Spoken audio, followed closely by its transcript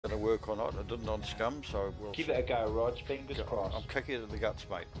work or not. It didn't on SCUM, so we'll give it a go, Rog. Fingers crossed. I'm kicking it in the guts,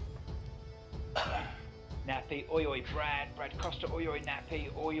 mate. Nappy, oi oi Brad Costa, oi oi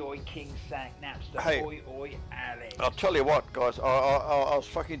Nappy, oi oi King Sack, Napster, hey, oi oi Alex. I'll tell you what, guys, I was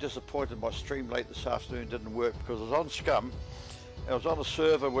fucking disappointed my stream late this afternoon didn't work because I was on SCUM. I was on a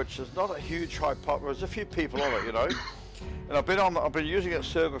server which is not a huge high pop. There's a few people on it, you know. And I've been using that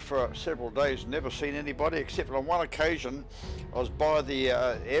server for several days, never seen anybody except on one occasion. I was by the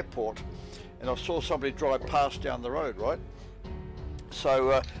airport and I saw somebody drive past down the road, right?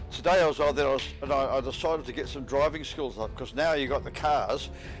 So today I was on there, and I decided to get some driving skills up because now you got the cars,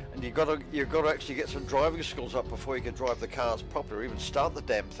 and you've got to actually get some driving skills up before you can drive the cars properly, or even start the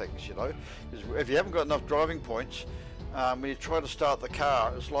damn things, you know. Because if you haven't got enough driving points, when you try to start the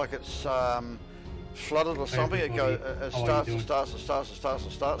car, it's like it's flooded or something. It goes, it starts and starts and starts and starts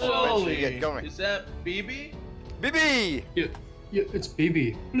and starts, and eventually you get going. Is that BB? BB! Yeah, it's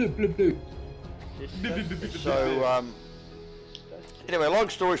BB. Blue, blue, blue. So. Anyway, long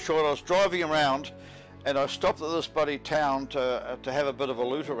story short, I was driving around and I stopped at this bloody town to have a bit of a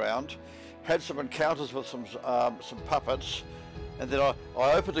loot around, had some encounters with some puppets, and then I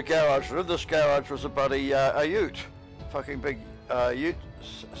opened the garage, and in this garage was a bloody a ute, fucking big ute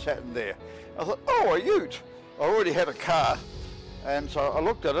sat in there. I thought, oh, a ute! I already had a car, and so I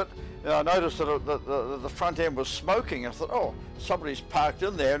looked at it and I noticed that the front end was smoking. I thought, oh, somebody's parked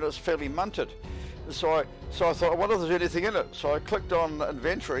in there and it's fairly munted. So I thought, I wonder if there's anything in it. So I clicked on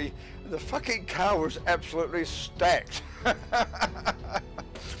inventory, and the fucking car was absolutely stacked.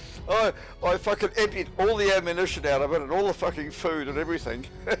 I fucking emptied all the ammunition out of it, and all the fucking food and everything,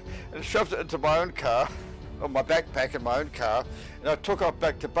 and shoved it into my own car, or my backpack in my own car, and I took off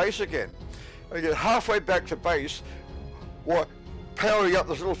back to base again. And I get halfway back to base, powering up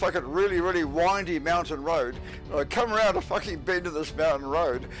this little fucking really windy mountain road, and I come around a fucking bend in this mountain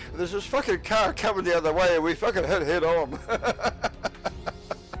road, and there's this fucking car coming the other way, and we fucking hit head on.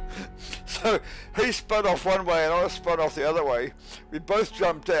 So he spun off one way and I spun off the other way. We both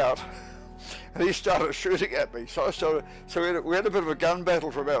jumped out and he started shooting at me. So we had a bit of a gun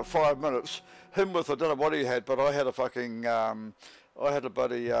battle for about 5 minutes. Him with, I don't know what he had, but I had a fucking I had a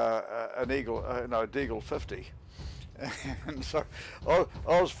buddy an Eagle, no, a Deagle 50. And so I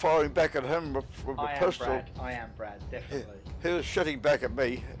was firing back at him with a pistol. I am Brad, definitely. He was shooting back at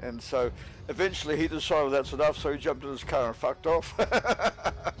me, and so eventually he decided that's enough, so he jumped in his car and fucked off.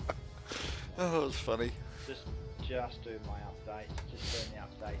 Oh, it was funny. Just do my updates. Just doing the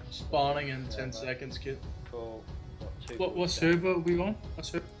updates. Spawning in 10 seconds, kid. Cool. What server are we on? What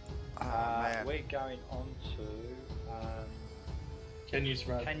server? We're going on to. Can you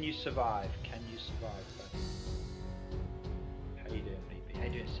survive? Can you survive? Can you survive? How you doing, BB? How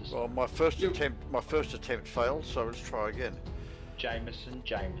you doing, sister? Well, my first attempt failed, so let's try again. Jameson,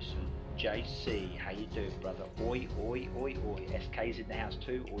 JC, how you doing, brother? Oi, oi, oi, oi. SK's in the house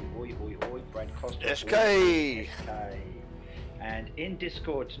too. Oi, oi, oi, oi. Brad Costa. SK! Oi, SK. And in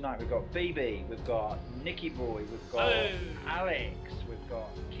Discord tonight we've got BB, we've got Nicky Boy, we've got Alex, we've got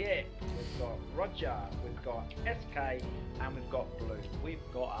Kip, we've got Roger, we've got SK, and we've got Blue.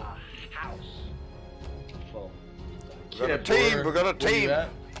 We've got a house full. We've got a team. We're a team.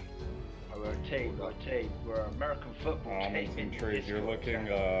 We're an American football team. Intrigue. You're looking,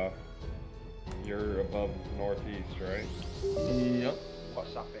 you're above northeast, right? Yep.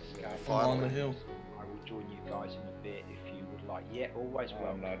 What's up, SK? I'm on the hill. I will join you guys in a bit if you would like. Yeah, always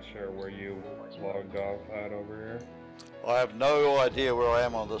welcome. I'm not sure where you logged off at over here. I have no idea where I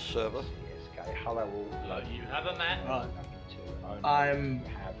am on this server. SK, hello all. You have a map? I'm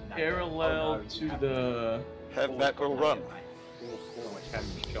parallel to the... Have map will run.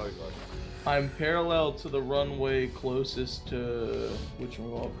 I'm parallel to the runway closest to which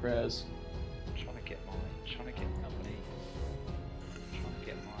one? Kraz. I'm trying to get my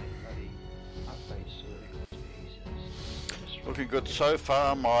bloody update sorted. Looking good so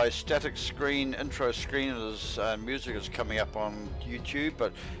far. My static screen, intro screen is music is coming up on YouTube,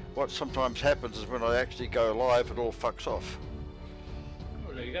 but what sometimes happens is when I actually go live, it all fucks off.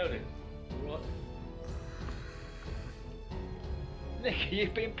 Oh, there you go then. All right. Nick,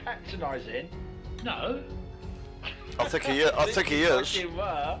 you've been patronising. No. I think he is. I think he is.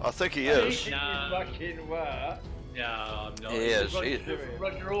 I think he is. You fucking were. No, I'm not. He is.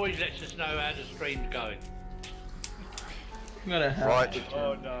 Roger always lets us know how the stream's going. I'm gonna have right.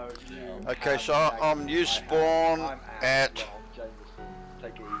 Oh no. Okay, so I'm new spawn at.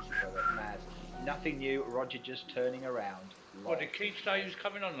 Take it easy, brother. Maz. Nothing new. Roger just turning around. What did Keith say he was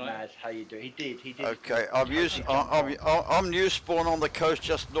coming on, like? Maz, how you doing? He did. Okay, I'm new spawn on the coast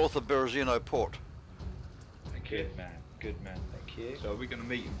just north of Berezino Port. Good man, thank you. So are we going to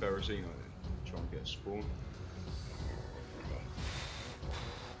meet in Berezino then? Try and get a spawn?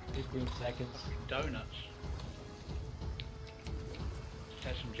 15 seconds. Donuts. Let's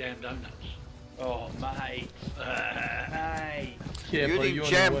have some jam donuts. Oh, mate. Mate. Yeah, You're but eating you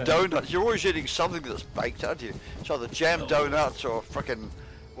jam donuts. You're always eating something that's baked, aren't you? So the jam donuts or frickin'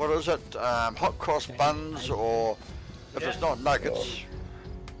 what is it? Hot cross buns, or if it's not nuggets.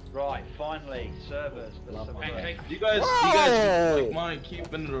 Right, finally, servers. Pancake. You guys like mind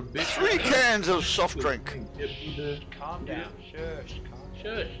keeping it a bit. 3 cans of soft drink. Calm down. Shush.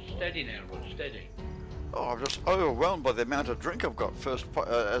 Sure, steady now, Rod, steady. Oh, I'm just overwhelmed by the amount of drink I've got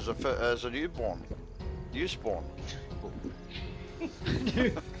as a newborn. New spawn.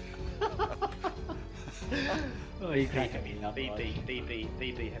 Oh, you cracking me up.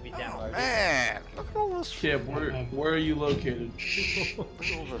 BB, have you downloaded? Man, look at all this. Yeah, where are you located? Look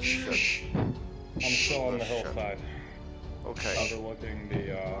at all this shit. I'm still on the hillside. Okay. Overlooking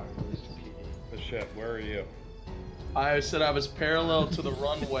the ship. Where are you? I said I was parallel to the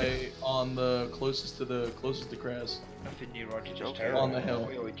runway on the closest to Kraz. Nothing new, Roger. Just On the hill.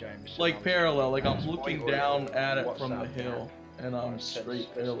 Like parallel, like I'm looking down at it from the hill, and I'm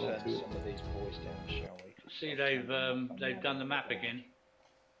straight parallel to it. See, they've done the map again.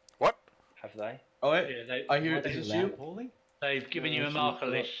 What? Have they? Oh, Yeah, they, I hear it. Is this you? they've given you a marker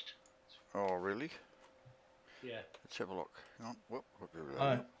list. Oh, really? Yeah. Let's have a look. Hang on. Whoop, whoop, whoop, whoop.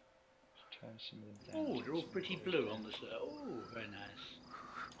 Hi. Turn some of them down. Oh, they're all pretty blue on the side. Oh, very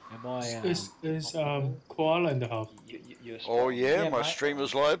nice. Am I, Is Koala in the house? You're Oh yeah, Yeah, my mate.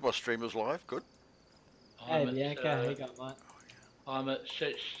 streamer's live. My streamer's live. Good. hey, yeah, okay, you got mate. I'm at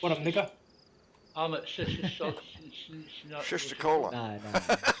six. What up, nigga? I'm at six. Sister Cola. No, a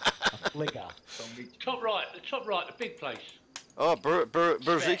flicker. Top right, the top right, the big place. Oh,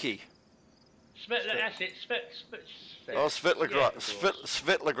 Berziki. That's it. Oh, Svetlogorsk.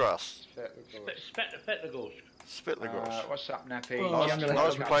 Svetlogorsk. Svetlogorsk. What's up, Nappy? Well, Nice, I'm gonna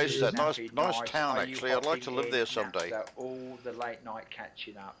nice have place. to- That nice, Nappy, nice nice. town. Are you Actually, I'd like to hopping live in there someday. after all the late night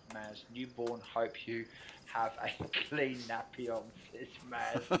catching up, Maz. Newborn, hope you have a clean nappy on this,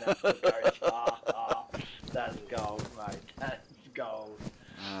 Maz. That's gold, mate. That's gold.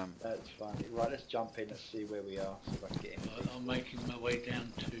 That's funny. Right, let's jump in and see where we are. See if I can get in. I'm making my way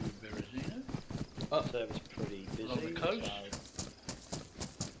down to Berezino. Server's pretty busy. Along the coast. So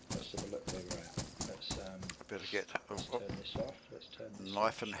let's have a look where we're at. Let's Better get let's turn this off. Let's turn this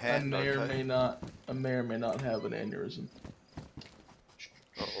knife in I hand. may or Okay. may not. I may or may not have an aneurysm.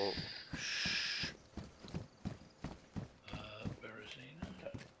 Uh oh.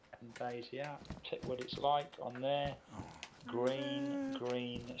 Berezino. and DayZ out. Check what it's like on there. Green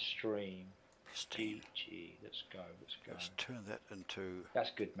stream. Steve, GG. Let's go. Let's go. let's turn that into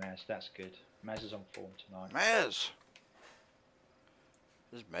That's good, Maz. That's good. Maz is on form tonight. Maz.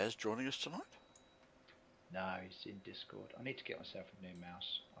 Is Maz joining us tonight? No, he's in Discord. I need to get myself a new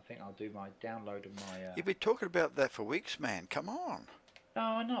mouse. I think I'll do my download of my. You've been talking about that for weeks, man. Come on. No,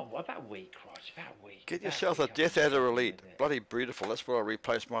 I know. About a week, Rog. About a week. Get About yourself a week, Death I'm Adder with Elite. it. Bloody beautiful. That's what I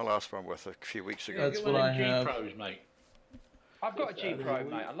replaced my last one with a few weeks ago. That's Get what one I of them have. G Pros, mate. I've got a G Pro,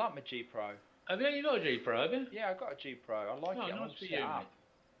 mate. I like my G Pro. Have you got a G Pro, have you? Yeah, I've got a G Pro. I like Oh, it. I nice want for to you, set up. mate.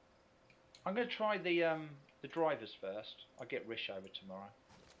 I'm going to try the drivers first. I'll get Rish over tomorrow.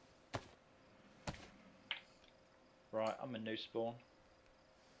 Right, I'm a new spawn.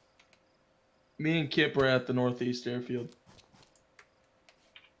 Me and Kip are at the northeast airfield.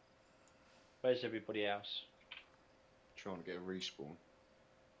 Where's everybody else? Trying to get a respawn.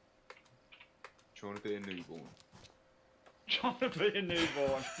 Trying to be a newborn. Trying to be a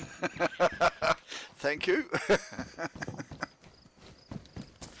newborn. Thank you. I've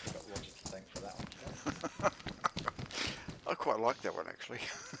got Roger to thank for that one. I quite like that one actually.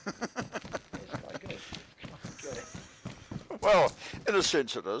 It's quite good. Quite good. Well, in a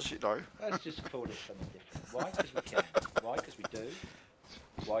sense it is, you know. Let's just call it something different. Why? Because we can. Why? Because we do.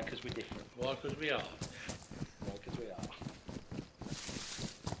 Why? Because we're different. Why? Because we are. Why? Because we are.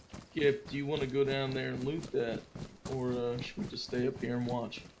 Kip, do you want to go down there and loot that? Or should we just stay up here and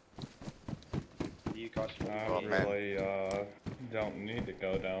watch? You guys I Oh, man. really don't need to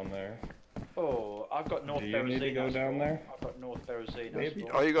go down there. Oh, I've got North Do you need to Berezino go down spawn. there? I've got North Berezino Maybe.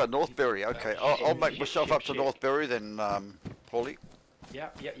 spawn. Oh, you got Northbury. Okay, I'll make myself up to Northbury then, Paulie. Yeah.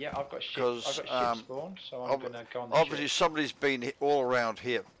 I've got ship. 'Cause, I've got ship spawn, so I'm gonna go on the Obviously, ship. somebody's been all around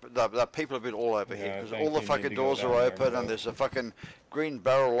here. The people have been all over Yeah, here I because think all the you fucking need to go doors down are there, open bro. and there's a fucking green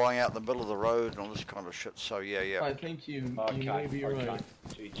barrel lying out in the middle of the road and all this kind of shit. So yeah. I think you Okay. may be okay. right.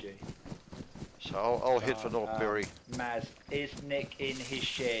 GG. So I'll head for Northbury. Maz, is Nick in his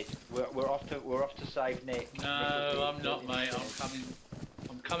shed? We're off to save Nick. No, I'm not, mate.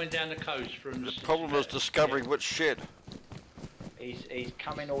 I'm coming down the coast from. The problem is discovering which shed. He's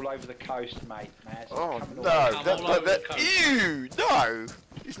coming all over the coast, mate. Maz. Oh no! Ew! No!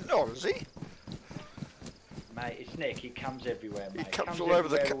 He's not, is he? Mate, it's Nick. He comes everywhere, mate. He comes all over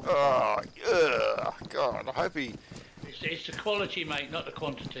the. Oh, God! I hope he. It's the quality, mate, not the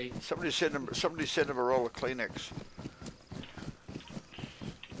quantity. Somebody send him a roll of Kleenex.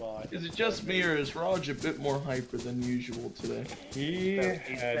 Right. Is it just me, or is Raj a bit more hyper than usual today? He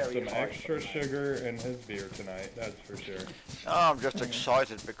had some extra sugar in his beer tonight, that's for sure. Oh, I'm just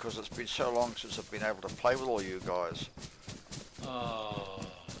excited because it's been so long since I've been able to play with all you guys. Oh.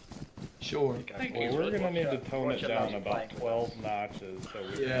 Sure. Well, we're gonna need to tone it down about 12 notches so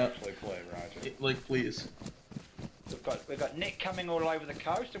we can actually play, Roger. Like, please. We've got Nick coming all over the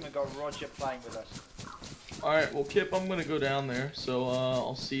coast, and we've got Roger playing with us. Alright, well, Kip, I'm gonna go down there, so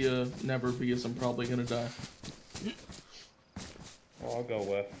I'll see you never because I'm probably gonna die. Well, I'll go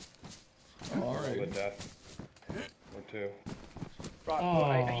with. Alright. With death. Or two. Right,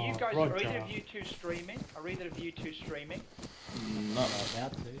 are you guys? Are either of you two streaming? Not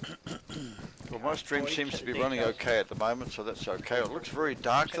about to. Well, my stream seems to be running okay at the moment, so that's okay. It looks very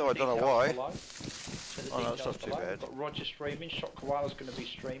dark though. I don't know why. Oh no, it's not too bad. We've got Roger streaming. Shot Koala's going to be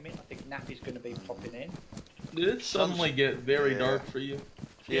streaming. I think Nappy's going to be popping in. Did it suddenly get very dark for you?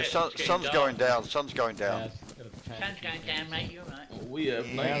 Yeah, sun's going down. Sun's going down. Sun's going down, mate. You're right. Well, we have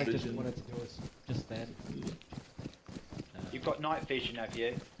night vision. Just wanted to do is just that. You've got night vision, have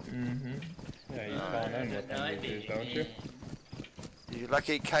you? Mm-hmm. Yeah, you've gone in with NVGs, don't you? You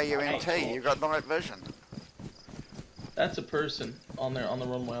lucky KUNT, you got night vision. That's a person on there, on the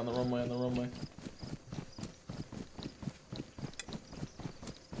runway, on the runway, on the runway.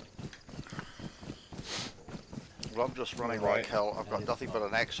 Well, I'm just running like hell. I've got nothing but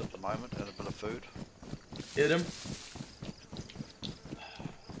an axe at the moment and a bit of food. Hit him.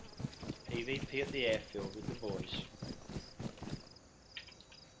 PvP at the airfield with the boys.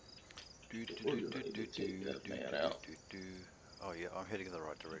 Oh yeah, I'm heading in the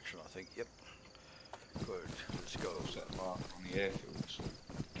right direction, I think. Yep. Good. Let's go. That mark on the airfield. So.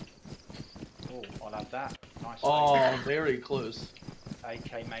 Oh, I'll have that. Nice. Oh, very close.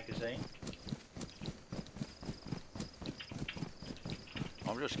 AK magazine.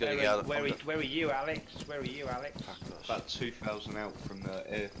 I'm just getting out of. Where are you, Alex? Where are you, Alex? About 2,000 out from the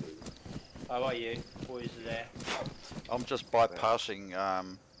airfield. How are you? Boys are there. I'm just bypassing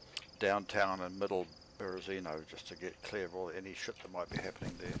downtown and middle Berezino just to get clear of all any shit that might be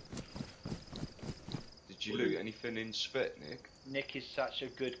happening there. Did you loot anything in Spit, Nick? Nick is such a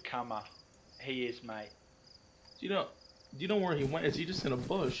good comer. He is, mate. Do you know where he went? Is he just in a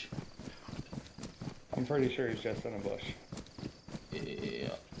bush? I'm pretty sure he's just in a bush. Yeah.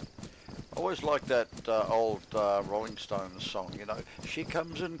 I always like that old Rolling Stones song, you know. She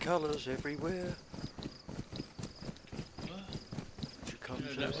comes in colours everywhere. She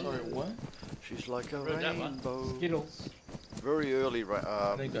comes in. Sorry, what? She's like a rainbow. Skittles. Very early.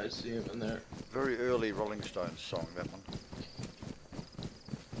 I think I see him in there. Very early Rolling Stones song, that one.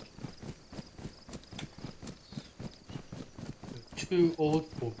 Too old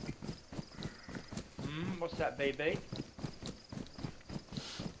for me. What's that, BB?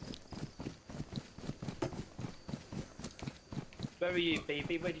 Where are you,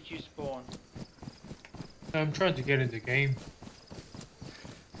 BB? Where did you spawn? I'm trying to get in the game.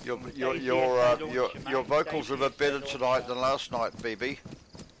 Your vocals are a bit better tonight than last night, BB.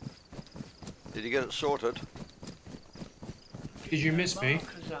 Did you get it sorted? Did you miss me?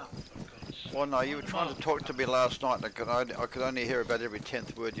 Well, no, you were trying to talk to me last night, and I could only hear about every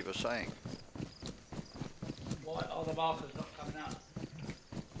 10th word you were saying. Why are the markers not coming out?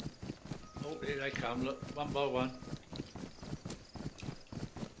 Oh, here they come. Look, one by one.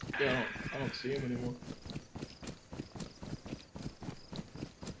 Yeah, I don't see him anymore.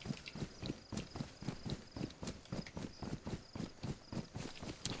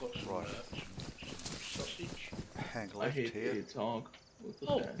 Right. Sausage. Hang I left hate here. the talk with the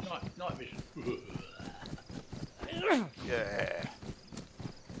Oh, dash. night vision. Yeah.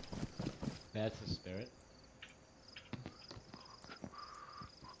 That's the spirit.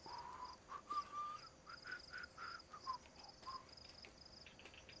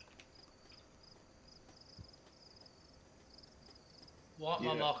 Why are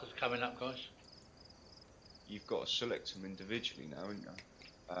my markers coming up, guys? You've got to select them individually now, haven't you?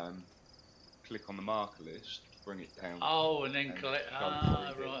 Click on the marker list, bring it down. Oh, and then collect. come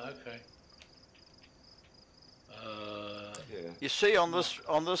Ah, through right, okay. Yeah, You see, on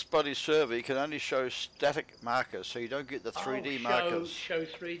this bloody server, you can only show static markers, so you don't get the 3D markers. Show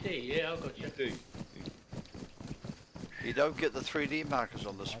 3D. Yeah, I got you. You don't get the 3D markers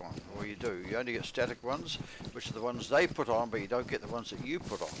on this one, or you do. You only get static ones, which are the ones they put on, but you don't get the ones that you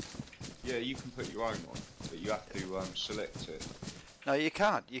put on. Yeah, you can put your own on, but you have to select it. No, you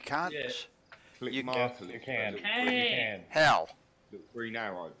can't. You can't. Yeah. Click Yes, you can. You can. How? Little green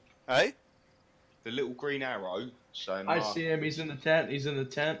arrow. Eh? The little green arrow saying. I see him. He's in the tent. He's in the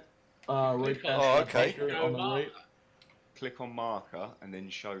tent. Right past Oh, the okay. bunker on the right. Click on marker and then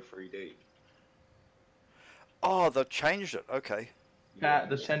show 3D. Oh, they've changed it. Okay. Pat,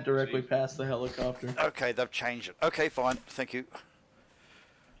 the tent directly past the helicopter. Okay, they've changed it. Okay, fine. Thank you.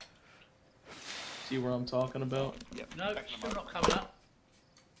 See where I'm talking about? Yep. No, still not coming up.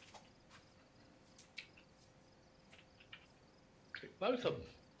 Click both of them.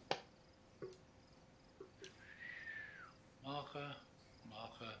 Marker.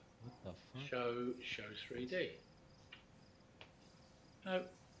 What the fuck? Show 3D. No.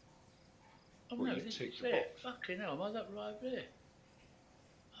 Oh Well, no, you this ticked is the there. box. Fucking hell, am I that right there?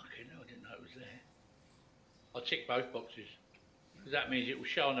 Fucking hell, I didn't know it was there. I'll tick both boxes. Because that means it will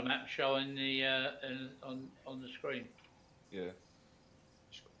show on the map, show in the, on the screen. Yeah.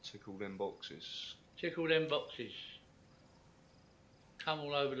 Just got to tick all them boxes. Tick all them boxes. Come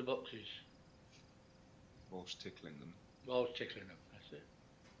all over the boxes. Whilst tickling them. While I was tickling them, that's it.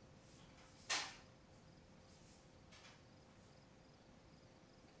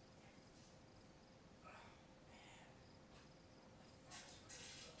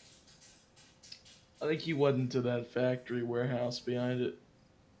 I think he went into that factory warehouse behind it.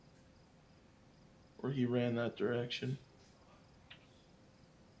 Or he ran that direction.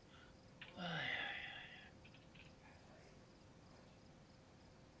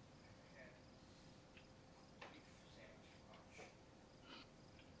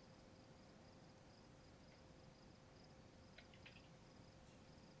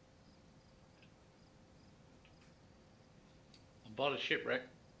 I'm by the shipwreck.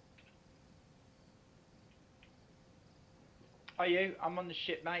 Are you? I'm on the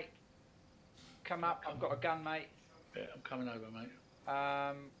ship, mate. Come up. I've got a gun, mate. Yeah, I'm coming over, mate.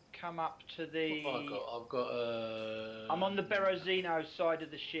 Come up to the... What have I got? I've got I'm on the Berezino side of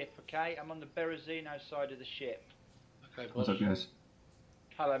the ship, okay? I'm on the Berezino side of the ship. Okay, boss. What's up, guys?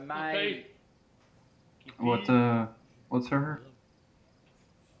 Hello, mate. What server?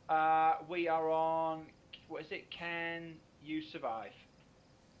 We are on... What is it? Can you survive?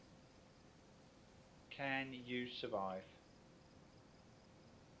 Can you survive?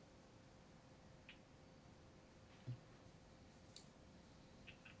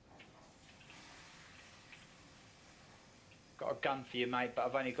 Got a gun for you, mate, but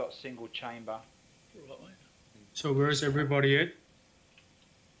I've only got single chamber. So where's everybody at?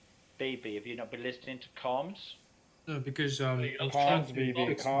 BB, have you not been listening to comms? No, because I was trying Comms, to BB,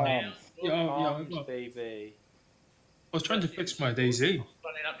 fix comms. Comms, BB. I was trying to fix my DayZ. Running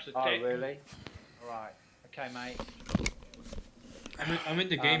up to the Oh, deck. really? Alright. Okay, mate. I'm in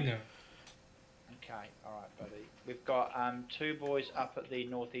the game now. Okay, alright, buddy. We've got two boys up at the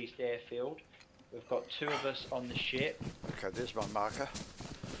northeast airfield. We've got two of us on the ship. Okay, there's my marker.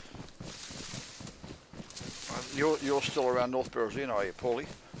 You're still around North Berezino, are you, Paulie?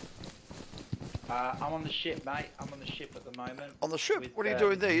 I'm on the ship, mate. I'm on the ship at the moment. On the ship? With, What are you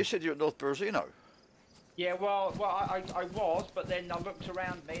doing there? You said you're at North Berezino. Yeah, well, I was, but then I looked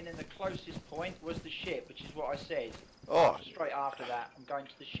around me, and then the closest point was the ship, which is what I said. Oh. Straight after that, I'm going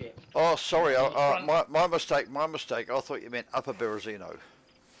to the ship. Oh, sorry. My mistake. My mistake. I thought you meant Upper Berezino.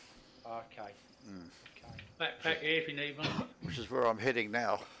 Okay. Backpack here if you need one. Which is where I'm heading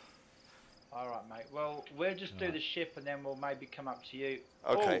now. Alright, mate. Well, we'll just do the ship, and then we'll maybe come up to you.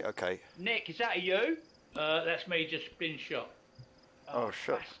 Okay, Oh, okay. Nick, is that you? That's me just been shot. Oh,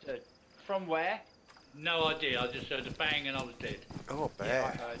 shit. Bastard. From where? No idea, I just heard a bang and I was dead. Oh, Yeah,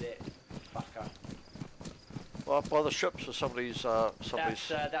 bad. I heard it. Fucker. Well, up by the ship, so somebody's.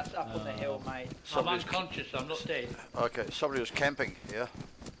 That's up on the hill, mate. I'm Somebody's unconscious, I'm not dead. Okay, somebody was camping. Yeah.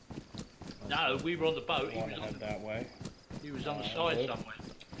 No, we were on the boat. Want to head that way? He was on the side somewhere.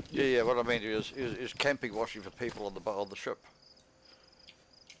 Yeah, yeah. What I mean is camping, watching for people on the ship.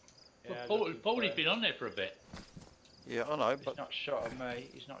 Yeah, Paulie's been on there for a bit. Yeah, I know, He's but not shot at me.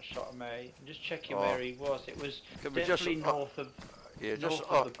 He's not shot at me. I'm just checking Oh. where he was. It was Can we definitely just- north of yeah, north just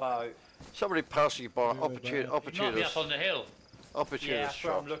of the boat. somebody passing by, He might be opportunist, up on the hill, Yeah, opportunist that's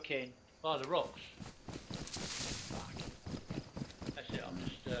where shot. I'm looking. by the rocks. That's it, I'm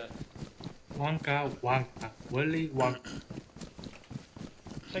just... Wonka, Willy Wonka.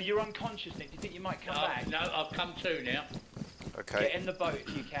 So you're unconscious, Nick. Do you think you might come back? No, I've come to now. Okay. Get in the boat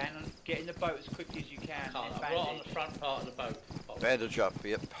if you can, and get in the boat as quickly as you can. I'm right on the front part of the boat. Bandage up,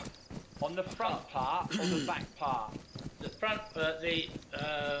 yep. On the front part or the back part? The front,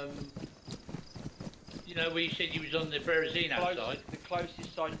 you know where you said you was on the Berezino side? The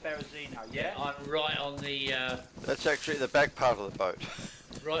closest side of Berezino, yeah? I'm right on the... That's actually the back part of the boat.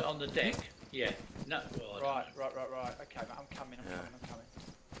 Right on the deck, yeah. No, well, right. Okay, mate, I'm coming.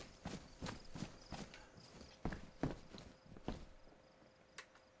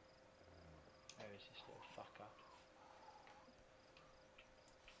 Where is this little fucker?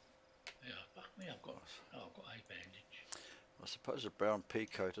 Yeah, fuck me, I've got a bandage. I suppose a brown pea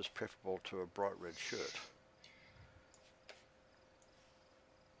coat is preferable to a bright red shirt.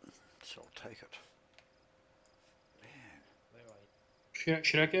 So I'll take it. Man. Where are you?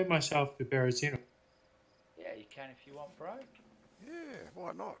 Should I get myself to Berezino? Yeah, you can if you want, bro. Yeah,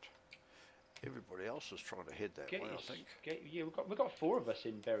 why not? Everybody else is trying to head that way, I think. Yeah, we've got 4 of us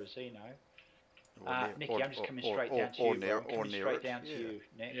in Berezino. Nicky, I'm just coming straight down to you.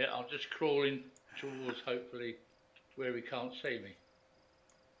 Nick. Yeah, I'm just crawling towards, hopefully, where he can't see me.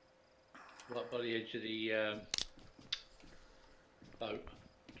 Right by the edge of the boat.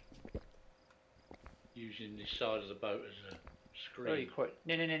 Using this side of the boat as a screen. Very quick.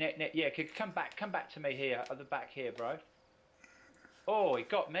 No. Yeah, come back to me here, at the back here, bro. Oh, he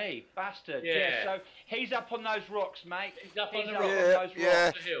got me, bastard. Yeah. So he's up on those rocks, mate. He's up on the rocks.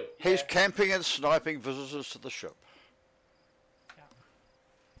 Yeah. The hill. He's camping and sniping visitors to the ship. Yeah.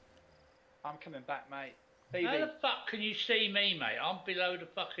 I'm coming back, mate. How the fuck can you see me, mate? I'm below the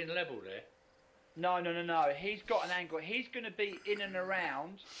fucking level there. No. He's got an angle. He's going to be in and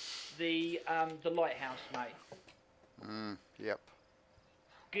around the lighthouse, mate. Yep.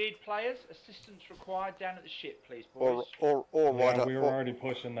 Geared players, assistance required down at the ship, please, boys. Or right up. We were already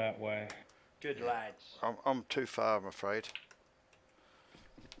pushing that way. Good lads. I'm too far, I'm afraid.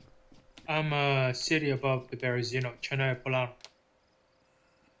 I'm a city above the Berezino, Chennai Polano.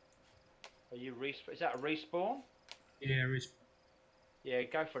 Are you is that a respawn? Yeah, respawn. Yeah,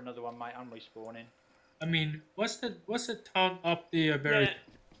 go for another one, mate. I'm respawning. I mean, what's the town up the Berezino? Yeah.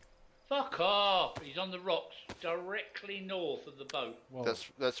 Fuck off! He's on the rocks, directly north of the boat. Well,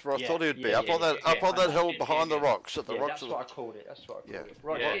 that's where I thought he'd be. Up on that hill behind the rocks. At the rocks. That's what I called it.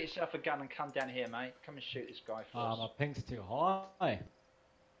 Right, get yourself a gun and come down here, mate. Come and shoot this guy for us. My ping's too high.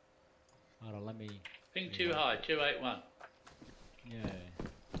 Hold on, let me... Ping too high, 281. Yeah.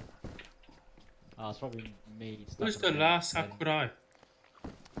 It's probably me. Who's the last Sakurai?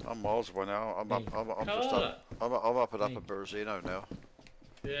 I'm miles away now. I'm up at Upper Berezino now.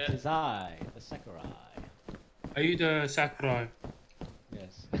 Yeah. It is I, the Sakurai. Are you the Sakurai?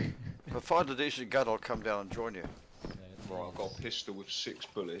 Yes. If I find a decent gun, I'll come down and join you. Right, I've got a pistol with 6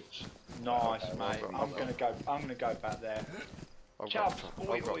 bullets. Nice, mate. I'm gonna go back there. Chubbs,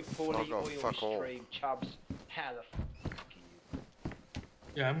 Paulie, fuck all. stream. Chubbs, how the fuck are you?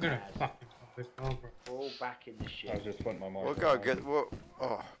 Yeah, I'm gonna fucking fuck this over. We're all back in the ship. I was just putting my marker. We'll go get.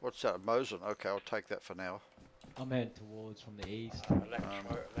 Oh, what's that? Mosin. Okay, I'll take that for now. I'm heading towards from the east. Electro.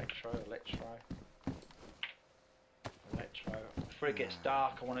 Before it gets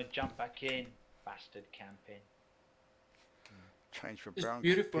dark, I want to jump back in. Bastard camping. Change from It's brown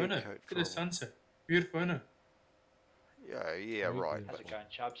beautiful, pea isn't it? coat Look at the sunset. Beautiful, isn't it? Yeah, right. How's it going,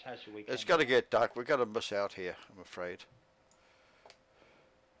 Chubbs? How's your weekend? It's going to get dark. We're going to miss out here, I'm afraid.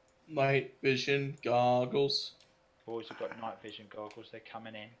 Night vision goggles. Boys have got night vision goggles. They're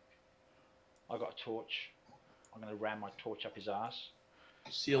coming in. I got a torch. I'm going to ram my torch up his ass.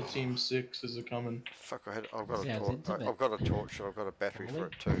 SEAL Team 6 is a coming. Fuck, I've got a Sounds torch. intimate. I've got a torch and I've got a battery for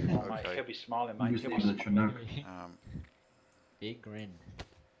it too. Oh, mate, he'll Okay. be smiling, mate. He'll be Let you know. Big grin.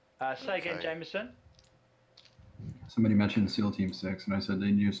 say again, Okay. Jameson. Somebody mentioned SEAL Team 6, and I said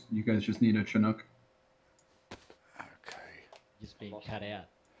you guys just need a Chinook. Okay. Just being cut out.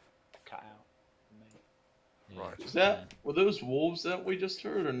 Cut out. Yeah, Right. Is that, were those wolves that we just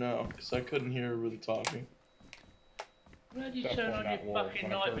heard or no? Because I couldn't hear really talking. Where did you Definitely turn on not your wolves. fucking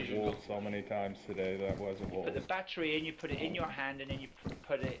I've night heard vision? wolves so many times today that wasn't wolves. Put the battery in, you put it in your hand, and then you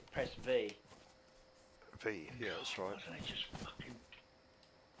press V. V. Yeah, that's right. Wasn't it just fucking...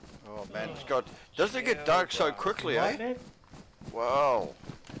 Oh man, it's got. Doesn't it get dark so quickly, eh? Wow.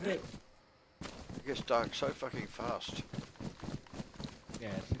 It gets dark so fucking fast. Yeah,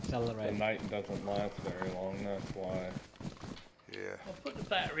 it's The accelerating. night doesn't last very long, that's why. Yeah. I'll put the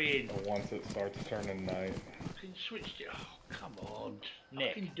battery in. But once it starts turning night. Fucking switched it. Oh, come on.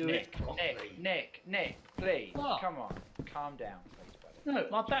 Nick, Fucking do it properly. Nick, please. What? Come on. Calm down, please, buddy. No,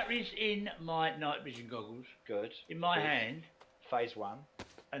 my battery's in my night vision goggles. Good. In my Good. hand. Phase 1.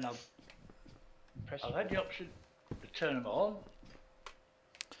 And I've Press had the option to turn them on.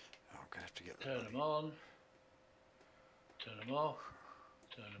 I'm gonna have to get Turn them on. Turn them off.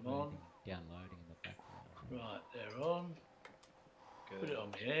 Turn them on. Downloading in the background. Right, they're on. Good. Put it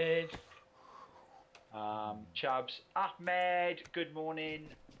on my head. Chubbs, Ahmed, good morning.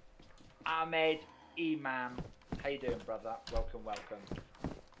 Ahmed, Imam, how you doing, brother? Welcome, welcome.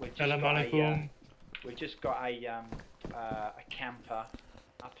 We've just got a camper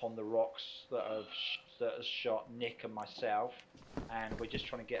up on the rocks that has shot Nick and myself, and we're just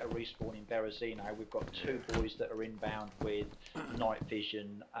trying to get a respawn in Berezino. We've got 2 boys that are inbound with night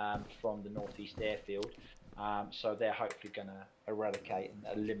vision from the northeast airfield, so they're hopefully going to eradicate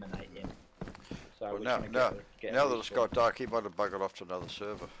and eliminate him. So well, now that it's got dark, he might have buggered off to another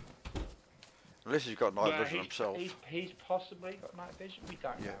server. Unless he's got night vision himself. He's possibly got night vision. We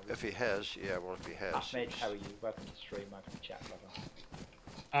don't know. If he has, yeah. Well, if he has. Ahmed, how are you? Welcome to the stream. Welcome to chat, brother.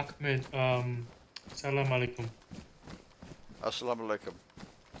 Ahmed, salam alaikum. Assalamu alaikum.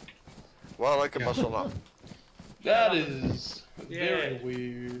 Wa alaikum assalam. That is very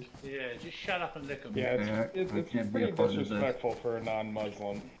weird. Yeah, just shut up and lick them. Yeah, it's pretty disrespectful for a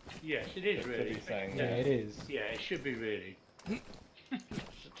non-Muslim. Yes, it is really. To be saying yeah, it is. Yeah, it should be really.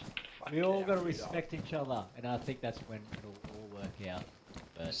 We all got to respect each other, and I think that's when it'll all work out.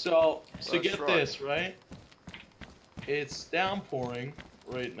 But so get this, right? It's downpouring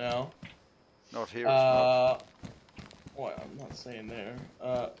right now. Not here, it's not. Well, I'm not saying there.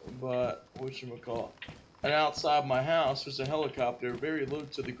 But whatchamacallit? And outside my house, there's a helicopter very low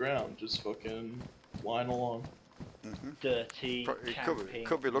to the ground, just fucking flying along. Dirty, camping,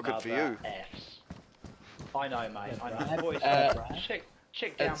 could be looking for you. F's. I know, mate. I know. Boys,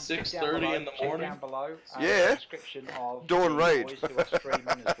 check down, at 6:30 in the morning. Down below, yeah. Description of Dawn raid. Boys who are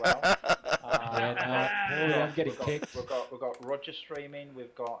streaming as well. I'm getting kicked. We've got Roger streaming.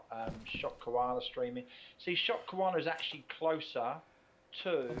 We've got Shot Koala streaming. See, Shot Koala is actually closer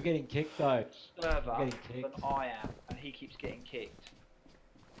to. I'm getting kicked though. Server than I am, and he keeps getting kicked.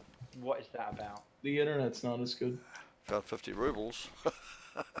 What is that about? The internet's not as good. About 50 rubles.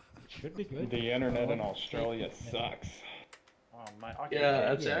 Should be good. The internet in Australia sucks. Oh mate,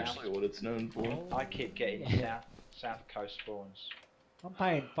 that's actually what it's known for. I keep getting south coast spawns. I'm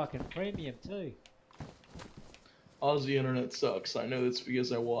paying fucking premium too. Aussie internet sucks. I know that's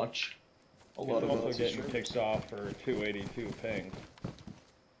because I watch a lot of also getting kicked off for 282 ping.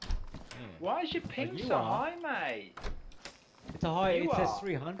 Why is your ping so high, mate? It's a high. It says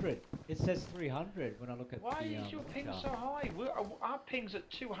 300. It says 300 when I look at. Why is your ping so high? Our ping's at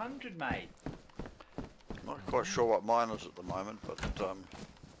 200, mate. Not quite sure what mine is at the moment, but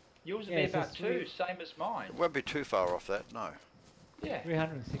yours will be about 2, same as mine. It won't be too far off that, no. Yeah.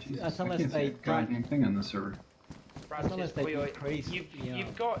 360. I can't see a goddamn thing on the server. Francis,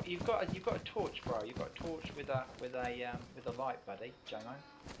 you've got a torch, bro. You've got a torch with a light, buddy, Jono.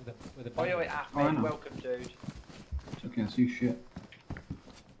 With a Ahmed, welcome, dude. I can't see shit.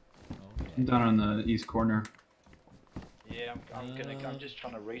 I'm down on the east corner. Yeah, I'm just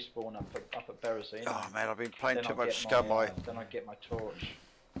trying to respawn up at Berezino. Oh man, I've been playing too much SCUM. Then I get my torch.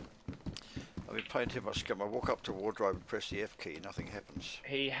 I've been playing too much SCUM. I walk up to wardrobe and press the F key, nothing happens.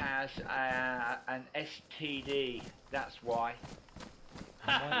 He has an STD, that's why.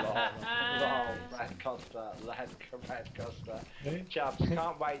 Rad Costa. Chubbs,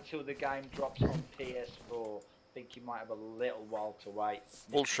 can't wait till the game drops on PS4. Think you might have a little while to wait.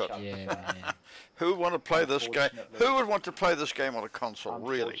 Bullshit. Yeah. Who would want to play this game? Who would want to play this game on a console?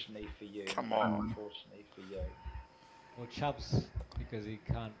 Really? Unfortunately for you. Come on. Unfortunately for you. Well, Chubbs, because he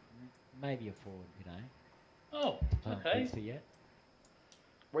can't maybe afford, you know. Oh, okay. Yet.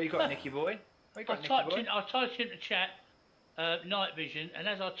 What you got, Nicky boy? I typed into chat night vision, and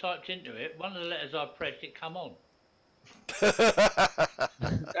as I typed into it, one of the letters I pressed, it come on.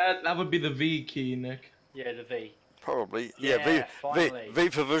 that would be the V key, Nick. Yeah, the V. Probably. Yeah, V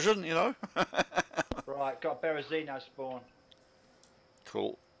for vision, you know. Right, got Berezino spawn.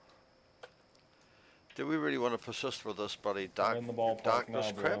 Cool. Do we really want to persist with this bloody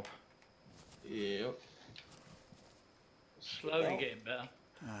darkness crap? Yep. Slowly getting better.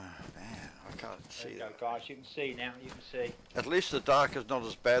 Oh man, I can't see that. Go, guys. You can see now. You can see. At least the dark is not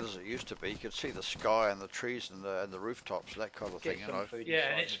as bad as it used to be. You can see the sky and the trees and the rooftops, that kind of thing, you know.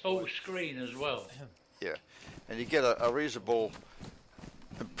 Yeah, and it's full screen as well. Yeah, and you get a reasonable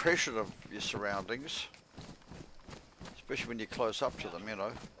impression of your surroundings, especially when you're close up to them, you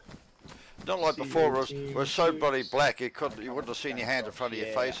know. Not like before, it was so bloody black you wouldn't have seen your hand in front of your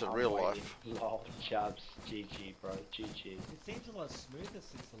face in real life. Lol, Chubbs, GG, bro, GG. It seems a lot smoother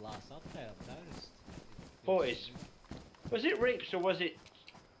since the last update. I've noticed. Boys, was it Reaps or was it?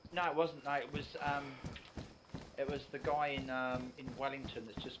 No, it wasn't. No, it It was the guy in Wellington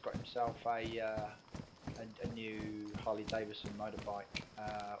that's just got himself a new Harley Davidson motorbike.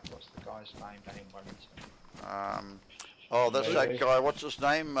 What's the guy's name down in Wellington? Oh, that's that guy. What's his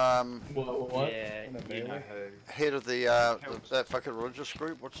name? What? Yeah, you know who. Head of that fucking religious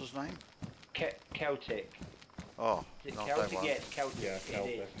group. What's his name? Celtic. Oh, Is it not Celtic? that one. Yeah, it's Celtic. Yeah,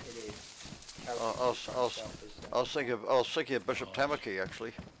 Celtic. It is. I was thinking of Bishop Tamaki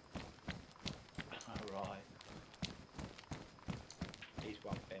actually. Oh, right. He's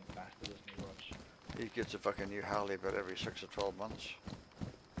one bent bastard, isn't he, Rog? He gets a fucking new Harley about every 6 or 12 months.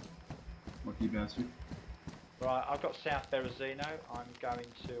 Lucky bastard. Right, I've got South Berezino. I'm going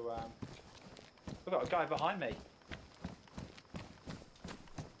to. We've got a guy behind me.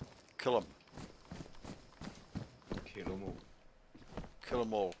 Kill him. Kill them all. Kill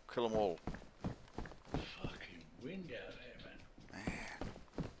them all. Kill them all. Fucking wind out there, man.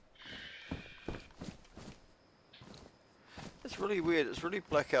 It's really weird. It's really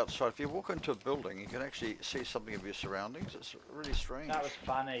black outside. If you walk into a building, you can actually see something of your surroundings. It's really strange. That was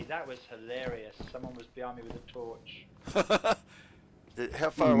funny. That was hilarious. Someone was behind me with a torch. How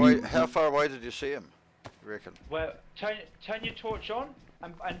far away? How far away did you see him? You reckon? Well, turn your torch on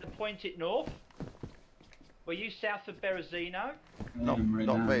and point it north. Were you south of Berezino? Not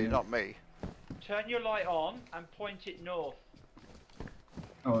me. Not me. Turn your light on and point it north.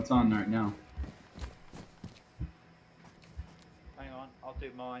 Oh, it's on right now. Hang on, I'll do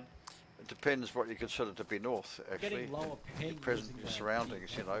mine. It depends what you consider to be north, actually. Your present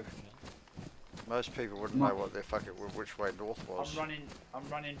surroundings, you know. Most people wouldn't know what their fucking which way north was. I'm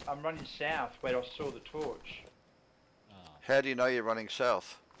running south where I saw the torch. How do you know you're running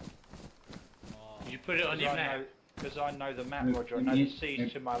south? You put it on your map. Because I know the map, Roger. I know the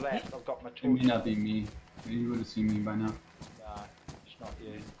seas to my left. I've got my torch. It may not be me. You would have seen me by now. No, it's not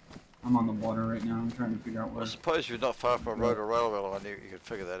you. I'm on the water right now. I'm trying to figure out where. I suppose if you're not far from a road or railway line, you could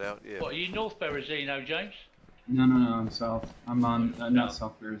figure that out. Yeah. What, are you North Berezino, James? No, I'm south. I'm on not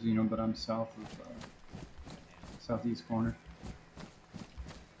South Berezino, but I'm south of southeast corner.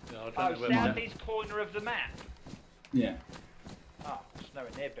 No, southeast corner of the map. Yeah. Oh, it's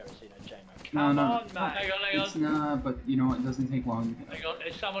nowhere near Berezino, J-Mo. No, Come on, mate. Hang on. It's not, but you know, it doesn't take long. Hang on,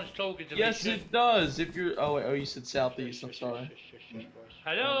 someone's talking to me. Yes, it does. If you're, oh, you said southeast. I'm sorry.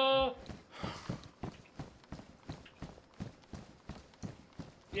 Hello.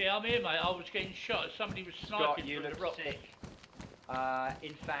 Yeah, I'm here, mate. I was getting shot. Somebody was sniping Scott, you from look the rock. sick.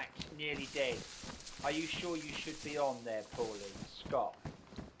 In fact, nearly dead. Are you sure you should be on there, Paulie? Scott,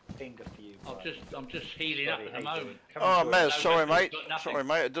 finger for you. I'm just healing up at the moment. Oh, Maz, sorry, mate. Sorry,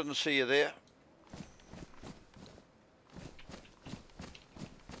 mate. I didn't see you there.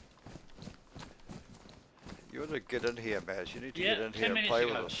 You ought to get in here, Maz. You need to get in here and play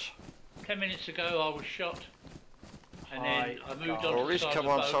with us. 10 minutes ago, I was shot. And then I moved on. Or at least come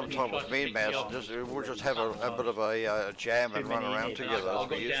on sometime with me, Maz. We'll just have a bit of a jam and run around together as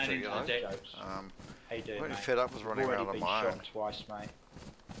we used to, you know. How you doing, I'm mate? fed up with running around on my own. Twice, mate.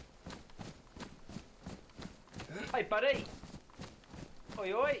 Hey, buddy.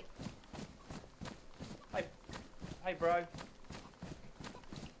 Oi, oi. Hey, bro.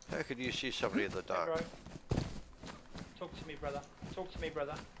 How can you see somebody in the Hey, dark? bro. Talk to me, brother. Talk to me,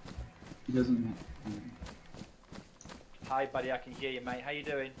 brother. He doesn't. Hi, buddy. I can hear you, mate. How you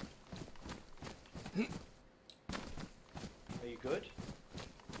doing? Are you good?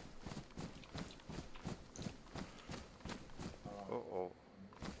 Uh-oh.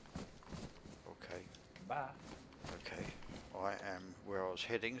 Okay. Bye. Okay. I am where I was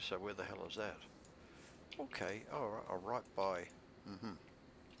heading, so where the hell is that? Okay. Oh, right by.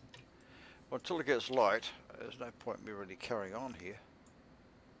 Well, until it gets light, there's no point me really carrying on here.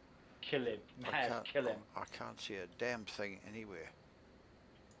 Kill him. Mad, kill him. I can't see a damn thing anywhere.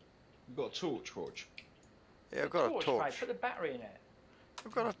 You've got a torch, Rog. Yeah, I've got a torch. Mate. Put the battery in it.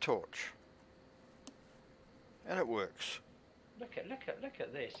 I've got a torch. And it works. Look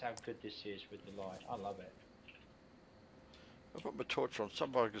at this. How good this is with the light. I love it. I've got my torch on.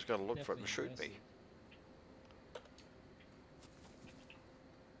 Somebody's going to look for it and shoot me.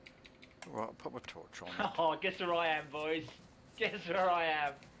 Right, I'll put my torch on. Oh, guess where I am, boys. Guess where I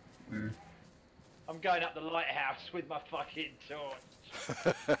am. Where? I'm going up the lighthouse with my fucking torch.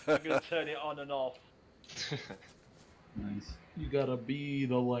 I'm going to turn it on and off. Nice. You gotta be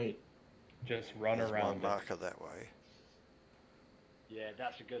the light. Just run There's around my marker that way. Yeah,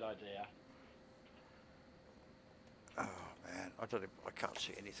 that's a good idea. Oh man, I can't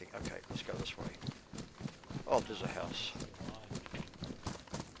see anything. Okay, let's go this way. Oh, there's a house.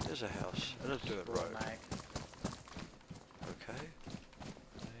 There's a house and a dirt road. Okay.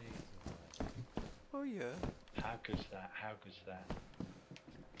 Oh yeah. how good's that? How good's that?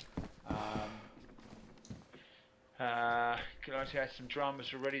 Can I have some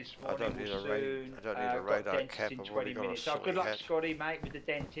dramas already this morning? I don't need a radar cap. I've already got a So good silly luck, hat. Scotty, mate, with the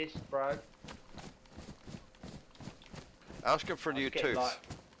dentist, bro. Ask him for a new tooth.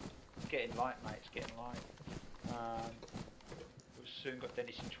 It's getting light, mate. It's getting light. We'll soon got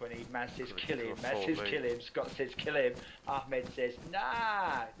dentist in 20. Man says kill him. Man says kill him. Scott says kill him. Ahmed says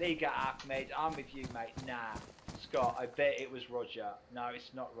nah. There you go, Ahmed. I'm with you, mate. Nah. Scott, I bet it was Roger. No,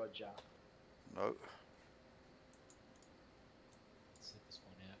 it's not Roger. No.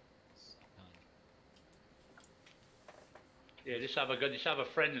 Yeah, this other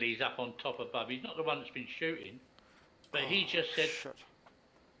friendly's up on top above. He's not the one that's been shooting, but he just said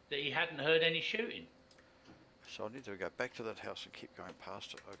that he hadn't heard any shooting. So I need to go back to that house and keep going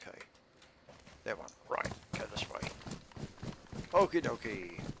past it. Okay. That one. Right. Go this way. Okie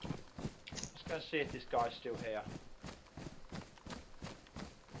dokie. Let's go see if this guy's still here.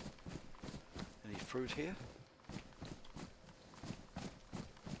 Any fruit here?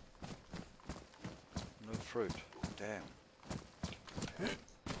 No fruit. Damn. There's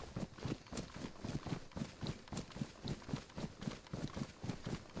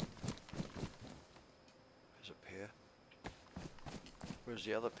a pear. Where's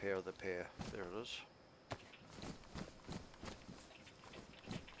the other pear of the pear? There it is.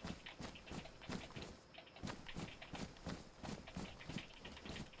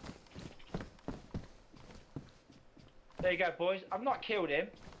 There you go, boys. I've not killed him.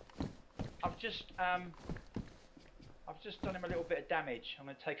 I've just done him a little bit of damage. I'm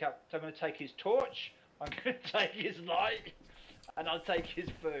going to take his torch. I'm going to take his light, and I'll take his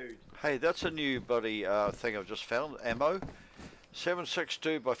food. Hey, that's a new bloody thing I've just found. Ammo,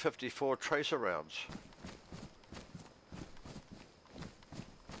 7.62 by 54 tracer rounds.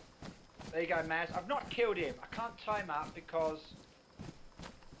 There you go, Maz. I've not killed him. I can't time up because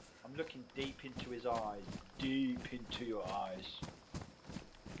I'm looking deep into his eyes. Deep into your eyes.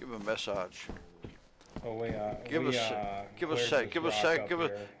 Give him a massage. Oh, we give a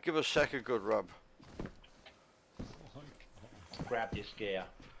sack a good rub. Grab this gear.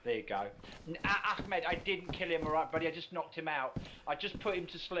 There you go. Ahmed, I didn't kill him, alright, buddy. I just knocked him out. I just put him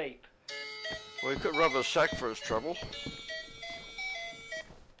to sleep. Well, you could rub a sack for his trouble.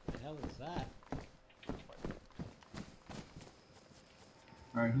 What the hell is that?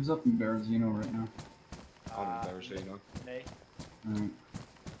 Alright, who's up in Berezino right now? I'm in Berezino. Me. Alright.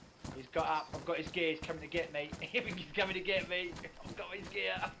 He's got up. I've got his gear. He's coming to get me. He's coming to get me. I've got his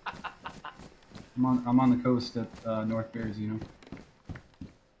gear. I'm on the coast at North Berezino.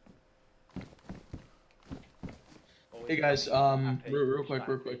 Hey guys, real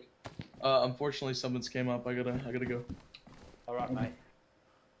quick. Unfortunately, something's came up. I gotta go. All right, mate.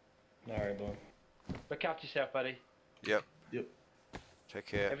 All right, boy. Look after yourself, buddy. Yep. Yep. Take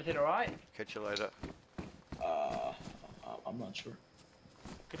care. Everything all right? Catch you later. I'm not sure.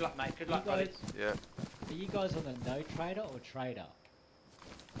 Good luck, mate. Good luck, buddy. Yeah. Are you guys on the no trader or trader?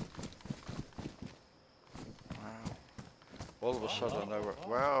 Wow. All of a sudden I know.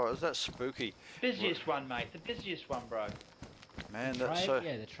 Wow, is that spooky? Busiest one, mate. The busiest one, bro. Man, that's so.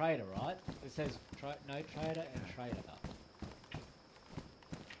 Yeah, the trader, right? It says no trader and trader.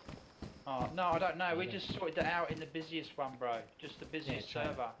 Oh no, I don't know. We just sorted that out in the busiest one, bro. Just the busiest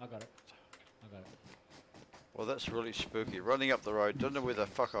server. I got it. Well, that's really spooky. Running up the road, don't know where the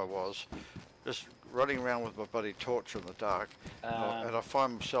fuck I was. Just running around with my bloody torch in the dark, and I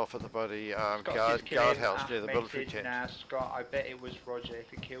find myself at the bloody guardhouse near the military tent. Nah, Scott, I bet it was Roger. If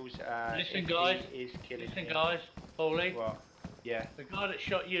he kills, Listen, guys. Listen, guys. Paulie. What? Yeah. The guy that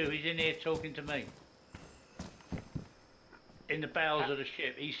shot you, he's in here talking to me. In the bowels of the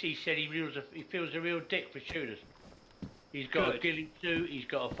ship. He said he feels a real dick for shooters. He's got a ghillie suit, he's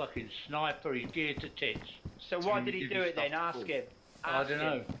got a fucking sniper, he's geared to tits. So why did he do it then? Ask him. I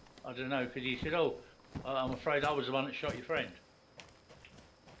don't know, because he said, oh, I'm afraid I was the one that shot your friend.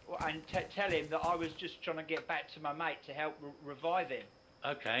 Well, and tell him that I was just trying to get back to my mate to help revive him.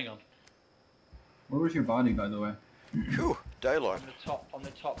 Okay, hang on. Where was your body, by the way? Phew, daylight. On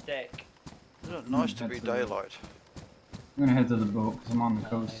the top deck. Isn't it nice to be daylight? I'm gonna head to the boat because I'm on the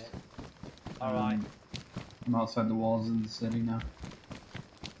coast. Alright. I'm outside the walls of the city now.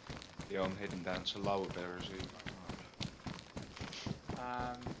 Yeah, I'm heading down to Lower Berezino.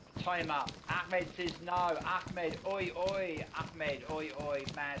 Tie him up. Ahmed says no. Ahmed, oi oi. Ahmed, oi oi.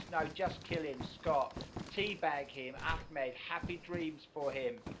 Maz, no, just kill him. Scott, teabag him. Ahmed, happy dreams for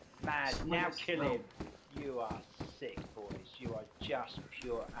him. Maz, now kill him. You are sick, boys. You are just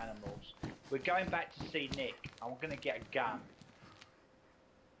pure animals. We're going back to see Nick. I'm gonna get a gun.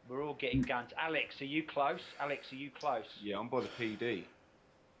 We're all getting guns. Alex, are you close? Alex, are you close? Yeah, I'm by the PD.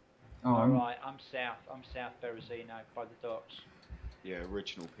 Oh, Alright, I'm south. I'm south Berezino by the docks. Yeah,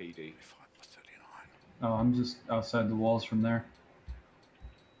 original PD. Oh, I'm just outside the walls from there.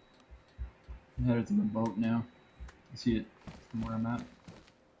 I'm headed to the boat now. I see it from where I'm at.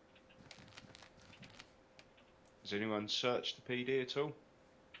 Has anyone searched the PD at all?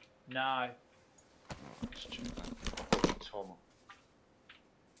 No. Oh, let's check that. Tom.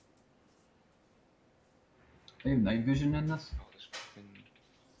 They have night vision in this? Oh, this fucking...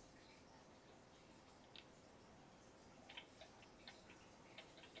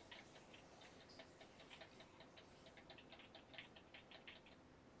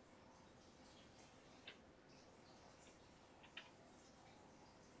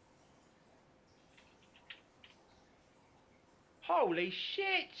 Holy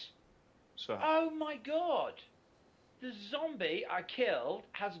shit! So, Oh my god! The zombie I killed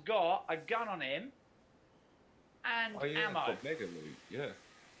has got a gun on him and oh yeah, ammo. got mega loot, yeah.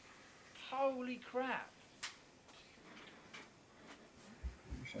 Holy crap!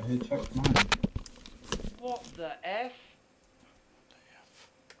 Wish I had checked mine. What the F?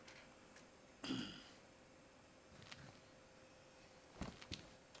 Yeah,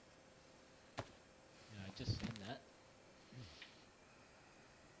 I just seen that.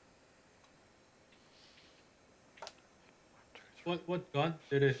 What gun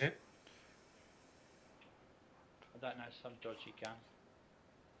did it hit? I don't know, some dodgy gun.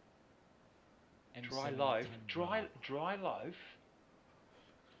 M710 Dry loaf?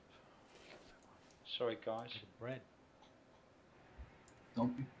 Sorry guys. bread.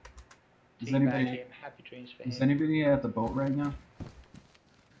 Don't be. Is Teabag anybody, him, happy dreams for is him. anybody at the boat right now?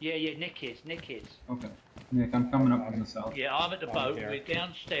 Yeah, Nick is. Okay. Nick, I'm coming up from the south. Yeah, I'm at the I'm boat. here. We're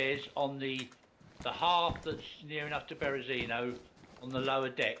downstairs on the half that's near enough to Berezino on the lower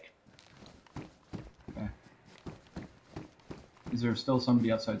deck. Okay. Is there still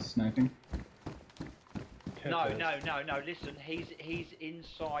somebody outside sniping? No. Listen, he's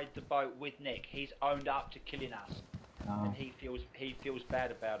inside the boat with Nick. He's owned up to killing us, No. and he feels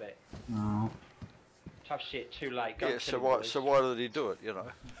bad about it. No. Tough shit. Too late. Go Yeah, kill so him, why, boys. so why did he do it, you know?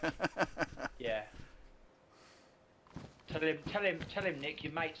 Yeah. Tell him, Nick.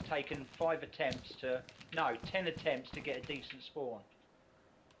 Your mate's taken 10 attempts to get a decent spawn.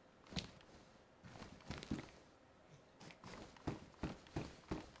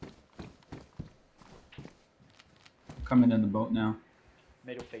 Coming in the boat now.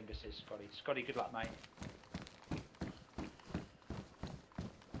 Middle finger says Scotty. Scotty, good luck, mate.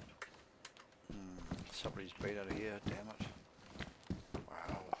 Somebody's been out of here, damn it.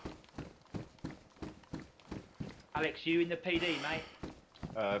 Wow. Alex, you in the PD, mate?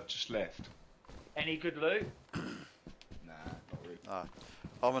 I've just left. Any good loot? Nah, not really. No.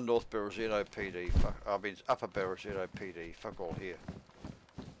 I'm in North Berezino PD. I mean, Upper Berezino PD. Fuck all here.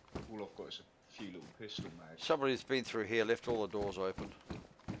 All I've got is a few little pistol mags. Somebody's been through here, left all the doors open.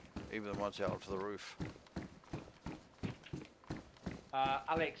 Even the ones out onto the roof.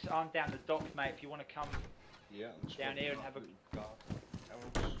 Alex, I'm down the dock, mate. If you want to come Yeah, I'm just down here and walking have up a... little guard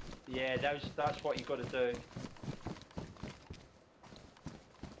towers. Yeah, that's what you got to do.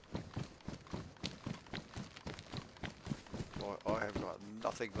 I have got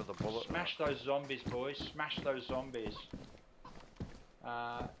nothing but the bullet. Smash those zombies, boys. Smash those zombies.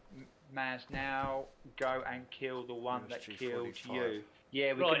 Maz, now go and kill the one that killed you.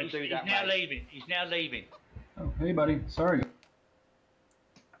 Yeah, we're going to do that, He's now mate. leaving. He's now leaving. Oh, hey buddy. Sorry.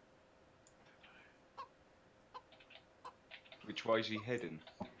 Which way is he heading?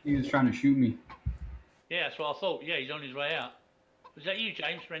 He was trying to shoot me. Yeah, that's what I thought. Yeah, he's on his way out. Was that you,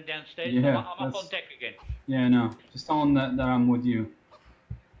 James? Ran downstairs? Yeah, I'm up on deck again. Yeah, no. Just tell him that I'm with you.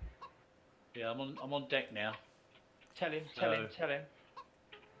 Yeah, I'm on deck now. Tell him.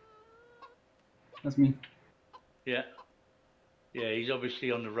 That's me. Yeah. Yeah, he's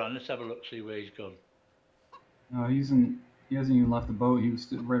obviously on the run. Let's have a look, see where he's gone. No, he hasn't even left the boat. He was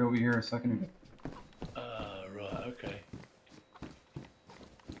right over here a second ago. Right, okay.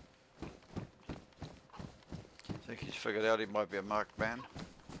 I think he's figured out he might be a marked man.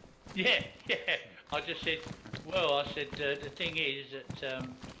 Yeah. I just said, the thing is that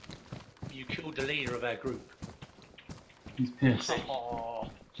you killed the leader of our group. He's pissed.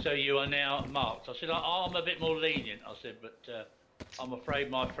 So you are now marked. I said, I'm a bit more lenient. I said, but I'm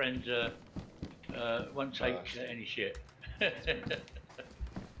afraid my friends won't take any shit.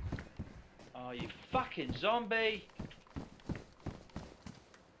 Oh, you fucking zombie!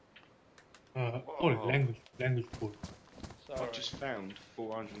 Language code. Sorry. I've just found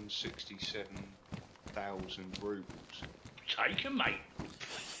 467,000 rubles. Take 'em, mate.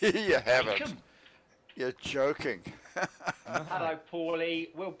 You haven't. You're joking. Hello,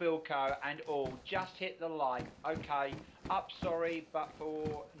 Paulie, Will Bilko, and all. Just hit the like. Okay, sorry, but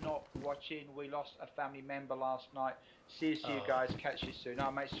for not watching, we lost a family member last night. See you guys. Catch you soon.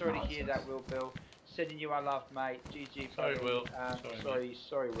 Oh, mate, sorry to hear that, Will Bill. Sending you our love, mate. GG. Sorry, Will.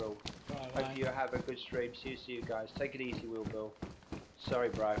 Sorry, Will. Hope you have a good stream. See you guys. Take it easy, Will Bill. Sorry,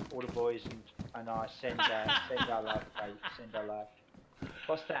 bro. All the boys and I send our love, mate. Send our love.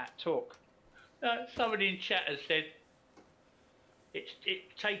 What's that? Talk. Somebody in chat has said it's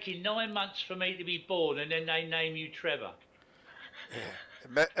taking 9 months for me to be born, and then they name you Trevor.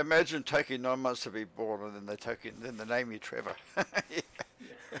 Yeah. Imagine taking 9 months to be born, and then they name you Trevor. Fucking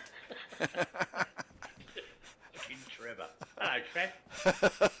Trevor. Hello, Trev.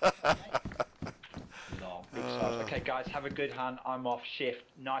 No, big size. Okay, guys, have a good hunt. I'm off shift.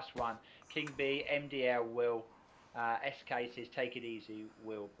 Nice one. King B, MDL, Will. SK says take it easy,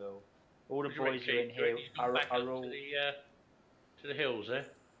 Will, Bill. All the boys are in here. Are all to the hills, eh?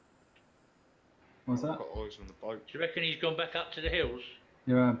 What's that? Got eyes on the boat. Do you reckon he's gone back up to the hills?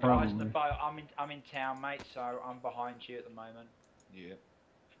 Yeah, Guys, the probably. boat. I'm in town, mate. So I'm behind you at the moment. Yeah.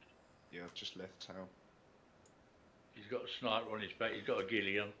 Yeah, I've just left town. He's got a sniper on his back. He's got a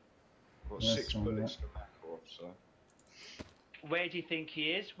ghillie on. Got Yeah, 6 so bullets to back off, so. Where do you think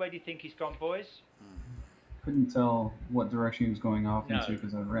he is? Where do you think he's gone, boys? Couldn't tell what direction he was going off No. into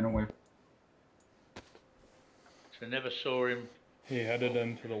because I ran away. So never saw him. He headed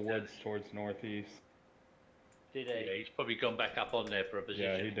into the woods towards northeast. Did he? Yeah, he's probably gone back up on there for a position.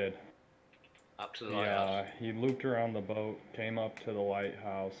 Yeah, he did. Up to the lighthouse. He looped around the boat, came up to the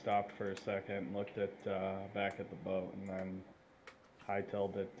lighthouse, stopped for a second, looked at back at the boat, and then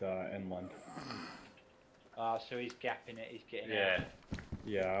hightailed it inland. So he's gapping it. He's getting out.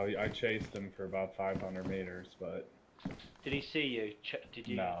 Yeah. Yeah, I chased him for about 500 meters, but Did he see you? Did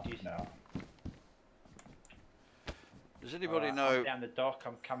you? no. Does anybody I'm know? down the dock.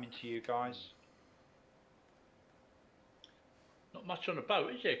 I'm coming to you guys. Not much on the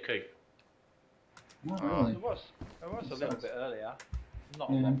boat, is there, Keith? Not really. There was a little bit earlier. Not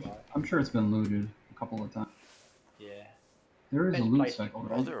a Yeah, lot, though. I'm sure it's been looted a couple of times. Yeah. There is Best a loot place to- cycle,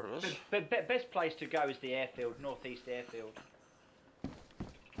 Oh, right? there it is. But best place to go is the airfield, northeast airfield.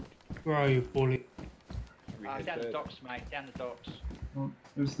 Where are you, Paulie? Down the docks, mate. Down the docks. Well,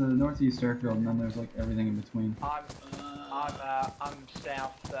 there's the northeast airfield, and then there's like everything in between. I'm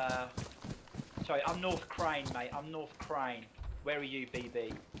south. Sorry, I'm North Crane, mate. I'm North Crane. Where are you,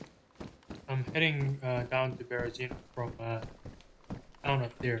 BB? I'm heading down to Berezino from town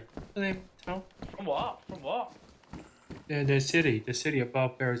up there. What's the name of the town? From what? From what? The city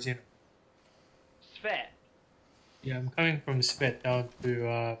above Berezino. Svet. Yeah, I'm coming from Svet down to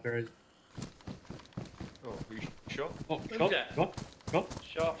Berezino. Oh, who shot? Oh, Who's shot, that? shot.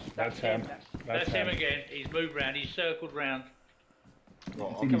 Shots. That's him. That's him again. He's moved round. He's circled round. Well,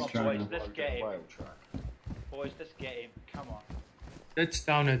 I think I'm he's on trying the to- Let's get him. whale track. Boys, let's get him. Come on. That's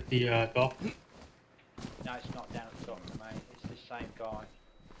down at the dock. No, it's not down at the top, mate. It's the same guy.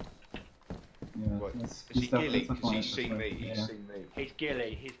 Yeah, What? that's, Is he that's gilly? that's Because fine, he's that's seen fine. me. He's Yeah. seen me. He's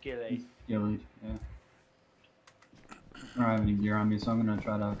Gilly. He's Gilly. He's gillied, yeah. I don't have any gear on me, so I'm gonna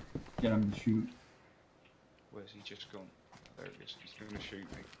try to get him to shoot. Where's he just gone? There he is. He's going to shoot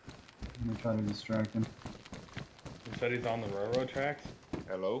me. I'm gonna try to distract him. He said he's on the railroad tracks.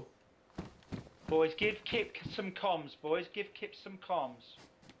 Hello? Boys, give Kip some comms. Boys, give Kip some comms.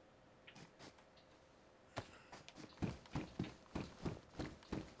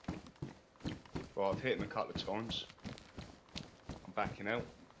 Well, I've hit him a couple of times. I'm backing out.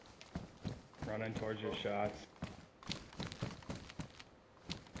 Running towards your shots.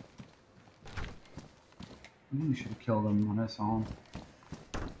 Maybe we should have killed him when I saw him.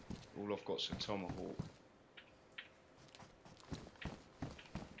 All I've got's a tomahawk.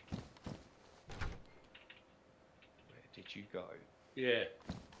 Where did you go? Yeah.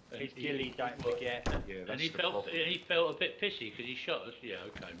 He's Gilly, don't forget. Yeah, that's And he the felt problem. he felt a bit pissy because he shot us. Yeah,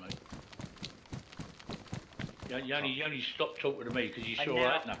 okay, mate. You only stopped talking to me because you And saw now-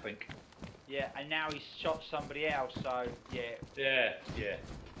 that nothing. Yeah, and now he's shot somebody else, so yeah, Yeah, yeah.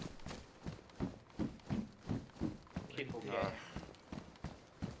 Kip will get No. him.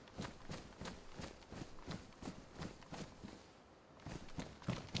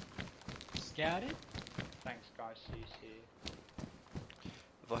 Scouted? Thanks, guys. See you.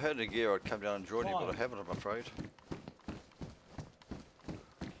 If I had any gear, I'd come down and join you, but I haven't, I'm afraid.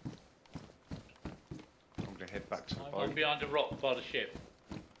 I'm going to head back to the I'm boat. behind a rock by the ship.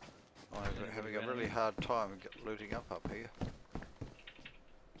 I'm having a really hard time looting up here.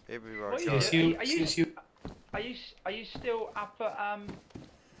 Everywhere I What go. are Since you, Are you still up at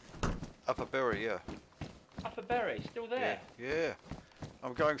Upper Berry, yeah. Upper Berry, still there? Yeah.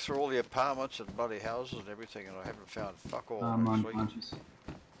 I'm going through all the apartments and bloody houses and everything, and I haven't found fuck all. I'm actually. unconscious.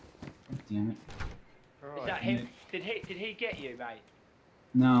 Damn it. Is that him? Did he get you, mate?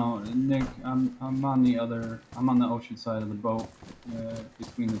 No, Nick, I'm on the ocean side of the boat,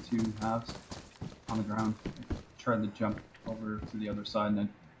 between the two halves, on the ground. I tried to jump over to the other side and I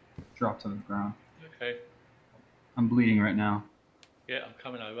dropped to the ground. Okay. I'm bleeding right now. Yeah, I'm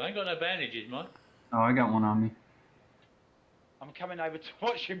coming over. I ain't got no bandages, mate. Oh, I got one on me. I'm coming over to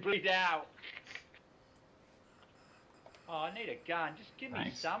watch you bleed out. Oh, I need a gun. Just give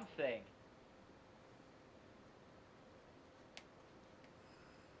me something.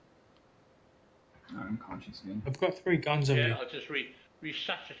 I'm conscious again. I've got 3 guns on me. Yeah, I just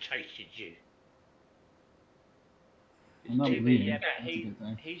resuscitated you. I'm not bleeding. Yeah, That's but a good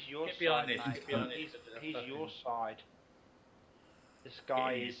thing. he's your Get side, behind this, mate. get behind He's this. your side. This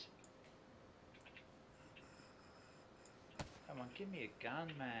guy is... Come on, give me a gun,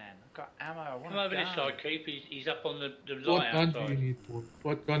 man. I've got ammo. I want Come a over gun. this side, Keep. He's up on the What light gun do outside. you need for?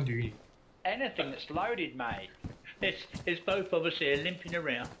 What gun do you need? Anything that's loaded, mate. There's both of us here limping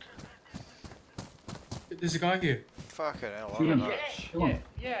around. There's a guy here. Fucking hell, I Shoot don't him. know.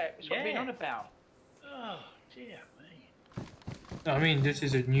 Yeah, it's what I've been on about. Oh, dear me. No, I mean, this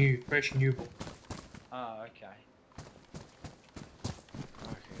is a new, fresh new boat. Oh, okay.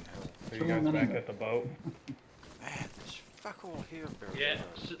 Fucking hell. So you guys back at the boat? Man, there's fuck all here, Barry. Yeah,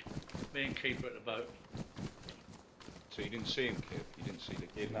 me and Keeper at the boat. So you didn't see him, Kip? You didn't see the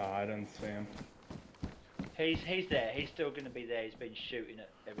kid? No, I didn't see him. He's there. He's still going to be there. He's been shooting at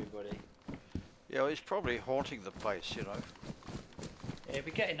everybody. Yeah, well, he's probably haunting the place, you know. Yeah, if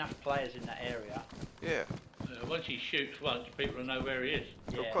we get enough players in that area. Yeah. Once he shoots once, people will know where he is.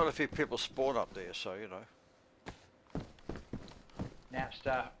 Got Yeah. quite a few people spawn up there, so, you know.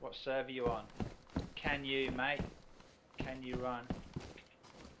 Napster, what server you on? Can you, mate? Can you run?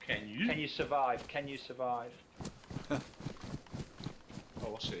 Can you? Can you survive? Can you survive? Oh,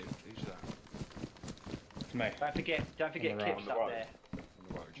 I see him. Who's that? It's me. Don't forget On the Kip's road. up there. On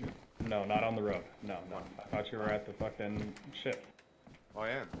the road, yeah. No, not on the road. No. I thought you were at the fucking ship. I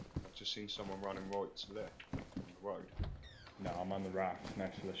am. I've just seen someone running right to left on the road. No, I'm on the rocks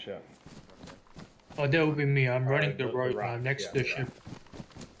next to the ship. Oh, that would be me. I'm running the the road rock, next yeah, to the the ship.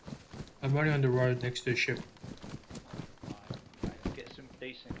 I'm running on the road next to the ship. Right, let's get some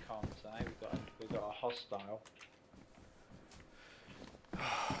decent comms, eh? We've got a hostile.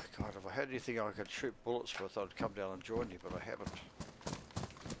 God, if I had anything I could shoot bullets with, I'd come down and join you, but I haven't.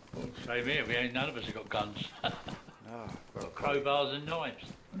 Well, same here. None of us have got guns. No. Got crowbars and knives.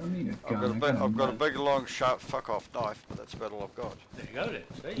 I don't need a I've gun. got a big, long, sharp, fuck-off knife, but that's about all I've got. There you go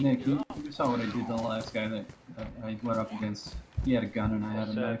then. See? Nick, you saw what I did to the last guy that I went up against. He had a gun and I had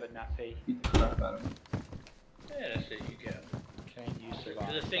a knife. Server nappy. Beat the crap out of him. Yeah, that's it. You get 'em. Can you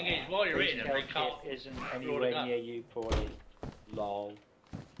survive? The thing is, while you're This eating them, they can't. Kip isn't draw the anywhere gun. near you, Paulie. Lol.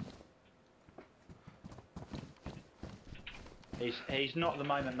 He's not at the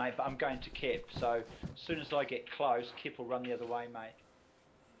moment, mate, but I'm going to Kip, so as soon as I get close, Kip will run the other way, mate.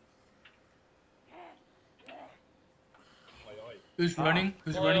 Who's running?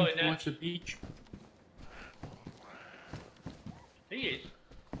 Who's Oi, running oi, there. towards the beach? He is.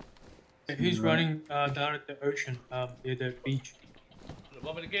 Yeah, he's Right. running down at the ocean, near the beach. The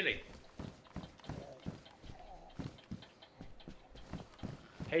one with the ghillie.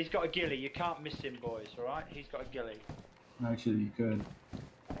 He's got a ghillie, you can't miss him, boys, alright? He's got a ghillie. Actually, you could.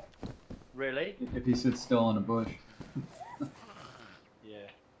 Really? If he sits still in a bush. Yeah.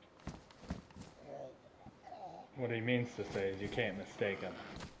 What he means to say is you can't mistake him.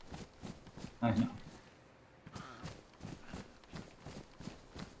 I know.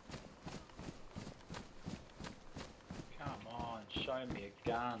 Come on, show me a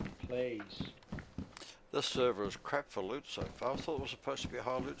gun, please. This server is crap for loot so far. I thought it was supposed to be a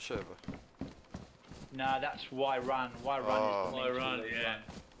high loot server. No, that's why run. Why run Oh. is the Why thing to run, do, yeah. run.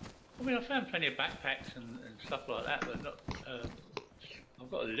 I mean, I found plenty of backpacks and stuff like that, but not. I've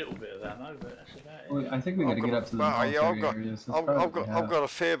got a little bit of ammo, but that's about it. Well, I think we got to get up to the military yeah, I've got, areas. That's I've probably got, what we I've have. got a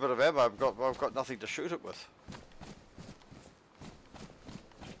fair bit of ammo. I've got nothing to shoot it with.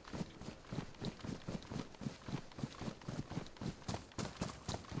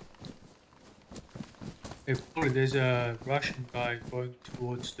 Hey, probably there's a Russian guy going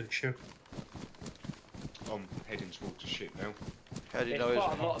towards the ship. I'm heading towards the ship now. How do you There's know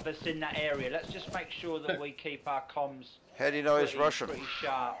quite he's? a lot of us in that area. Let's just make sure that we keep our comms How do you know he's pretty, Russian? pretty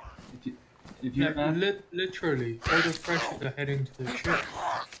sharp. If you're at, Literally, all the freshies are heading to the ship.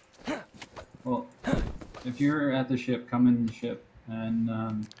 well, if you're at the ship, come in the ship,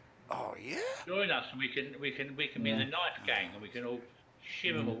 and Oh yeah. Join us, and we can be the knife gang, and we can all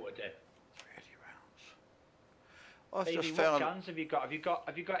shim them all to death. 30 rounds. I've Baby, just what found. guns have you got?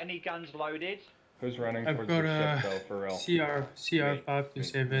 Have you got any guns loaded? Who's running I've towards got the a ship, though, for real?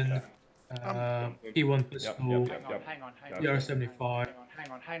 CR527, P1 pistol, Hang on. CR75.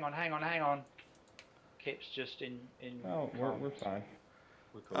 Hang on. Kip's just in. Oh, we're fine.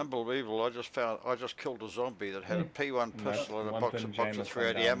 Unbelievable! I just killed a zombie that had a P1 And that's pistol and a one box thing of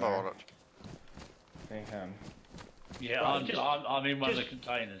 380 down ammo there. on it. Hey, him. Yeah, Right, I'm in one of the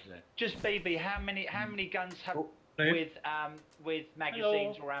containers there. Just BB, how many guns have Hello? with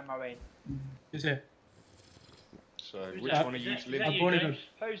magazines or ammo in? Is it? So, Who's which that? one are you Is that living? you, James?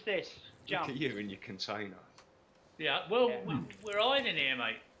 Who's this? Look Jump. at you in your container. Yeah, well, Yeah. we're hiding here,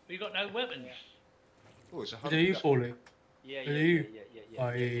 mate. We've got no weapons. Oh, it's a Is it you, 100. Paulie? Yeah. Oh,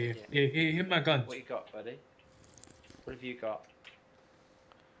 yeah. Hit my guns. What you got, buddy? What have you got?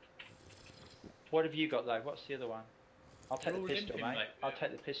 What have you got though? What's the other one? I'll take They're the all pistol, empty, mate. mate. I'll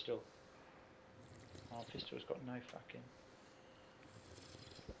take the pistol. Oh, pistol's got no fucking.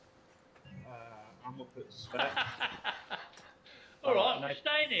 I'm gonna put spec. All right, no- we're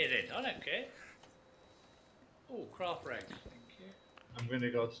staying here then. I don't care. Oh, craft rags. Thank you. I'm gonna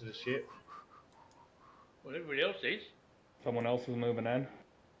go to the ship. Well, everybody else is. Someone else is moving in.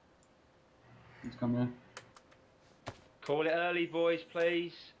 He's coming in. Call it early, boys,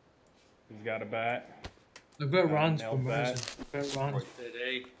 please. He's got a bat. I've got rounds nailed for that. Mason. I've got rounds.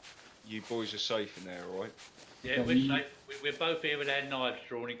 Steady. You boys are safe in there, alright? Yeah, we're safe. We're both here with our knives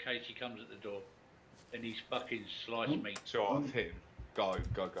drawn in case he comes at the door. And he's fucking sliced meat. So I've hit him. Go.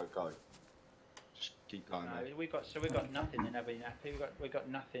 Just keep going, No, mate. we've got nothing then, have we, Nappy? We've got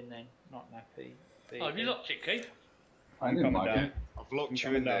nothing then, not Nappy. Oh, have you locked it, Keith? I I'm didn't coming like down. it. I've locked I'm you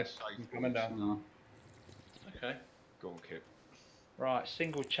coming in there down. safe. I'm coming boys. down. No. Okay. Go on, Kip. Right,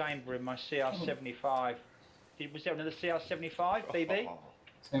 single chamber in my CR75. Was there another CR75, BB? Oh,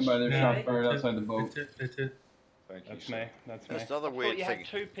 Stand by there, Yeah. shot fired outside the boat. That's it. thank you. That's sir. me. That's me. That's the other I thought weird you thing. had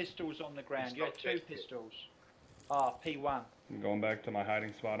two pistols on the ground. He's You had not two dead yet. pistols. Ah, P1. I'm going back to my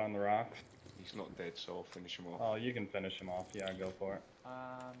hiding spot on the rocks. He's not dead, so I'll finish him off. Oh, you can finish him off. Yeah, go for it.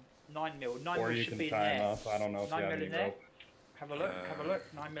 9mm. 9mm Or you should can be in tie him there. up. I don't know if you 9mm have any in there. rope. Have a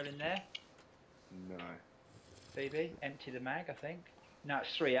look. 9mm in there. No. BB, empty the mag, I think. No,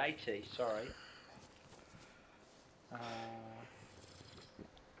 it's 380. Sorry. Why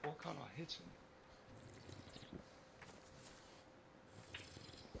can't I hit him?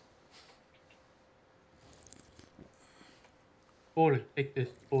 Paulie, take this,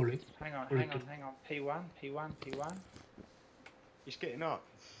 Paulie. Hang on. P1. He's getting up.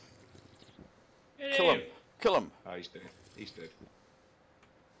 Kill him. Kill him. Oh, he's dead. He's dead.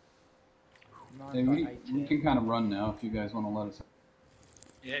 Hey, we can kind of run now if you guys want to let us.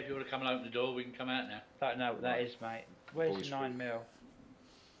 Yeah, if you want to come and open the door, we can come out now. Don't know what that is, mate. Where's Boys the 9mm?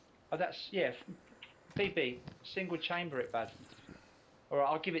 Oh, that's, yeah. BB, single chamber it, bud. Alright,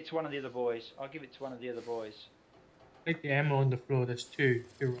 I'll give it to one of the other boys. Take the ammo on the floor. There's two.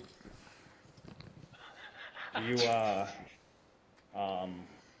 Here. Do you,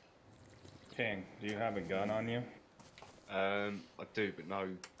 King, do you have a gun on you? I do, but no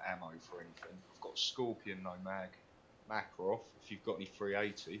ammo for anything. I've got a Scorpion, no mag. Makarov, if you've got any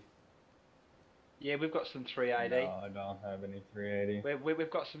 380. Yeah, we've got some 380. No, I don't have any 380. We've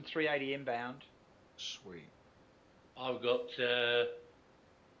got some 380 inbound. Sweet. I've got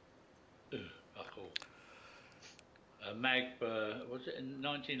fuck all. A mag for what's it? A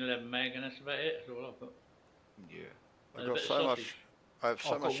 1911 mag, and that's about it. That's all I've got. Yeah. I've And a got bit of so much. sausage. I have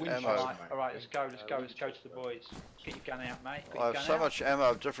so I've got much Winchester. ammo. Alright, let's go to the boys. Get your gun out, mate. Get I your have gun so out. much ammo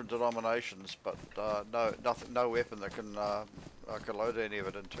of different denominations, but no weapon that can I can load any of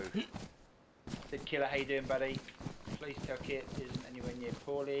it into. The killer, how you doing, buddy? Please tell Kit isn't anywhere near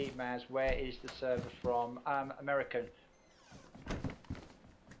Paulie. Maz, where is the server from? American.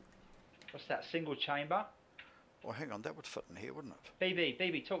 What's that? Single chamber? Oh, hang on, that would fit in here, wouldn't it?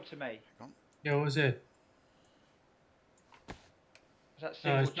 BB, talk to me. Yeah, what was it? Is that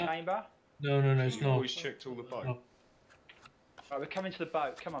single it's not. chamber? No, it's You not. boys checked all the boat. No. Right, we're coming to the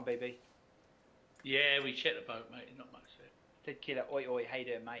boat. Come on, BB. Yeah, we checked the boat, mate. Not much there. Dead killer. Oi, oi, how you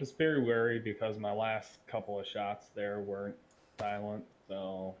doing, mate? Just very wary because my last couple of shots there weren't silent,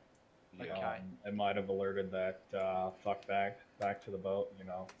 so Okay. it might have alerted that fuck back to the boat, you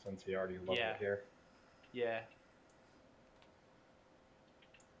know, since he already looked Yeah. here. Yeah.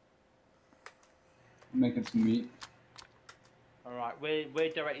 Making some meat. Alright, we're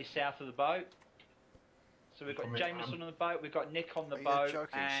directly south of the boat. So we've got Jameson on the boat, we've got Nick on the Are you boat,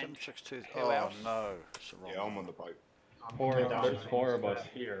 joking? and 762. who Oh else? no, it's the wrong Yeah, I'm one. on the boat. There's four of us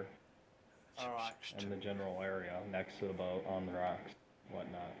here. Alright. in the general area next to the boat, on the rocks,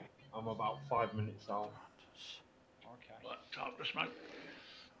 whatnot. I'm about 5 minutes out. Okay. Right, time to smoke.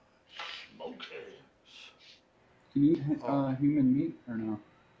 Smoke it. Can you eat human meat or no?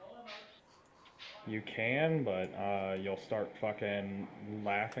 You can, but you'll start fucking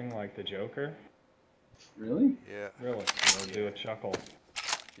laughing like the Joker. Really? Yeah. Really? You'll do a chuckle.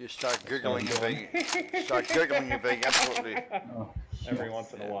 You start giggling and being absolutely every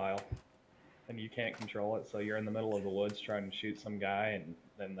once in a while. And you can't control it, so you're in the middle of the woods trying to shoot some guy, and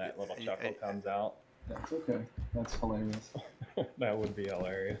then that little chuckle comes out. That's okay. That's hilarious. That would be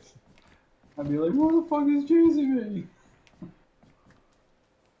hilarious. I'd be like, what the fuck is chasing me?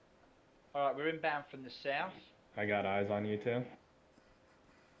 Alright, we're inbound from the south. I got eyes on you too.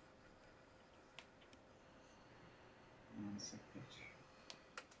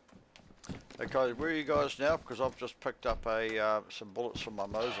 Hey guys, where are you guys now? Because I've just picked up some bullets from my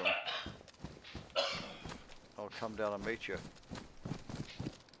Mosin. I'll come down and meet you.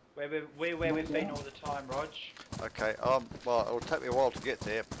 Where we've been all the time, Rog. Okay, well, it'll take me a while to get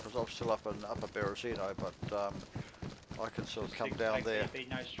there because I'm still up in Upper Berezino, but I can sort of come down there. There'll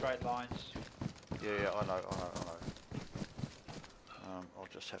be no straight lines. Yeah, I know. I'll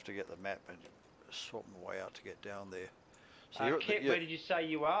just have to get the map and sort my way out to get down there. So Kit, where did you say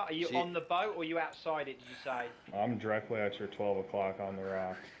you are? Are you on the boat or are you outside it, did you say? I'm directly at your 12 o'clock on the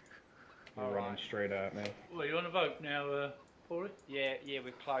rocks. You're running straight at me. Well, you on the boat now, Paulie? Yeah,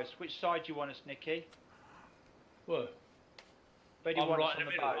 we're close. Which side do you want us, Nicky? Well, Where do you I'm want right us in on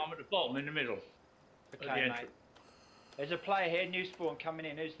the the middle. boat? I'm at the bottom, in the middle. Okay, mate. There's a player here, new spawn coming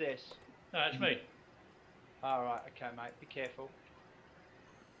in. Who's this? No, it's me. Alright, okay, mate. Be careful.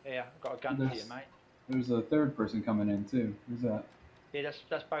 Yeah, I've got a gun for you, mate. There's a third person coming in too. Who's that? Yeah,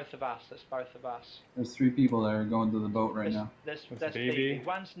 that's both of us. That's both of us. There's 3 people that are going to the boat right now. That's BB.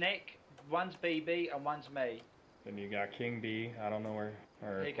 One's Nick, one's BB, and one's me. Then you got King B. I don't know where.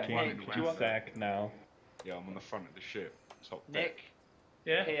 Or Nick, King Sack now. Yeah, I'm on the front of the ship. Top deck. Nick.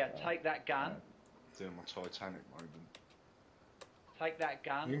 Yeah. Here, take that gun. Doing my Titanic moment. Take that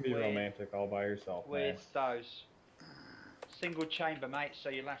gun. You can be romantic all by yourself, man. With those. Single chamber, mate, so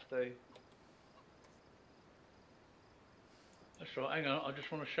you'll have to. That's right, hang on, I just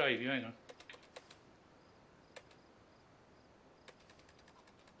want to shave you, hang on.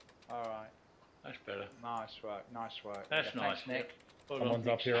 Alright. That's better. Nice work, nice work. That's yeah, nice, thanks, Nick. Someone's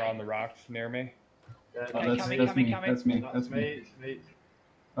up here on the rocks near me. Yeah, oh, that's me. That's me. Oh, that's me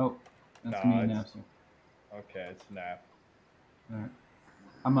and Napster. Okay, it's Nap. Alright.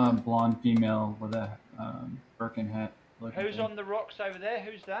 I'm a blonde female with a Birkin hat. Who's on the rocks over there?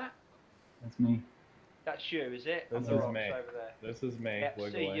 Who's that? That's me. That's you, is it? This is rocks me. over there. This is me. Yep,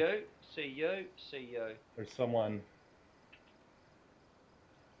 see you. There's someone.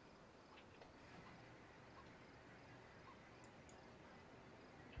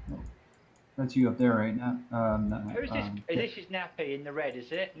 That's you up there right now. No, who's this? This is Nappy in the red,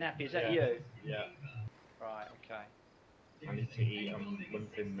 is it? Nappy, is that you? Yeah. Right, okay. I need to eat. I'm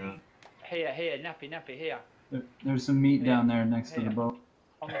limping now. Here, Nappy, here. There's some meat down there next to the boat.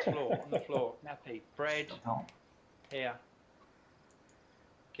 On the floor, Nappy. Bread. Oh. Here.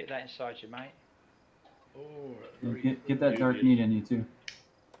 Get that inside you, mate. Oh, get that dark meat in you too.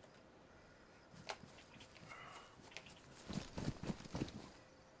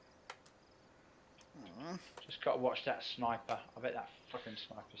 Just gotta watch that sniper. I bet that fucking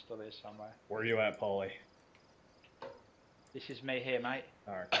sniper's still here somewhere. Where are you at, Paulie? This is me here, mate.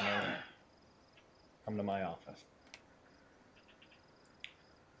 Alright, come in. Come to my office.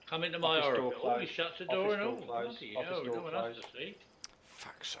 Come into my door. Oh, he shuts the door and all. Closed. Office door closed.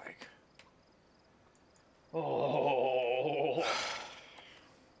 Fuck's sake. Oh.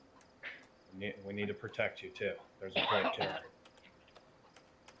 We need to protect you too. There's a plate here.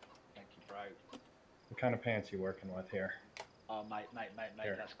 Thank you, bro. What kind of pants you working with here? Oh, mate,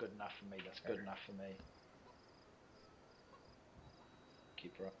 Here. that's good enough for me. That's good enough for me.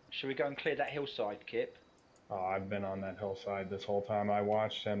 Keep right. Should we go and clear that hillside, Kip? Oh, I've been on that hillside this whole time. I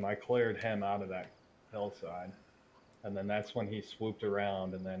watched him. I cleared him out of that hillside. And then that's when he swooped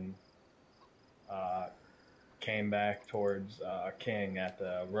around and then came back towards King at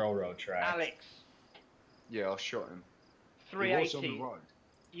the railroad tracks. Alex. Yeah, I shot him. 380. He was on the road.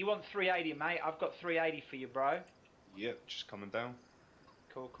 You want 380, mate? I've got 380 for you, bro. Yep, just coming down.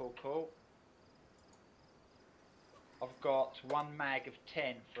 Cool. I've got 1 mag of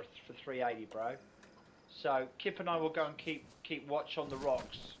 10 for 380, bro. So Kip and I will go and keep watch on the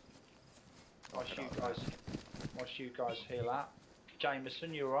rocks. Whilst you guys heal up.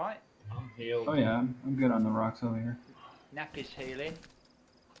 Jameson, you alright? I'm healed. Oh yeah, I'm good on the rocks over here. Nappy's healing.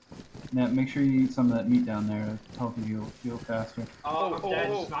 Now, make sure you eat some of that meat down there to help you heal faster. Oh, I'm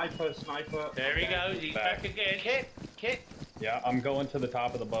dead. Sniper, sniper. There he goes. He's back again. Kip. Yeah, I'm going to the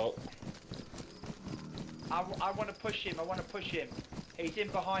top of the boat. I want to push him. He's in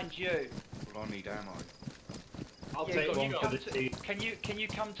behind you. Well, I need ammo. I'll Yeah, take can one you for come the to- team. Can you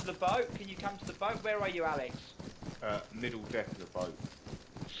come to the boat? Where are you, Alex? Middle deck of the boat.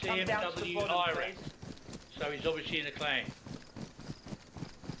 Come down to the CMW bottom, Ira. please. So he's obviously in a clan.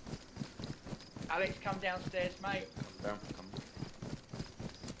 Alex, come downstairs, mate. Come down.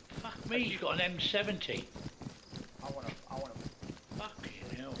 Fuck me, he's got an M70. I wanna.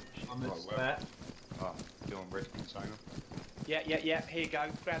 Fucking hell. I'm Right, at well. spare. Ah, still on red container. Yeah. Here you go.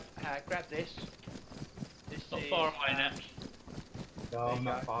 Grab this. This Not is, far away now. No, I'm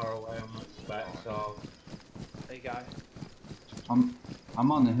not far away. I'm at spare, so. There you go. I'm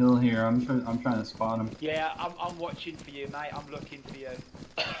on the hill here. I'm trying to spot him. Yeah, I'm watching for you, mate. I'm looking for you.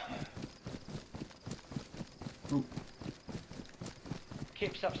 Ooh.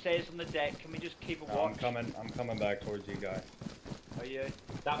 Kip's upstairs on the deck. Can we just keep a No, watch? I'm coming back towards you guys. Are you?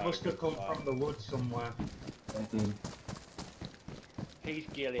 That must have come from the woods somewhere. I did. He's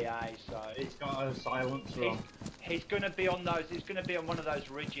gilly, so It's got a silencer on. he's gonna be on those. He's gonna be on one of those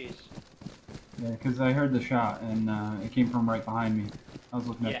ridges. Yeah, because I heard the shot and it came from right behind me. I was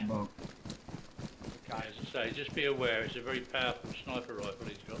looking at Yeah. the boat. Okay. As I say, just be aware, it's a very powerful sniper rifle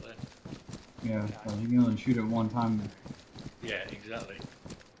he's got there. Yeah, so you can only shoot it one time. Yeah, exactly.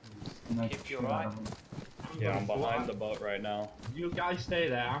 Knife Kip, the you shit alright? out of him. Yeah, I'm behind the boat right now. You guys stay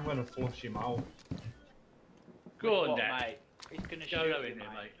there. I'm gonna flush him out. Go on, What, Dad. mate? He's gonna Go shoot in you, there,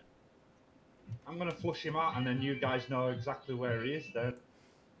 mate. mate. I'm gonna flush him out, and then you guys know exactly where he is. Then.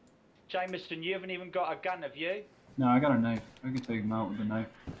 Jameson, you haven't even got a gun, have you? No, I got a knife. I can take him out with a knife.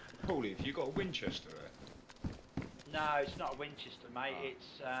 Paulie, have you got a Winchester there? No, it's not a Winchester, mate.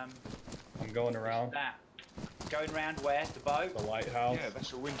 It's I'm going around that. Going round where? The boat? the lighthouse. Yeah,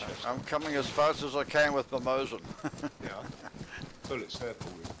 that's a Winchester. I'm coming as fast as I can with my Mosin. Yeah. Bullets there,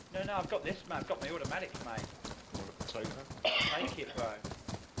 Paulie. No, I've got this, mate. I've got my automatics, mate. Want a potato? Take it, bro.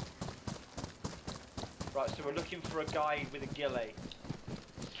 Right, so we're looking for a guy with a ghillie.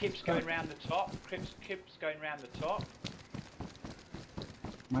 Kip's going round the top. Kip's going round the top.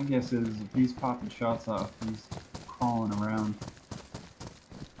 My guess is if he's popping shots off, he's crawling around.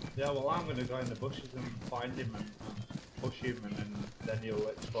 Yeah, well, I'm gonna go in the bushes and find him and push him, and then he'll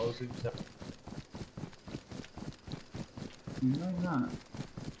expose himself. He's really not.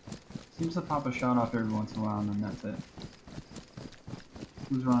 Seems to pop a shot off every once in a while, and then that's it.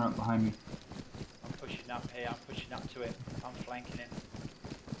 Who's running up behind me? I'm pushing up here. I'm pushing up to it. I'm flanking him.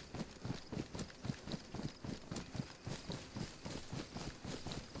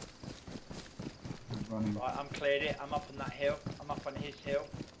 He's running. Right, I'm cleared it. I'm up on that hill. I'm up on his hill.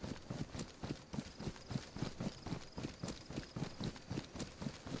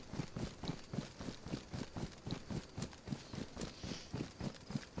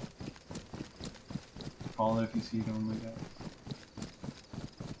 Follow it if you see it on the way down.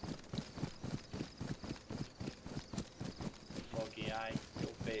 Foggy,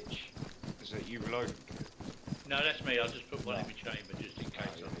 little bitch. Is that you reloading? No, that's me. I'll just put one in my chamber just in case.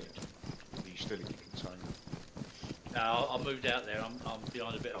 Are you still in your container? No, I moved out there. I'm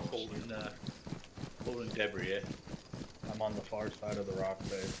behind a bit of fallen debris here. I'm on the far side of the rock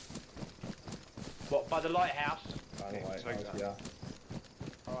face. What, by the lighthouse? By the Yeah, take lighthouse, that. yeah.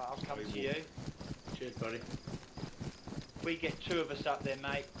 Alright, I'll come to you. Cheers, buddy. If we get two of us up there,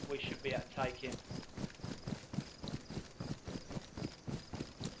 mate, we should be able to take him.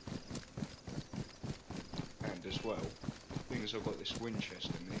 And as well, thing is I've got this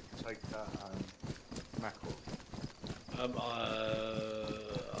Winchester, Nick. Take that mackerel. I've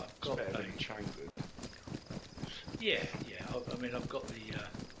It's got better a, than chambered. yeah. I mean, I've got the.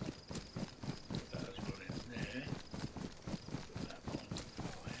 That's got in there. Put that on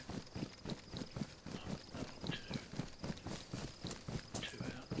fire. That one, two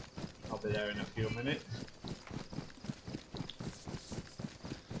out. I'll be there in a few minutes.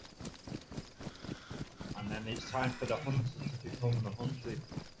 And then it's time for the hunt to become the hunted.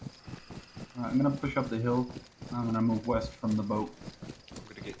 Alright, I'm gonna push up the hill. I'm gonna move west from the boat. I'm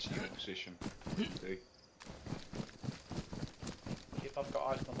going to get to your position. Do. If I've got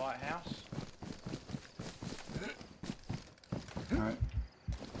eyes on the lighthouse. Alright.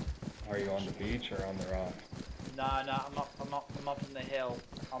 Are you on the beach or on the rock? No, I'm up on the hill.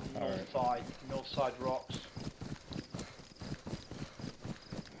 I'm north side rocks.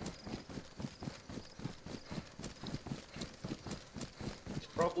 It's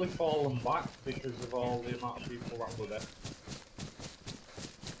probably fallen back because of all the amount of people that were there.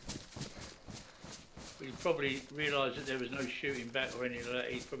 probably realised that there was no shooting back or anything like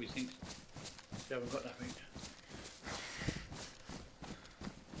that. He probably thinks they haven't got nothing.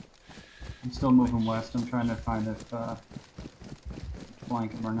 I'm still moving west. I'm trying to find if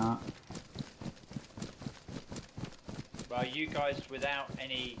flank him or not. Well, you guys without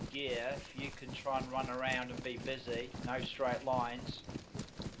any gear, if you can try and run around and be busy, no straight lines,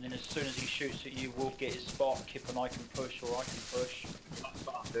 and then as soon as he shoots at you, Wolf get his spot, Kip and I can push, or I can push. That's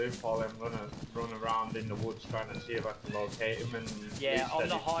what I'm doing, Paul. I'm gonna run around in the woods trying to see if I can locate him. And yeah, on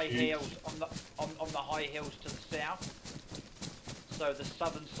the high hills, on the high hills to the south. So the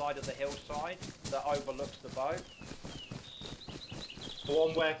southern side of the hillside that overlooks the boat. The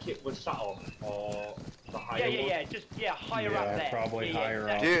one where Kip was sat on, or the higher one? Yeah, higher up there. Probably higher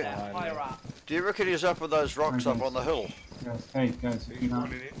up. Higher up. Do you reckon he's up with those rocks up on the hill? Guys, hey guys, if He's you're not,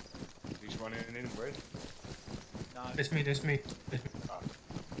 running in. He's running in, Red. No. That's me, that's me.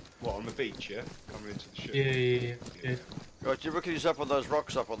 What, on the beach, yeah? Coming into the ship? Yeah. Right, do you reckon he's up on those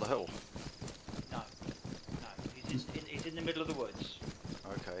rocks up on the hill? No. He's in the middle of the woods.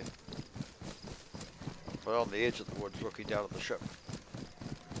 Okay. Well, on the edge of the woods, looking down at the ship.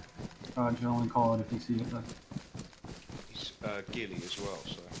 you only call it if you see it. But He's ghillie as well,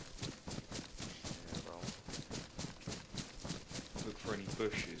 so. Yeah, well. Look for any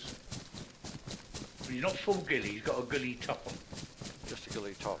bushes. But he's not full ghillie, he's got a ghillie top on. Just a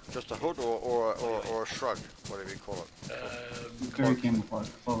ghillie top. Just a hood or a shrug, whatever you call it. very camouflage,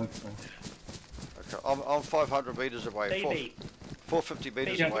 slowly. Okay, I'm 500 meters away. BB. 450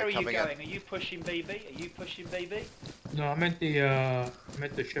 meters BB, away where are you coming going? in. Are you pushing BB? Are you pushing BB? No, I'm at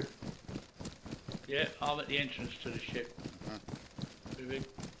the ship. Yeah, I'm at the entrance to the ship. BB.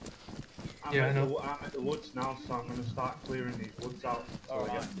 I'm at the woods now, so I'm going to start clearing these woods out.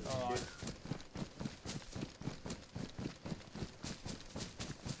 Alright.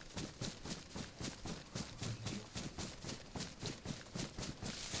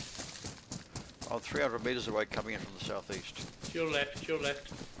 I'm 300 meters away coming in from the southeast. To your left, to your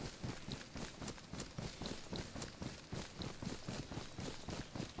left.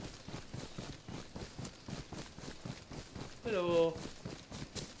 Hello.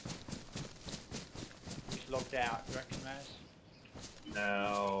 He's logged out, you reckon, Maz?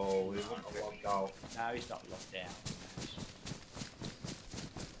 No, he won't have logged out. No, he's not logged out.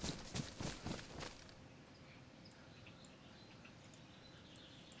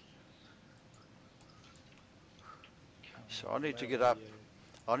 So I need to get up.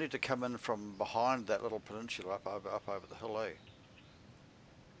 I need to come in from behind that little peninsula up over the hill, eh?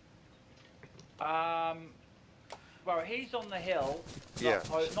 Well, he's on the hill.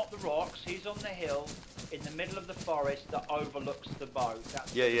 Not the rocks. He's on the hill in the middle of the forest that overlooks the boat.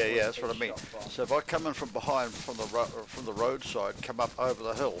 That's Yeah. That's what I mean. So if I come in from behind, from the roadside, come up over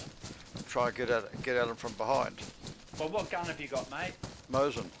the hill, try and get at him from behind. Well, what gun have you got, mate?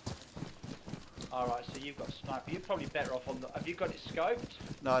 Mosin. Alright, so you've got a sniper. You're probably better off on the... Have you got it scoped?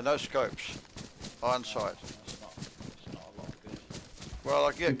 No scopes. Iron sight. It's not a lot good. Well,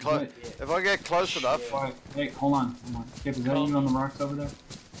 I get close. If I get close enough. Right, hey, hold on. Kip, is that you on the rocks over there?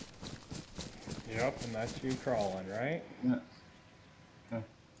 Yep, and that's you crawling, right? Yeah. Okay.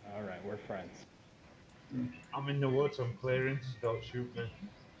 Alright, we're friends. I'm in the woods, I'm clearing, so don't shoot me.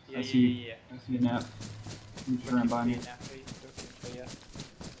 I see a nap. You just ran by me.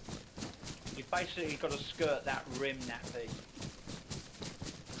 You've basically got to skirt that rim, Nappy.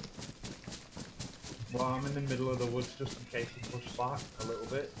 Well, I'm in the middle of the woods just in case he pushes back a little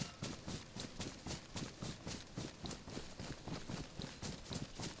bit.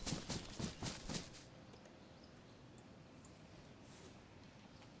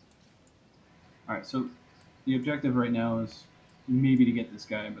 Alright, so the objective right now is maybe to get this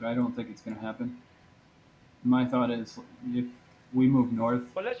guy, but I don't think it's going to happen. My thought is if we move north...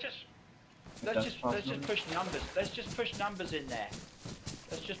 Well, let's just push numbers. Let's just push numbers in there.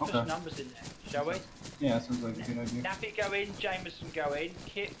 Let's just push numbers in there, shall we? Yeah, sounds like a good idea. Nappy go in, Jameson go in,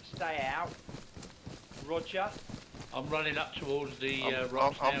 Kip stay out. Roger. I'm running up towards the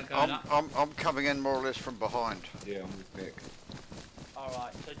rocks now, going up. I'm coming in more or less from behind. Yeah, I'm with Nick.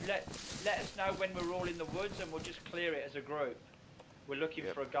 Alright, so let us know when we're all in the woods and we'll just clear it as a group. We're looking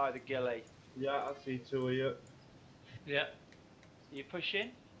for a guy with a ghillie. Yeah, I see two of you. Yeah. You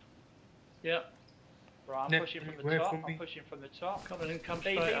pushing? Yeah. Right, I'm pushing from the top. I'm pushing from the top. Come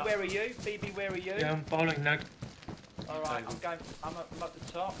straight BB, up. where are you? BB, where are you? Yeah, I'm following Nick. Alright, I'm up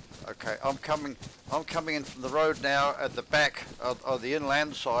the top. Okay, I'm coming in from the road now at the back of the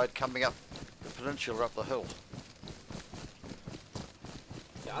inland side, coming up the peninsula up the hill.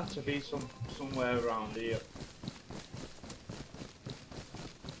 It has to be somewhere around here.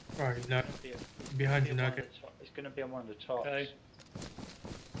 Right, no. behind you, Nugget. It's going to be on one of the tops. Okay.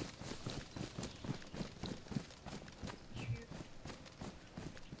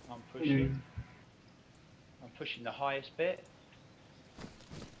 I'm pushing the highest bit.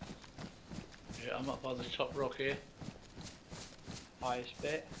 Yeah, I'm up by the top rock here. Highest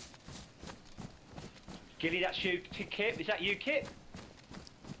bit. Gilly, that's you, Kip. Is that you, Kip?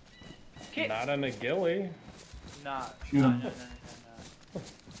 Kip? Not on a ghillie. No. Shoot No, him. no, no, no, no.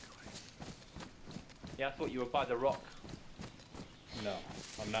 Yeah, I thought you were by the rock. No,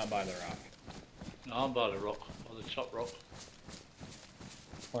 I'm not by the rock. No, I'm by the rock, by the top rock.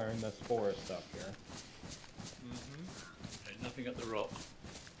 Clearing this forest up here. There's nothing at the rock.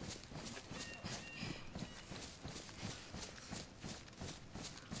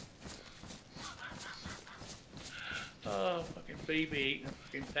 Oh, fucking BB eating a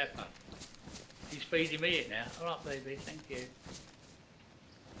fucking pepper. He's feeding me it now. Alright, BB, thank you.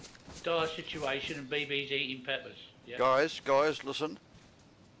 Dire situation and BB's eating peppers. Yep. Guys, listen.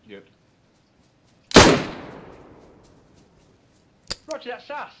 Yep. Roger, that's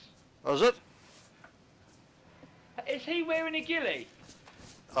us. Oh, is it? Is he wearing a ghillie?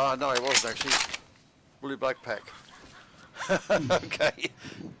 No, he wasn't actually. Blue black pack. Okay.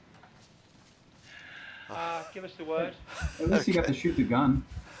 Give us the word. At least you got to shoot the gun.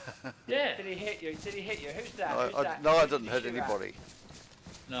 Yeah. Did he hit you? Did he hit you? Who's that? No, Who's that? no, I Who didn't did hit you shoot at? anybody.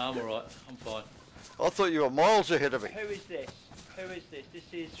 No, I'm alright. I'm fine. I thought you were miles ahead of me. Who is this? Who is this?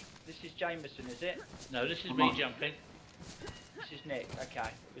 This is Jameson, is it? No, this is me jumping. This is Nick. Okay.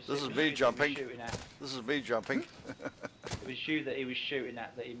 This is you me that he was jumping. shooting at. This is me jumping. It was you that he was shooting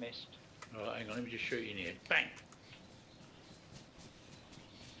at that he missed. Alright, hang on, let me just shoot you in here. Bang!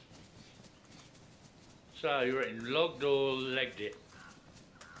 So, you reckon logged or legged it?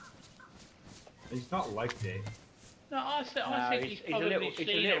 He's not legged it. No, I think he's probably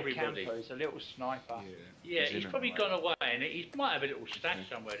seen everybody. Camper. He's a little sniper. Yeah, he's probably gone away, and he might have a little stash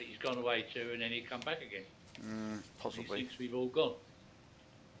somewhere that he's gone away to, and then he'll come back again. Possibly. He thinks we've all gone.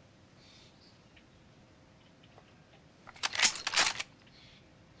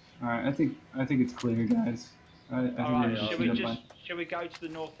 All right, I think it's clear, guys. I think All right, we're shall we go to the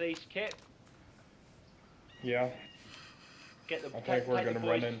northeast, Kip? Yeah. Get the. I think we're gonna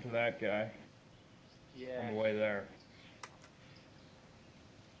run into that guy Yeah. on the way there.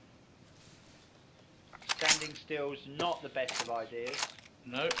 Standing still's not the best of ideas.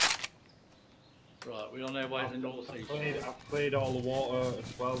 No. Right, we're on our way to the northeast. I've cleared all the water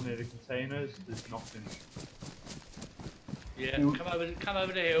as well near the containers. There's nothing. Yeah, come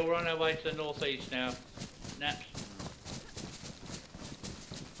over the hill. We're on our way to the northeast now. Naps.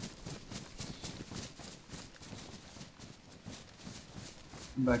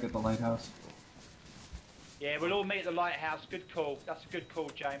 I'm back at the lighthouse. Yeah, we'll all meet at the lighthouse. Good call. That's a good call,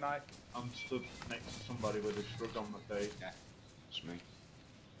 JMO. I'm stood next to somebody with a shrug on my face. Yeah, it's me.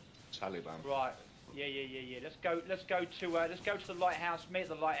 Taliban. Right. Yeah. Let's go to the lighthouse. Meet at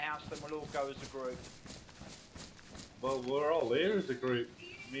the lighthouse, then we'll all go as a group. Well, we're all here as a group.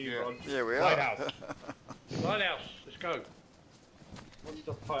 Me, Rod. Yeah, we are. Lighthouse. Lighthouse. Let's go. What's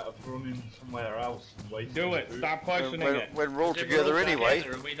the point of running somewhere else and waiting? Do it. Stop questioning it. When we're all Because together we're all anyway.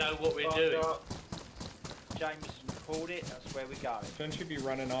 together and we know what we're doing. Jameson called it. That's where we go. Shouldn't you be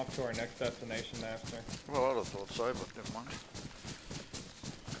running off to our next destination, Master? Well, I'd have thought so, but never mind.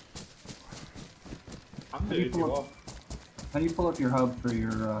 I'm moving you off. How do you pull up your hub for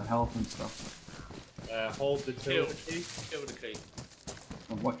your health and stuff? Hold the tilde key. Tilde key.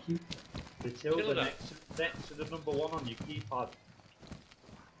 What key? The tilde Tilde. next to the number 1 on your keypad.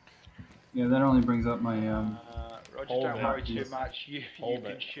 Yeah, that only brings up my Roger, Hold don't it. worry too much. You Hold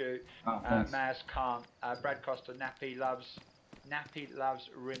can it. shoot. Oh, thanks. Maz can't. Brad Costa, Nappy loves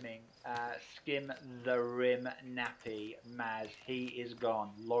rimming. Skim the rim, Nappy. Maz, he is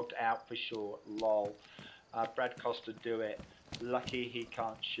gone. Logged out for sure. Lol. Brad Costa, do it. Lucky he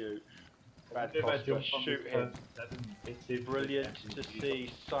can't shoot. Brad Costa, shoot him. Brilliant to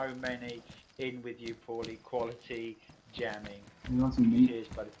see so many in with you, Paulie. Quality jamming. You want some meat? Cheers,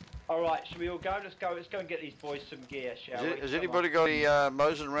 buddy. Alright, should we all go? Let's go and get these boys some gear, shall we? Has Come anybody on. got any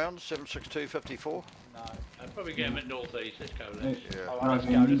Mosin rounds? 7.62.54? No. I'll probably get him at northeast. Let's go. Let's. Hey, Yeah. Alright, let's Roger,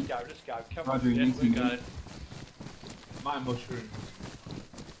 go, you let's need- go, let's go. Come Roger, on. you Yes, need we some go. meat. My mushroom.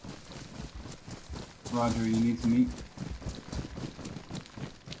 Roger, you need some meat.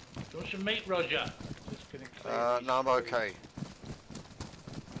 You want some meat, Roger? Just gonna clear these No, I'm trees. okay.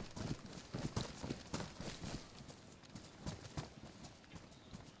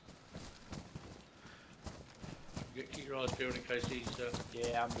 Keep your eyes peeled in case he's.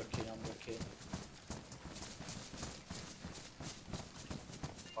 Yeah, I'm looking.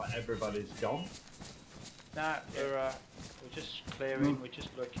 like everybody's gone. No, we're just clearing. We're just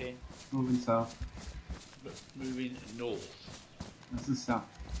looking. Moving south. Moving north. This is south.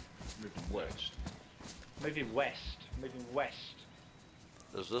 Moving west. Moving west. Moving west.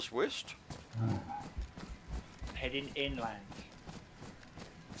 Is this west? Heading inland.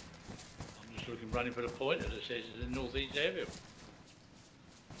 I'm just looking, running for the pointer that says it's the northeast area.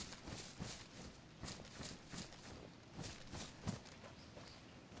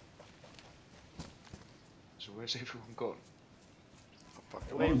 So where's everyone gone?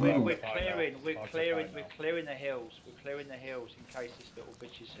 We're clearing the hills. We're clearing the hills in case this little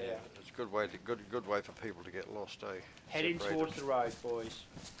bitch is here. It's a good way for people to get lost, eh? Heading towards the road, boys.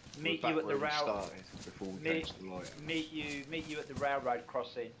 Meet you at the railroad. Meet you at the railroad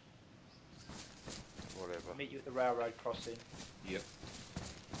crossing. Whatever. Meet you at the railroad crossing. Yep.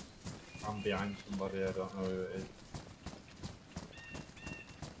 I'm behind somebody, I don't know who it is.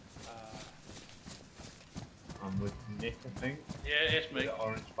 I'm with Nick, I think. Yeah, it's me. The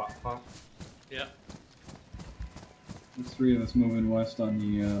orange backpack. Yeah. There's 3 of us moving west on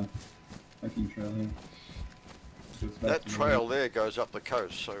the hiking trail here. So it's back That to the trail road. there goes up the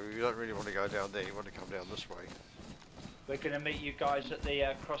coast, so you don't really want to go down there. You want to come down this way. We're going to meet you guys at the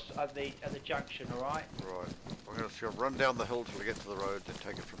at the junction, all right? Right. We're going to run down the hill till we get to the road, then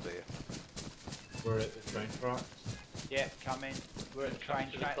take it from there. We're at the train tracks. Yeah, come in. We're at the train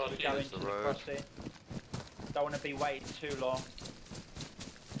tracks. We're going to the crossing. Don't want to be waiting too long.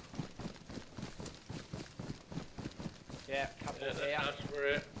 Yeah, couple here. That's for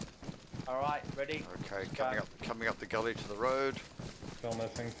it. All right, ready? Okay, coming up the gully to the road. Still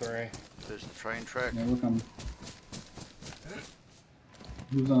missing 3. There's the train track. Yeah, we're coming.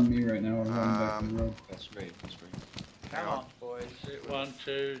 Who's on me right now? We're going back to the road. That's me. That's me. Come on, boys. 1,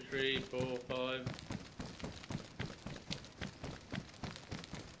 2, 3, 4, 5.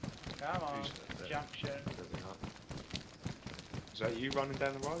 Come on, junction. Is that you running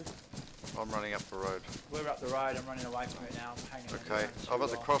down the road? I'm running up the road. We're up the road. I'm running away from it now. I'm hanging on Okay, I'm at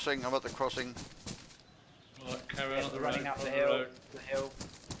the crossing. I'm at the crossing. Right, carry on up the road. Running up the hill. The hill.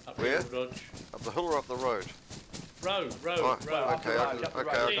 Up Where? the hill, Dodge. Up the hill or up the road? Road. Oh, okay, Up the road.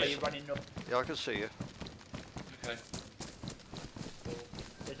 okay. So you're running north. Yeah, I can see you. Okay.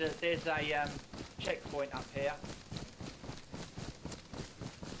 There's a checkpoint up here.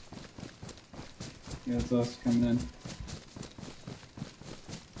 Yeah, it's us coming in.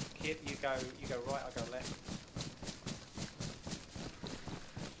 Kip, you go right, I go left.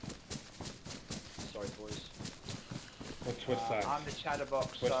 Sorry, boys. Which side? I'm the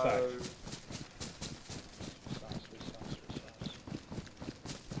chatterbox, Which so. side? Which sides?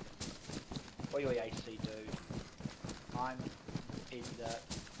 Oi, oi, AC dude. I'm in the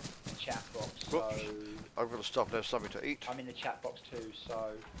chat box, so. Whoops. I've got to stop and have something to eat. I'm in the chat box too,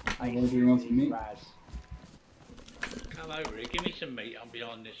 so. What do you want to meet? Raz. Come over here. Give me some meat. I'm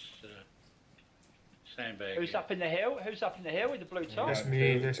behind this sandbag. Who's up in the hill? Who's up in the hill with the blue top? There's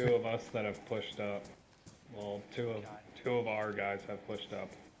me, two, there's two me. of us that have pushed up. Well, two of our guys have pushed up.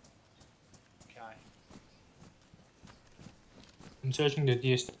 Okay. I'm searching the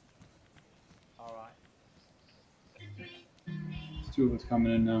east. Alright. There's 2 of us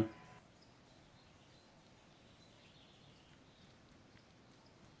coming in now.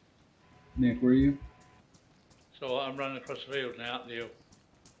 Nick, where are you? So I'm running across the field now, up the hill.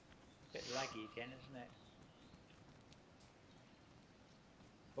 Bit laggy again, isn't it?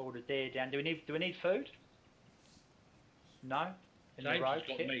 All the deer down. Do we need food? No? In the James road? has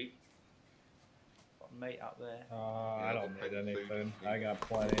got Kit? meat. Got meat up there. I don't need anything. I got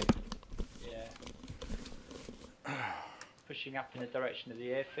plenty. Yeah. Pushing up in the direction of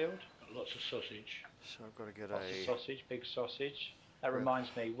the airfield. Lots of sausage. So I've got to get Lots of sausage, big sausage. That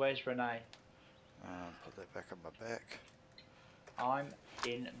reminds me, where's Renee? Put that back on my back. I'm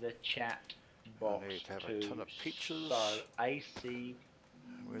in the chat box. I need to have a too. ton of peaches. So, AC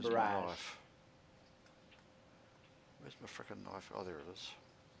Where's Braz. my knife? Where's my frickin' knife? Oh, there it is.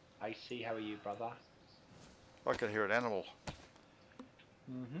 AC, how are you, brother? I can hear an animal.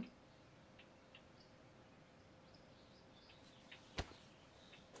 Mm-hmm.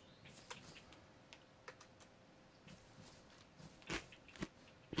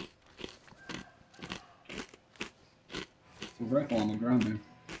 There's a rifle on the ground there.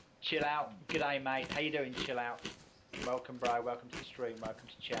 Chill out. G'day, mate. How you doing? Chill out. Welcome, bro. Welcome to the stream. Welcome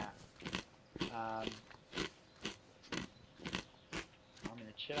to chat. I'm in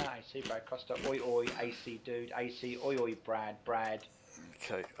the chill out. AC, Brad Costa. Oi, oi. AC, dude. AC. Oi, oi, Brad. Brad.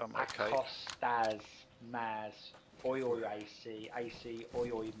 Okay, I'm okay. Costas. Maz. Oi oi AC, AC,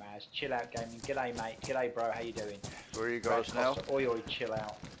 oi oi Maz, chill out gaming, g'day mate, g'day bro, how you doing? Where are you guys now? Oi oi, chill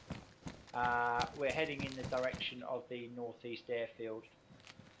out. We're heading in the direction of the northeast airfield.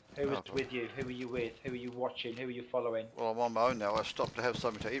 Who was with you? Who were you with? Who are you watching? Who are you following? Well, I'm on my own now. I stopped to have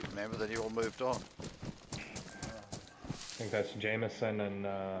something to eat, remember, then you all moved on. I think that's Jameson and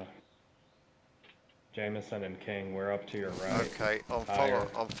King. We're up to your right. Okay,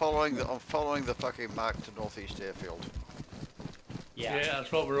 I'm following the fucking mark to northeast airfield. Yeah. Yeah,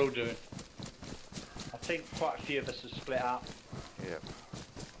 that's what we're all doing. I think quite a few of us have split up. Yeah.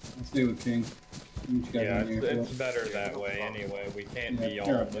 Let's stay with King. Yeah, it's better that way anyway. We can't be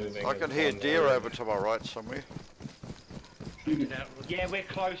all moving. I can hear deer over to my right somewhere. Yeah, we're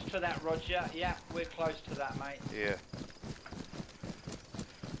close to that, Roger. Yeah, we're close to that, mate. Yeah.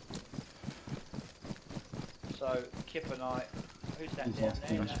 So, Kip and I, who's that down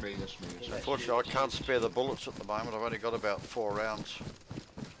there? That's me. Unfortunately, I can't spare the bullets at the moment. I've only got about 4 rounds.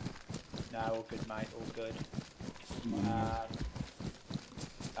 No, all good, mate. All good.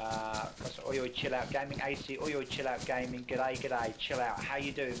 Oi oi, chill out gaming. AC, oi oi, chill out gaming. G'day, g'day, chill out. How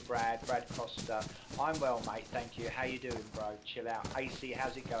you doing, Brad? Brad Costa. I'm well, mate. Thank you. How you doing, bro? Chill out. AC,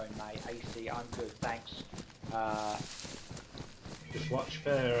 how's it going, mate? AC, I'm good. Thanks. Just watch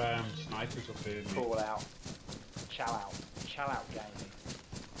for snipers up here. Call out. Chill out. Chill out gaming.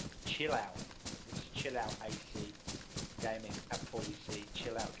 Chill out. It's chill out AC gaming at Pauli-C.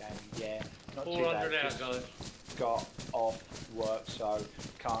 Chill out gaming. Yeah. Not too bad. 400 out, guys. Got off work, so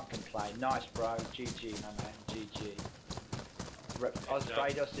can't complain. Nice, bro. GG, my man. GG. Oz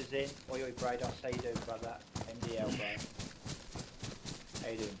Brados is in. Oi oi, Brados. How you doing, brother? MDL, bro. How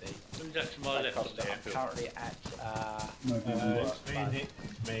you doing, B? Who's that to my left on the I'm airfield? currently at it's me, Nick.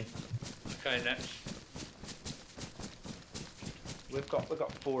 It's me. Okay, next. We've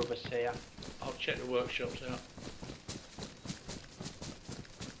got 4 of us here. I'll check the workshops out.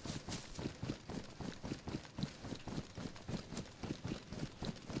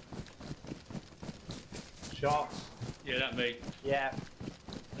 Shots. Yeah, that me. Yeah.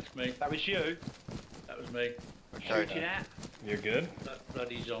 That's me. That was you. That was me. Shooting at. You're good? That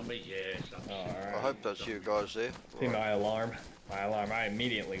bloody zombie, yes. Oh, alright. I hope that's you guys there. See my alarm? My alarm. I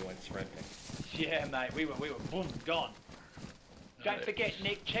immediately went sprinting. Yeah, mate. We were boom, gone. Don't forget,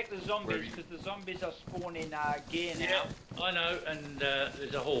 Nick. Check the zombies because the zombies are spawning gear now. Yeah, I know, and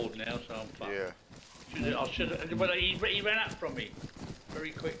there's a horde now, so I'm fucked. Yeah. Well, he ran up from me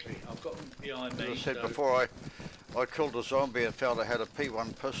very quickly. I've got him behind me. As I said so. before, I killed a zombie and found I had a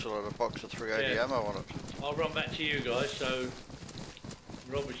P1 pistol and a box of 380 ammo on it. I'll run back to you guys, so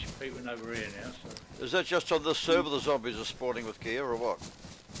Robert's peeping over here now. So. Is that just on this server the zombies are spawning with gear or what?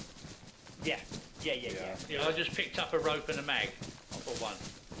 Yeah, I just picked up a rope and a mag off of one.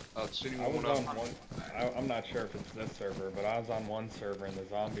 I was on one. I'm not sure if it's this server, but I was on one server and the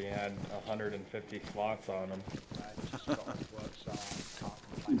zombie had 150 slots on him. Just got off work, so I can't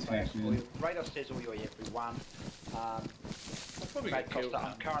complain. Radar says oi oi everyone. Brad Costa,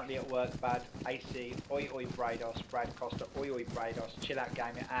 I'm currently at work, bud. AC, oi oi Brados, Brad Costa, oi oi Brados, chill out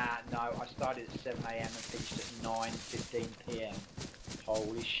gaming. No, I started at 7 AM and finished at 9:15 PM.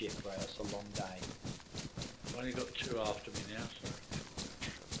 Holy shit, bro, that's a long day. I've only got 2 after me now, so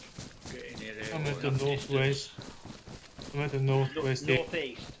get in here. I'm at the northwest. I'm at the northwest.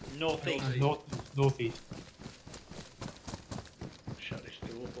 Northeast. Northeast. Shut this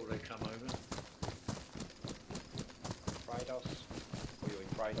door before they come over. Brados, oi oi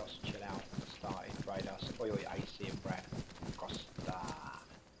Brados, chill out. Started Brados, oi oi AC and Brad Costa.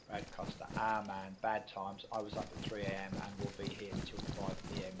 Brad Costa, man, bad times. I was up at 3 AM and we'll be here until 5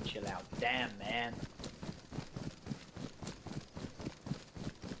 PM. Chill out. Damn, man.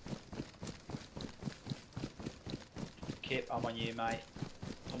 Kip, I'm on you, mate.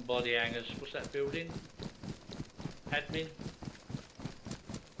 On by the hangars. What's that building? Admin.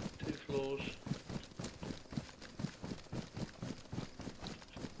 2 floors.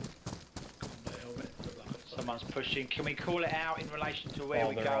 Someone's pushing. Can we call it out in relation to where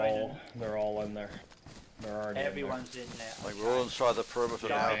we're going? They're all in there. They're already Everyone's in there. Like we're all inside the perimeter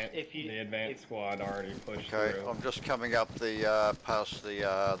now. The advanced squad already pushed Okay, through. I'm just coming up the past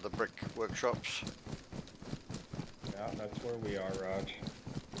the brick workshops. Yeah, that's where we are, Raj.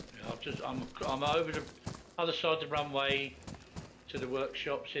 Yeah, I'm over the other side of the runway to the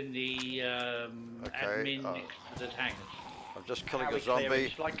workshops in the admin next to the hangars. I'm just killing a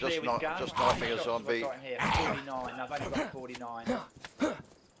zombie. Just knifing a zombie. 49. I've only got 49.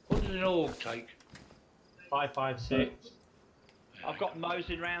 What does an org take? 556. I've got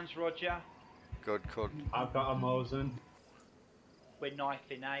Mosin rounds, Roger. Good. I've got a Mosin. We're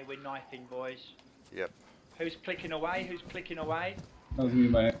knifing, eh? We're knifing, boys. Yep. Who's clicking away? Who's clicking away? That was me,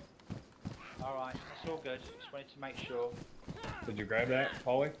 mate. Alright, that's all good. Just wanted to make sure. Did you grab that,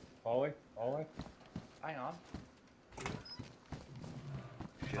 Paulie? Paulie? Hang on.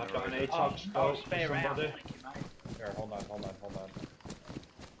 I've got an ATOG Oh, scope for spare round. somebody. Thank you, mate. Here, hold on.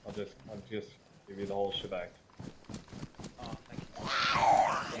 I'll just give you the whole shebang. Oh, thank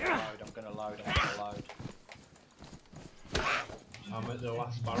you. I'm gonna load. I'm at the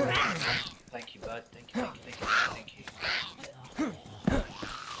last barrel. Thank you, bud. Thank you.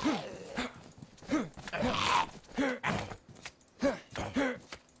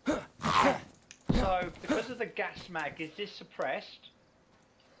 So, because of the gas mag, is this suppressed?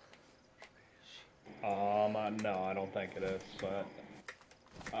 No, I don't think it is, but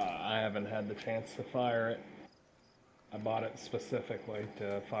I haven't had the chance to fire it. I bought it specifically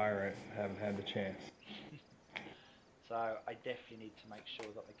to fire it. Haven't had the chance. So, I definitely need to make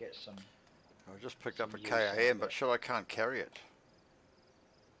sure that I get some. I just picked up a KAM, but sure I can't carry it.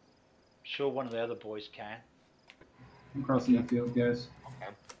 Sure, one of the other boys can. I'm crossing the field, guys.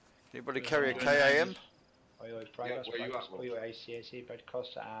 Anybody carry a KAM? where you at, Your ACSE, but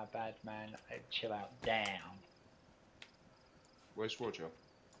Costa, bad man, chill out, down. Where's Roger?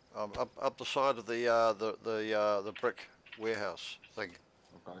 Up the side of the brick warehouse thing.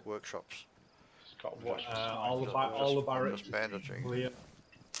 Okay. Workshops. Just got to watch the All the barracks just bandaging. clear.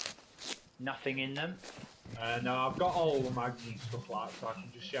 Nothing in them. No, I've got all the mags and stuff like that, so I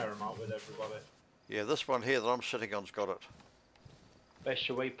can just share them out with everybody. Yeah, this one here that I'm sitting on's got it. Where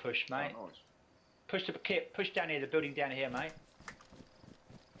shall we push, mate? Oh, nice. Push the kit, push down here, the building down here, mate.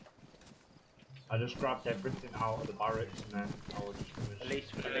 I just grabbed everything out of the barracks and then I was just gonna... At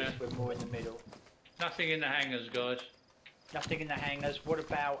least we're more in the middle. Nothing in the hangars, guys. Nothing in the hangars. What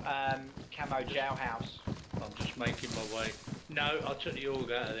about camo jailhouse? I'm just making my way. No, I took the org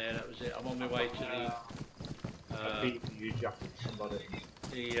out of there. That was it. I'm on my way to I beat you jacket somebody.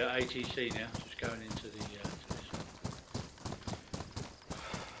 the ATC now. Just going into the.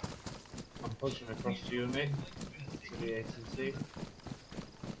 I'm pushing across to you, mate. To the ATC.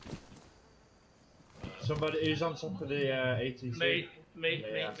 Somebody who's on top of the ATC. Me.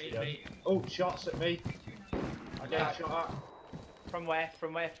 Oh, shots at me. I get shot at. From where?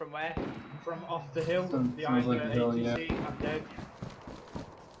 From From off the hill, behind like the the hill, ATC. yeah. I'm dead.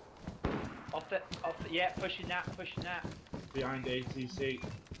 off the, yeah, pushing that. Behind the ATC.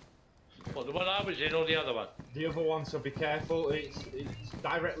 What, the one I was in or the other one? The other one, so be careful. It's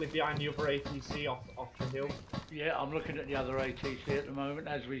directly behind the other ATC off the hill. Yeah, I'm looking at the other ATC at the moment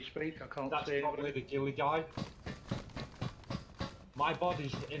as we speak. I can't That's see it. probably the ghillie guy. My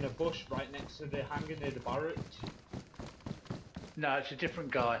body's in a bush right next to the hangar near the barracks. No, it's a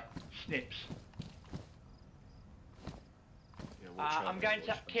different guy. Snips. Yeah, watch out, I'm going to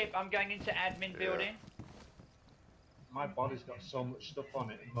watch out. Kip. I'm going into admin building. My body's got so much stuff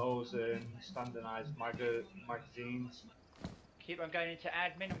on it. Mosin, standardized magazines. Kip, I'm going into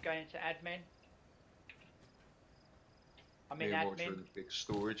admin. I'm in Yeah, watch admin. for the big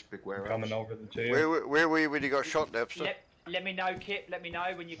storage, big warehouse. Coming over to you. Where were you when you got shot, Napster? Let me know, Kip. Let me know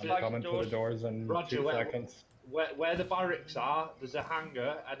when you I'm close the coming to doors. the doors in Roger, 2 where- seconds. Where the barracks are, there's a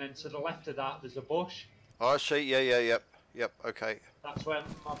hangar, and then to the left of that, there's a bush. Oh, I see. Yep. Okay. That's where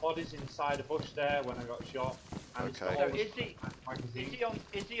my body's inside a bush there when I got shot. And it's got Okay. all So the is magazines.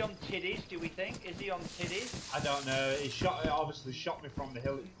 he on titties? Do we think? Is he on titties? I don't know. He obviously shot me from the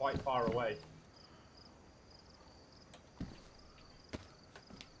hill. It's quite far away.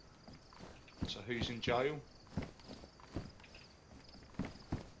 So who's in jail?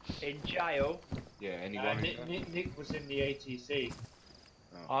 In jail? Yeah, anyone? Nick was in the ATC.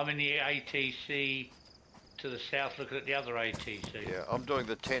 I'm in the ATC to the south looking at the other ATC. Yeah, I'm doing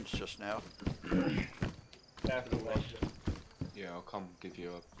the tents just now. Careful, Roger. Yeah, I'll come give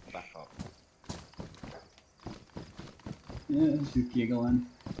you a backup. Yeah, just giggling.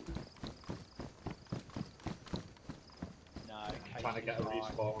 No, Trying to get a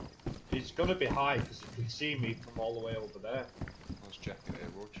respawn. It's gonna be high because you can see me from all the way over there. Nice jacket there,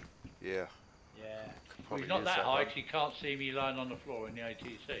 Roger. Yeah. Yeah. Well, Probably he's not use that high one. 'cause you can't see me lying on the floor in the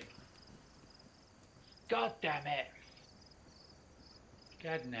ATC. God damn it.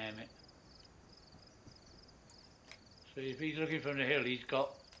 God damn it. So if he's looking from the hill, he's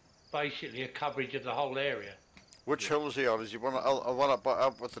got basically a coverage of the whole area. Which hill is he on? Is he one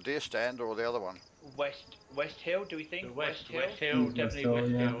up with the deer stand or the other one? West Hill, do we think? The West Hill, West definitely Hill, West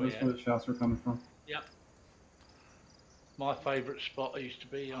yeah, Hill, that's yeah. where the shots were coming from. Yep. My favourite spot used to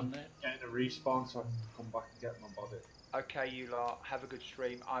be on there. Getting a respawn so I can come back and get my body. Okay, you lot, have a good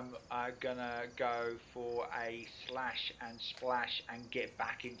stream. I'm gonna go for a slash and splash and get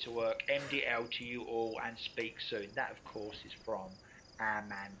back into work. MDL to you all and speak soon. That, of course, is from our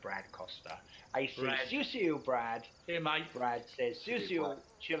man Brad Costa. AC, Brad. see you soon, Brad. See you, mate. Brad says, see you See you, soon. Brad.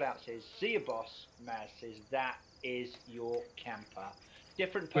 Chill out says, see you, boss. Maz says, that is your camper.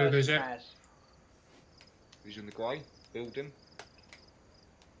 Different Where person, is it? Maz. He's in the grey building.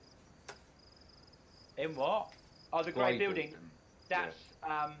 In what? Oh, the grey building. That's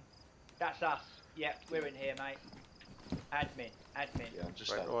us. Yep, we're in here, mate. Admin. Yeah, I'm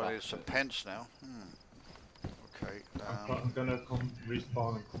just Right, at the oh, I back need some bit. pants now. Okay. I'm gonna come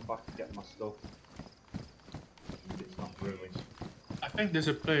respawn and come back and get my stuff. It's not ruined. I think there's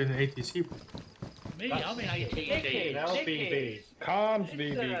a player in the ATC. Me, That's- I'm in ATC. Nicky. LBB. Comms,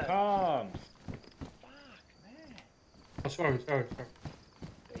 BB, comms. Fuck, man. Oh, sorry. Baby,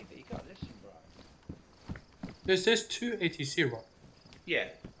 you gotta listen, bro. There's 2 ATC, right? Yeah.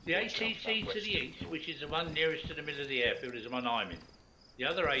 The Watch out ATC for that to the west east, which is the one nearest to the middle of the airfield, is the one I'm in. The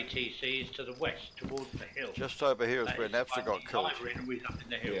other ATC is to the west, towards the hill. Just over here is That where is the Napster one got killed. I'm in, and we're up in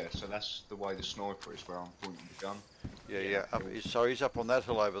the hill. Yeah, so that's the way the sniper is where I'm pointing the gun. Yeah. So he's up on that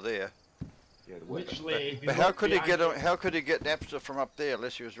hill over there. Yeah, the west. Literally, if you But how look could he behind get? you- How could he get Napster from up there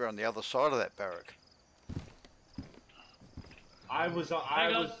unless he was around the other side of that barrack? I was.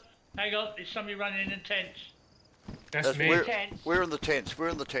 Hang on, there's somebody running in the tents. That's me. We're in the tents. We're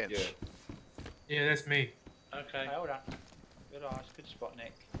in the tents. Yeah. Yeah, that's me. Okay. Hold on. Good eyes, good spot,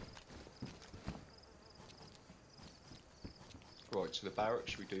 Nick. Right, to the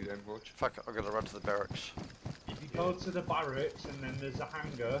barracks we do then, Rog. Fuck it, I'm gonna run to the barracks. If you go to the barracks and then there's a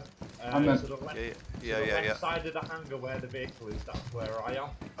hangar I'm to not- the left, Yeah. to the left side of the hangar where the vehicle is, that's where I am.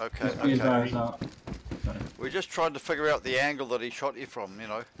 Okay. Be Okay. advised out. Sorry. We're just trying to figure out the angle that he shot you from. You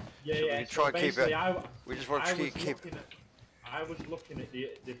know. Yeah, So we yeah. try So and keep basically, it. We just want I to was keep. I was looking at the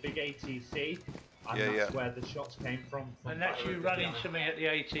big ATC, and Yeah, that's yeah. where the shots came from And that's you barracks running behind. to me at the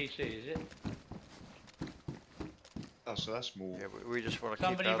ATC, is it? Oh, so that's more. Yeah, we just want to keep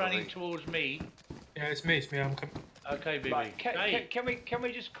Somebody out running of the. towards me. Yeah, it's me. I'm coming. Okay, BB. Right, Hey, can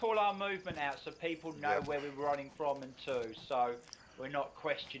we just call our movement out so people know Yep. where we're running from and to, so we're not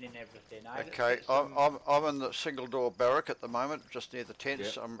questioning everything. Eh? Let's Okay, get some- I'm in the single door barrack at the moment, just near the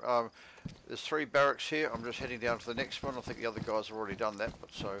tents. Yeah. There's 3 barracks here. I'm just heading down to the next one. I think the other guys have already done that,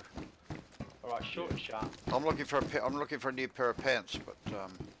 but so All right, short and sharp. I'm looking for a new pair of pants, but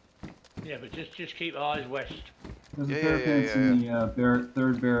yeah, but just keep eyes west. There's a Yeah, pair of yeah, pants in the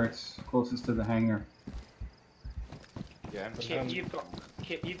third barracks closest to the hangar. Yeah.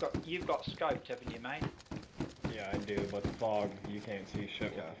 Kip, you've got scoped, haven't you, mate? Yeah, I do, but the fog, you can't see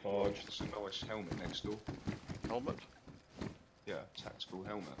shit Yeah, with the fog. There's a nice helmet next door. helmet. Yeah, tactical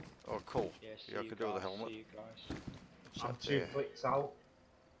helmet. Oh, cool. Yeah, Yeah, I could do with a helmet. See you guys. It's I'm up 2 there. clicks out.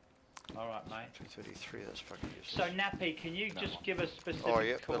 All right, mate. 233. That's fucking So useless. Nappy, can you just give us specific Oh,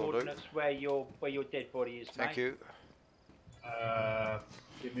 yeah, that'll do. coordinates where your dead body is, Thank mate? you.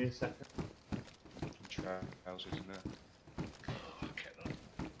 Give me a second. Trousers in there.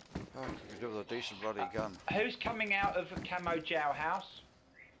 Oh, you could do with a decent bloody gun. Who's coming out of a camo jailhouse?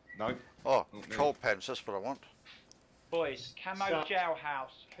 No. Oh, Not me. cold pants. That's what I want. Boys, camo So-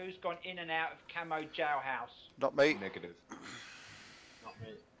 jailhouse. Who's gone in and out of camo jailhouse? Not me. Negative. Not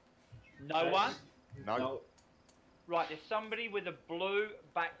me. No one? No. Right, there's somebody with a blue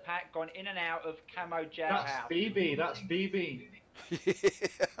backpack gone in and out of camo That's jailhouse. BB. That's BB.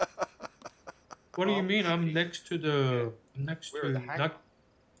 What do you mean? I'm next to the We're at the hangar.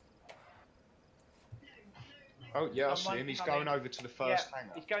 Oh, yeah, I see him. He's going over to the first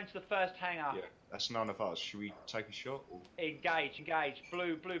hangar. He's going to the first hangar. Yeah, that's none of us. Should we take a shot? Or... Engage.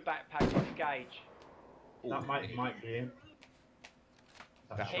 Blue backpack, engage. That might be him.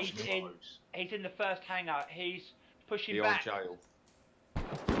 That He's was in. close. He's in the first hangar. He's pushing The old back. jail.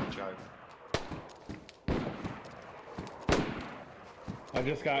 Jail. I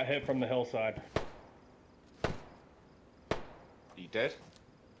just got hit from the hillside. You dead?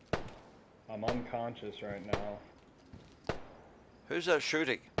 I'm unconscious right now. Who's that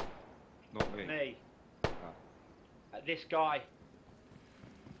shooting? Not me. Me. This guy.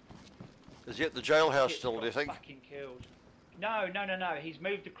 Is he at the jailhouse Kid's still? got Do you think? Fucking killed. No. He's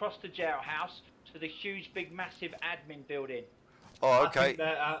moved across the jailhouse to the huge, big, massive admin building. Oh, okay.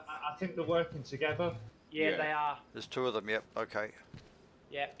 I think they're working together. Yeah, Yeah. they are. There's 2 of them. Yep. Okay.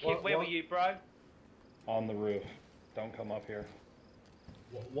 Yeah. Kid, where were you, bro? On the roof. Don't come up here.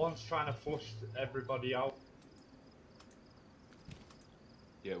 One's trying to flush everybody out.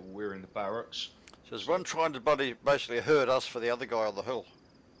 Yeah, well, we're in the barracks. So there's one trying to basically hurt us for the other guy on the hill.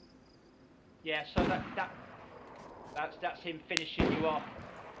 Yeah. So that That's him finishing you off.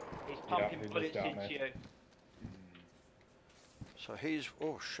 He's pumping he just bullets got into me. you. So he's,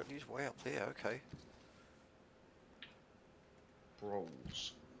 oh shit, he's way up there, okay.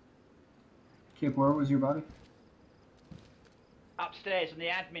 Rolls. Kip, where was your body? Upstairs in the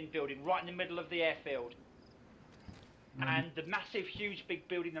admin building, right in the middle of the airfield. And the massive, huge, big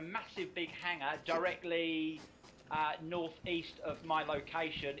building, the massive, big hangar directly northeast of my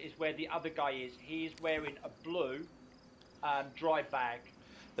location is where the other guy is. He is wearing a blue dry bag.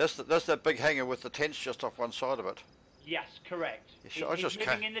 That's that big hangar with the tents just off one side of it. Yes, correct. Yeah, He's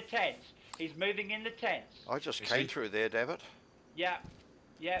moving in the tents. He's moving in the tents. I just came through there, damn it. Yeah,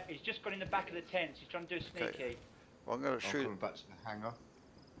 yeah. He's just got in the back of the tents. He's trying to do a sneaky. Okay. Well, I'm going to shoot. Coming back to the hangar.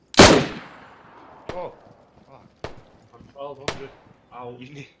 Oh, fuck. I'm 1200. Ow.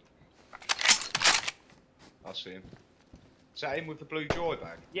 I see him. Is that him with the blue joy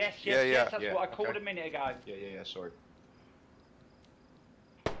bag? Yes, Yeah, yeah. That's Yeah, what I called okay. a minute ago. Yeah, sorry.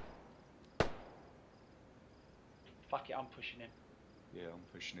 Fuck it, I'm pushing him. Yeah, I'm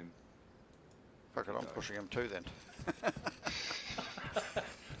pushing him. Fuck it, I'm pushing him too then.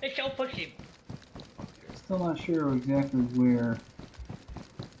 Let's all push him. Still not sure exactly where.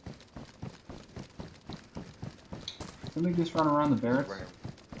 Somebody just run around the barracks? Ran.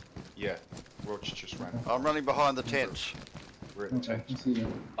 Yeah, Roger just ran. I'm running behind the tents. We're at the Okay, I tents. see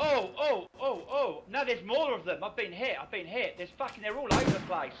them. Oh! No, there's more of them. I've been hit. They're all over the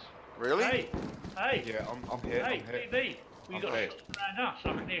place. Really? Hey, Yeah, I'm here. hey, I'm here. BB. We I'm got here. shots around us.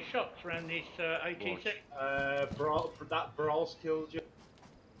 I can hear shots around this AT6. That Brawl's killed you.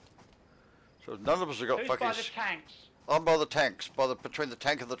 So none of us have got Who's fucking. by the tanks? I'm by the tanks, between the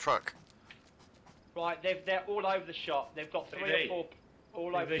tank and the truck. Right, they're all over the shop. They've got 3 BB. or 4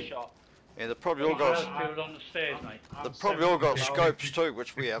 all over the BB. shop. Yeah, they've probably all got. Killed on the stairs, mate. They've probably all got scopes too,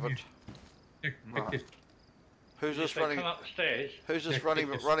 which we haven't. Nick, take this. Who's If this they running? come up the stairs, Who's this Nick, running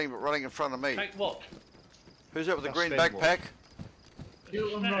take this. running in front of me? take what? Who's that with the That's green them backpack?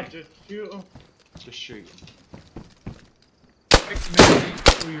 Shoot him, Roger. Shoot him. Just shoot him. Take the medicine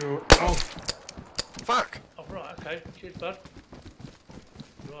for your health. Fuck! Oh, right, okay. Cheers, bud.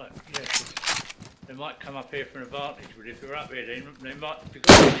 Right, yeah. 'Cause they might come up here for an advantage, but if you're up here, they might be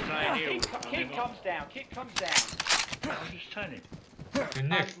going to playing here. Kit comes down. I'm just telling you. And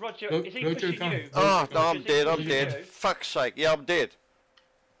Nick, Roger, go- is he go to pushing the you? Oh no, I'm Is he dead. I'm pushing dead. you? Fuck's sake! Yeah, I'm dead.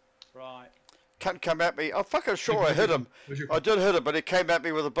 Right. Can't come at me. I'm fucking sure I hit him. I did hit him, but he came at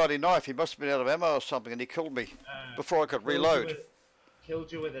me with a bloody knife. He must have been out of ammo or something, and he killed me before I could reload. Killed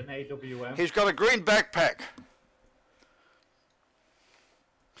you with an AWM. He's got a green backpack.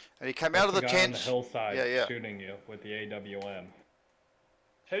 And he came out of the guy on tents. the hillside Yeah. shooting you with the AWM.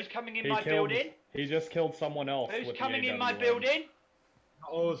 Who's coming in He my killed- building? He just killed someone else Who's with coming the in my AWM. building?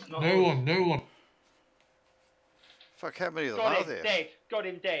 Oh, it's not no us. one, no one. Fuck, how many of them Got are him there? dead. Got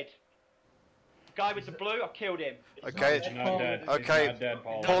him dead. Guy with the blue, I killed him. Okay. He's not dead. Okay. He's not dead,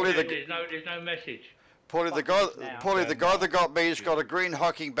 Paul. Paulie, There's no message. Paulie, the guy that got me has got a green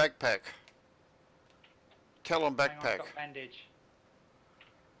hiking backpack. Tell him Hang on, I've backpack. got a bandage.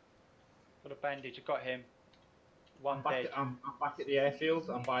 Got a bandage, I got him. One I'm back, dead. I'm back at the airfield.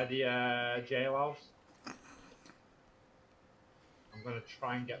 I'm by the jailhouse. I'm gonna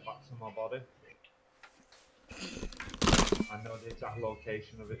try and get back to my body. I know the exact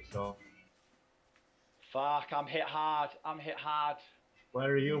location of it, so. Fuck, I'm hit hard. Where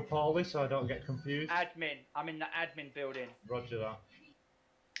are you, Paulie, so I don't get confused? Admin. I'm in the admin building. Roger that.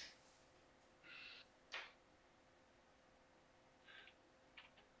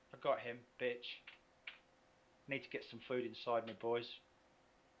 I got him, bitch. Need to get some food inside me, boys.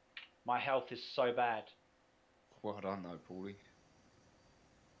 My health is so bad. Well done, though, Paulie.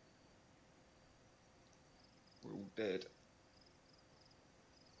 We're all dead.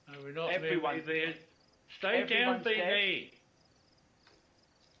 No, we're not. Everyone- BB. Stay down, everyone's dead. BB.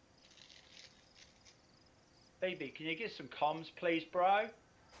 Baby, can you get some comms, please, bro?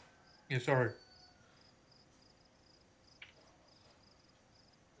 Yeah, sorry.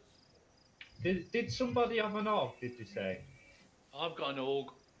 Did somebody have an AUG, did you say? I've got an AUG.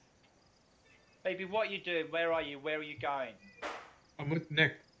 Baby, what are you doing? Where are you? Where are you going? I'm with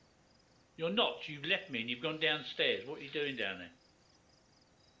Nick. You're not. You've left me and you've gone downstairs. What are you doing down there?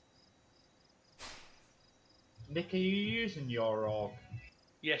 Nick, are you using your AUG?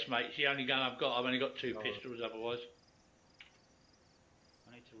 Yes, mate. It's the only gun I've got. I've only got 2 pistols otherwise.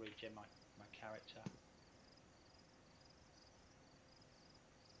 I need to regen my character.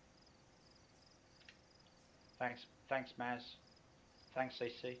 Thanks, Maz. Thanks,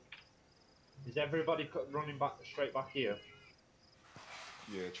 CC. Is everybody running back straight back here?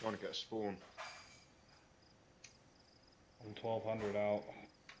 Yeah, trying to get a spawn. 1200 out.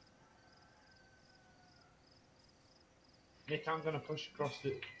 Nick, I'm gonna push across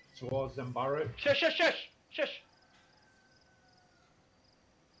towards them barracks. Shush, shush, shush, shush.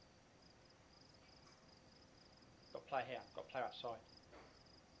 Got player here. Got player outside.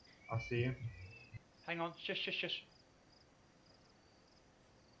 I see him. Hang on. Shush, shush, shush.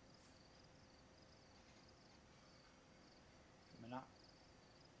 Coming up.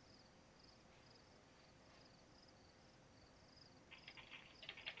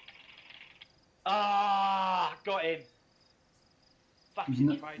 Ah, got him.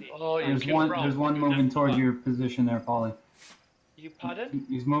 Fucking tried it. Oh, you There's killed one. Rob. There's one moving toward your position there, Paulie. You pardon?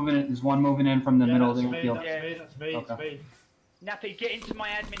 He's moving. There's one moving in from the Yeah, middle of that's the me, airfield. that's me, it's Okay. me. Nappy, get into my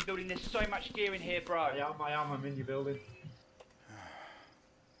admin building. There's so much gear in here, bro. I'm in your building.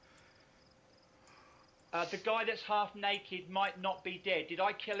 The guy that's half naked might not be dead. Did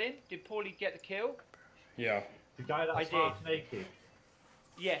I kill him? Did Paulie get the kill? Yeah. The guy that's half naked?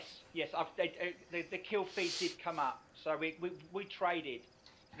 Yes, yes. The kill feed did come up. So we traded.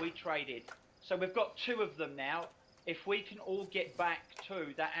 We traded. So we've got 2 of them now. If we can all get back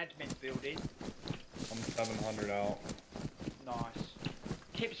to that admin building. I'm 700 out. Nice.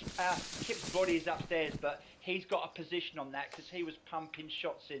 Kip's body is upstairs, but he's got a position on that because he was pumping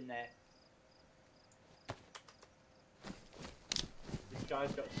shots in there. This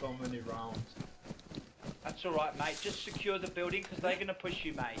guy's got so many rounds. That's all right, mate. Just secure the building because they're going to push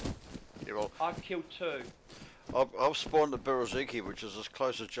you, mate. Yeah, well, I've killed 2. I've spawned at Bereziki, which is as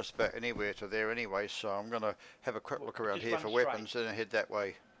close as just about anywhere to there anyway, so I'm going to have a quick look around just here run for straight. weapons and then head that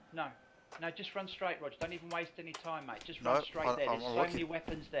way. No, just run straight, Roger. Don't even waste any time, mate. Just No, run straight there. I'm There's so looking. many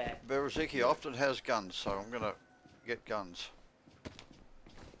weapons there. Bereziki often has guns, so I'm going to get guns.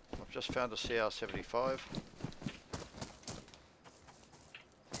 I've just found a CR-75.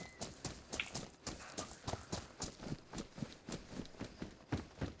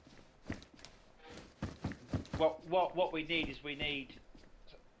 What we need is we need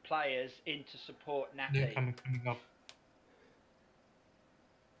players in to support They're Nappy. coming up.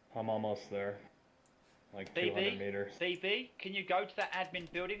 I'm almost there. Like 200 meters. BB, can you go to that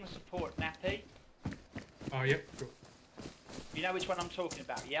admin building and support Nappy? Oh, yep, sure. You know which one I'm talking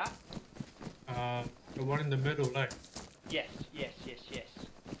about, yeah? The one in the middle, like. Yes.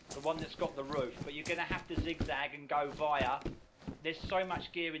 The one that's got the roof, but you're going to have to zigzag and go via. There's so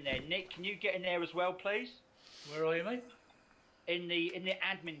much gear in there. Nick, can you get in there as well, please? Where are you, mate? In the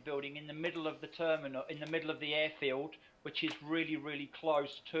admin building, in the middle of the terminal, in the middle of the airfield, which is really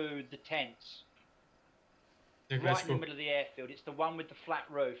close to the tents. Yeah, Right in the middle of the airfield. It's the one with the flat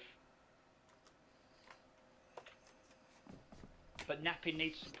roof. But Nappy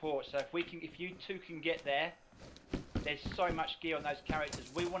needs support, so if you 2 can get there, there's so much gear on those characters.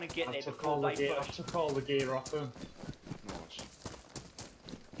 We want to get there before they push. I took all the gear off him. Nice.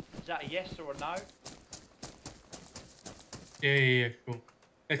 Is that a yes or a no? Yeah, sure.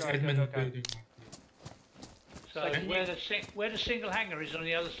 It's Go, admin go. building. So where the single hangar is on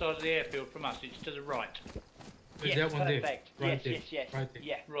the other side of the airfield from us, it's to the right. Is Yes, that one there? perfect. Right there. Yes. Right there.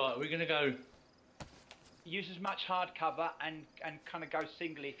 Yeah. Right, we're going to go. Use as much hard cover and kind of go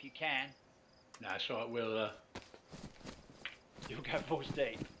singly if you can. No, it's all right, we'll You'll go balls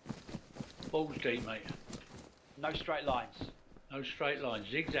deep. balls deep, mate. No straight lines. No straight lines.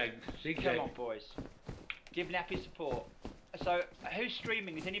 Zigzag. Come on, boys. Give Nappy support. So, who's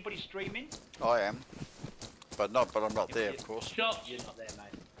streaming? Is anybody streaming? I am, but I'm not there, of course. Shots. You're not there,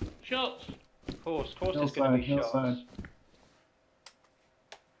 mate. Shots. Of course there's going to be shots. Hillside.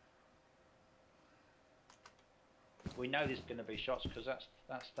 We know there's going to be shots because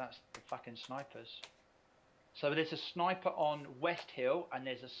that's the fucking snipers. So there's a sniper on West Hill and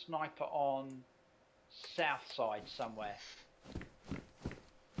there's a sniper on South Side somewhere.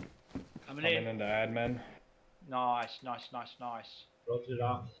 Coming Coming in. into admin. Nice. Roger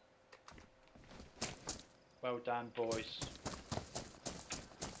that. Well done, boys.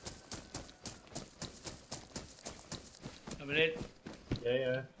 Coming in.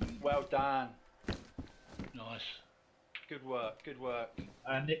 Yeah. Well done. Nice. Good work.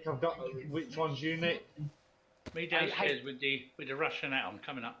 Nick, I've got. Which one's you, Nick? Me downstairs with the Russian atom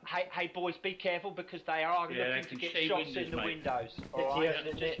coming up. Hey boys, be careful because they are Yeah, looking they to can get see shots windows, in the mate. windows. Nick All here.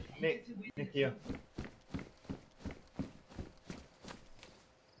 right. Nick here.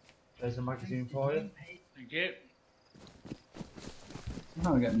 There's a magazine for you. Thank you.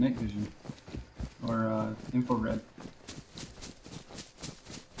 Somehow I got night vision. Or infrared.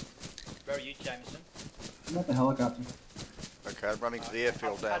 Where are you, Jameson? I'm at the helicopter. Okay, I'm running to the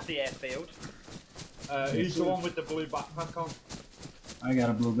airfield now. At the airfield. Who's the one with the blue backpack on? I got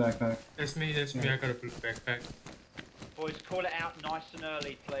a blue backpack. That's me, I got a blue backpack. boys, call it out nice and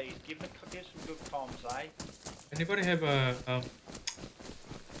early, please. Give some good comms, eh? Anybody have a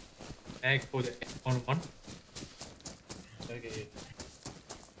egg for the on one? Okay.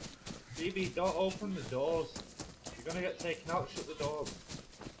 BB, don't open the doors. You're gonna get taken out. Shut the doors.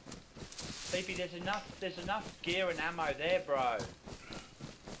 BB, there's enough gear and ammo there, bro.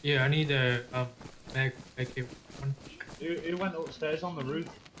 Yeah, I need a mag AK1. Who went upstairs on the roof?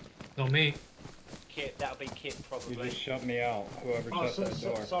 No, me. Kip, that'll be Kip You probably. just shut me out. Whoever shut that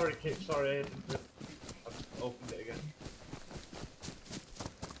door. Sorry, Kip. Sorry, I opened it again.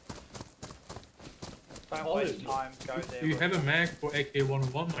 Don't waste time. Go there. Do you have a mag for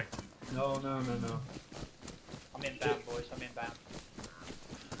AK101, mate? No. I'm inbound, boys. I'm inbound.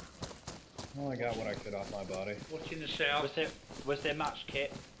 Well, I got what I could off my body. Watching the south. Was there much,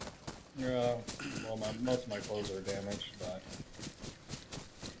 Kip? Yeah. Well, most of my clothes are damaged, but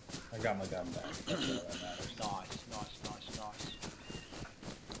I got my gun back. That's all that matters. Nice.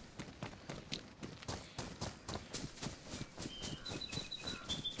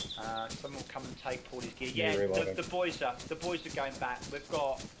 Someone will come and take Paulie's gear. Yeah, the boys are going back. We've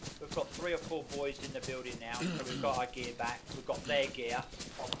got 3 or 4 boys in the building now, so we've got our gear back. We've got their gear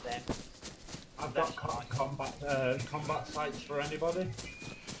off them. I've got combat sights for anybody.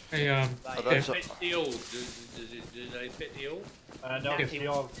 Hey, They fit the all. Do they fit the all? No, the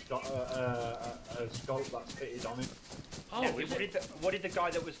org's got a scope that's fitted on it. Oh, what did the guy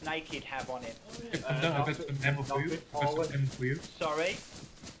that was naked have on him? I've got some ammo for you. Sorry?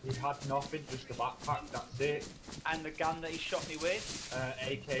 He had nothing, just a backpack, that's it. And the gun that he shot me with?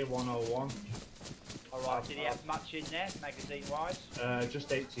 AK-101. Alright, did he have much in there, magazine-wise?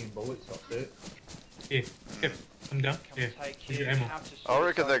 Just 18 bullets, that's it. Yeah, I'm down. Yeah, here's your ammo. I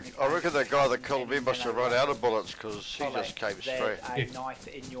reckon that guy that killed me must have run out of bullets because he just came straight. There's a knife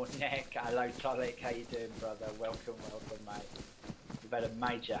in your neck. Hello, Tolek. How you doing, brother? Welcome, mate. We've had a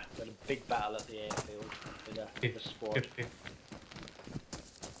big battle at the airfield with the squad.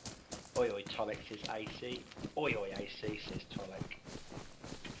 Oi, Tolek says AC. Oi, AC says Tolek.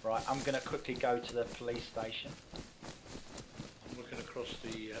 Right, I'm going to quickly go to the police station. I'm looking across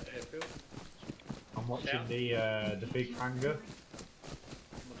the airfield. I'm watching the big hangar.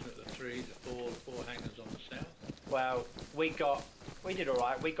 I'm looking at the 4 hangars on the south. Well, we did all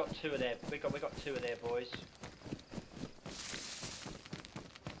right. We got 2 of their. We got 2 of their boys.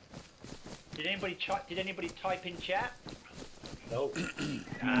 Did anybody type in chat? Nope.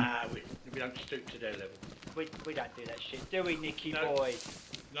 Nah, we don't stoop to their level. We don't do that shit, do we, Nicky boy?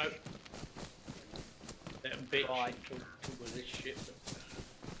 Nope. Let them bitch Right. and talk with this shit.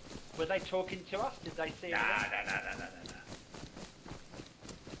 Were they talking to us? Did they see us? Nah.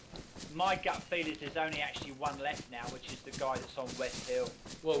 My gut feel is there's only actually one left now, which is the guy that's on West Hill.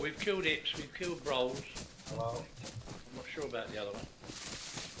 Well, we've killed Ips, we've killed Rolls. Hello. I'm not sure about the other one.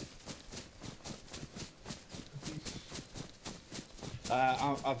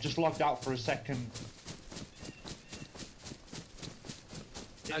 I've just logged out for a second.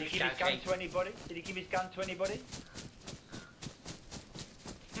 Did he give his gun to anybody?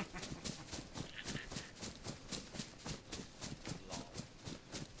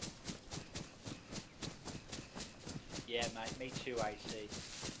 Yeah, mate, me too, AC.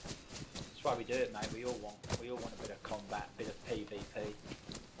 That's why we do it, mate. We all want a bit of combat, a bit of PvP.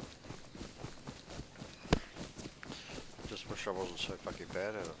 Just wish I wasn't so fucking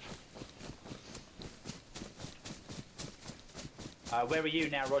bad at it. Where are you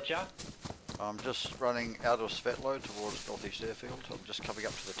now, Roger? I'm just running out of Svetlo towards Northeast Airfield. I'm just coming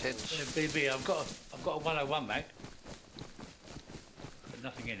up to the tents. BB, I've got a 101 mag. But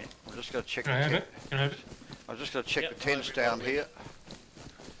nothing in it. I'm just going to check Can I have it? I'm just going to check the tents down here.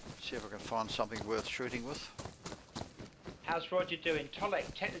 See if I can find something worth shooting with. How's Roger doing?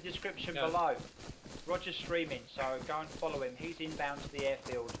 Tolek, check the description below. Roger's streaming, so go and follow him. He's inbound to the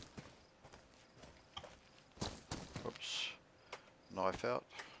airfield. Oops. Knife out.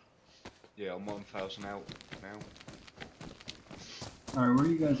 Yeah, I'm 1,000 out now. Alright, where are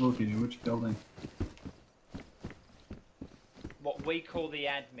you guys located? Which building? What we call the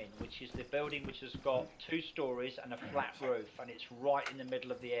admin, which is the building which has got 2 stories and a flat roof, and it's right in the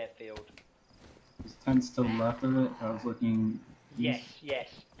middle of the airfield. Is tents to the left of it? I was looking east. Yes.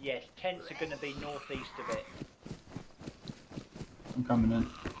 Tents are going to be northeast of it. I'm coming in.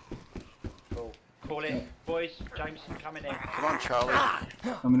 Cool. Call it, boys. Jameson coming in. Come on, Charlie.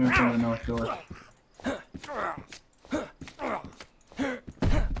 Coming in from the north door.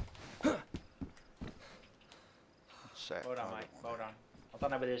 Well done, mate. Well done. I don't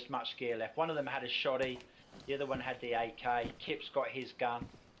know whether there's much gear left. One of them had a shoddy. The other one had the AK. Kip's got his gun.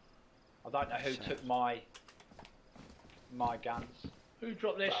 I don't know who took my my guns. Who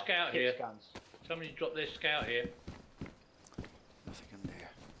dropped their Well, scout Kip's here? guns. Somebody dropped their scout here. Nothing in there.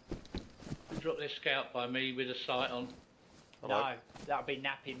 Who dropped their scout by me with a sight on? Hello? No, that'll be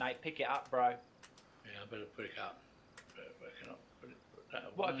nappy, mate. Pick it up, bro. Yeah, I better put it up. Put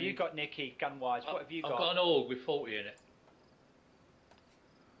that What have away. you got, Nicky, gun-wise? What have you got? I've got an AUG with 40 in it.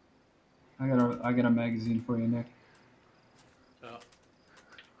 I got a magazine for you, Nick. So,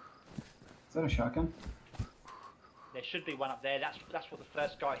 Is that a shotgun? There should be one up there. That's what the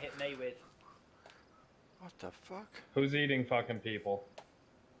first guy hit me with. What the fuck? Who's eating fucking people?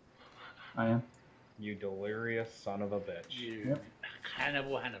 I am. You delirious son of a bitch. you. Yep.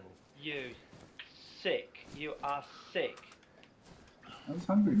 Hannibal. You sick. You are sick. I was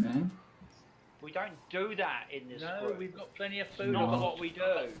hungry, man. We don't do that in this No, group. we've got plenty of food. Not No. what we do.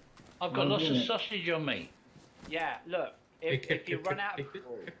 I've got No, lots of yeah. sausage on me. Yeah, look. If you run out of...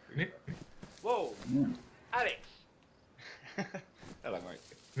 Whoa, Yeah. Alex. Hello, mate.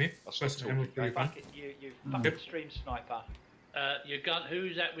 Me? I'll stop Question ammo talking. for you, man. Fuck it, you fucking stream sniper. Your gun.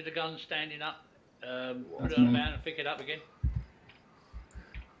 Who's that with the gun standing up? Put That's it on the me. bound and pick it up again.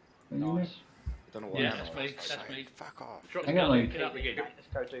 Are you, Nick? Nice. I don't know what Yeah, ammo that's I me. was. That's me. Fuck off. Drop I the got gun like- and pick it up PD, again. mate.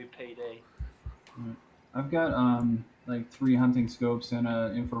 Let's go do PD. I've got like 3 hunting scopes and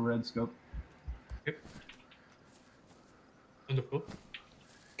an infrared scope. On the floor.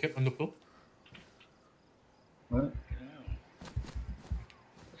 Kept on the floor. What? Yeah.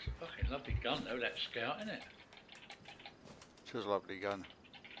 That's a fucking lovely gun though, that scout, isn't it? It's a lovely gun.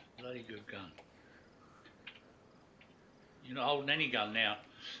 Bloody good gun. You're not holding any gun now.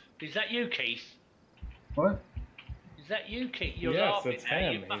 Is that you, Keith? What? Is that you, Keith? You're Yes, laughing it's now. him.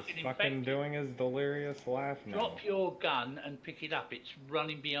 You're He's fucking fucking infected. doing his delirious laugh now. Drop your gun and pick it up. It's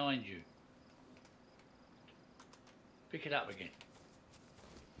running behind you. Pick it up again.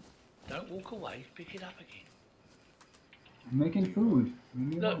 Don't walk away. Pick it up again. I'm making food. Leave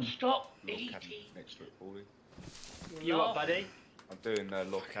me Look, alone. stop Log eating. cabin next to it, Paulie. You what, buddy? I'm doing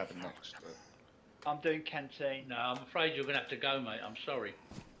log cabin next to it. I'm doing canteen. No, I'm afraid you're going to have to go, mate. I'm sorry.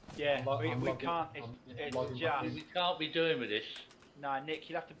 Yeah, I'm we logging- can't. I'm It's logging back just. We can't be doing with this. No, Nick,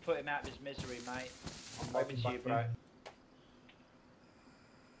 you'll have to put him out of his misery, mate. I'm Over logging to back you, bro. in.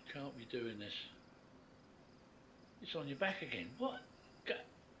 Can't be doing this. It's on your back again. What?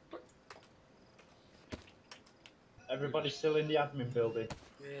 Everybody's still in the admin building.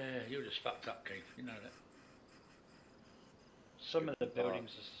 Yeah, you're just fucked up, Keith. You know that. Some of the buildings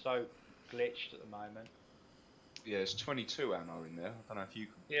are so glitched at the moment. Yeah, there's 22 ammo in there. I don't know if you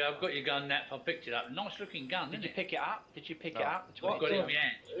can. Yeah, I've got your gun, Nap. I picked it up. Nice looking gun, Did isn't you it? pick it up? Did you pick No. it up? The I've got it in my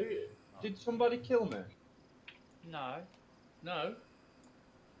 22? hand. Did somebody kill me? No. No.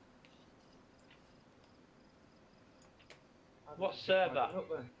 What server?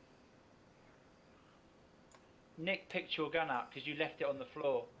 Nick picked your gun up because you left it on the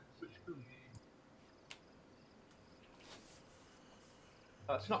floor.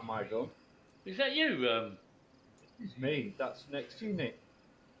 That's not my gun. Is that you? It's me. That's next to you, Nick.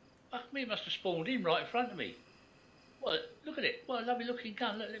 Fuck me, it must have spawned in right in front of me. What? Look at it. What a lovely looking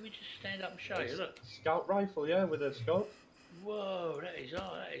gun. Look, let me just stand up and show you. Look. Scout rifle, yeah, with a scope. Whoa, that is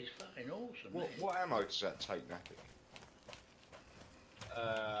fucking awesome. What ammo does that take, Nappy?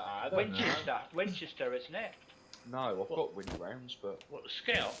 I don't know. Winchester, isn't it? No, I've got winning rounds, but What, the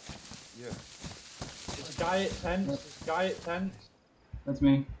scout? yeah. There's a guy at tents. There's a guy at tents. That's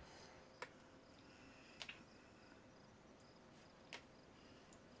me.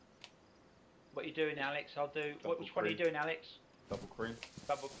 What are you doing, Alex? I'll do. Double Which one are you cream. doing, Alex? Double cream.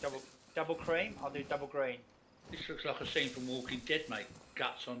 Double cream. I'll do double green. This looks like a scene from Walking Dead, mate.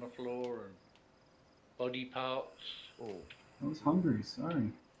 Guts on the floor and body parts. Oh, I was hungry.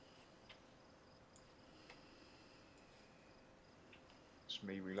 Sorry. it's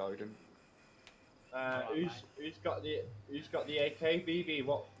me reloading. Who's got the AK, BB?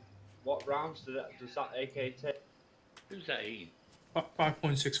 What rounds does that AK take? Who's that eating?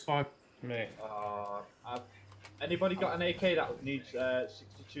 5.65. Me. Anybody got an AK that needs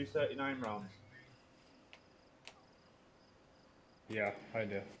 6239 rounds? Yeah, I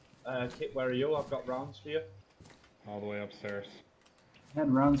do. Kit, where are you? I've got rounds for you. All the way upstairs. I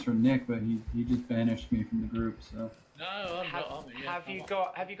had rounds for Nick, but he just banished me from the group. So No, I'm not. Have you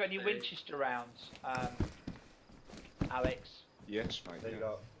got any Winchester rounds, Alex? Yes, mate. There you Yeah.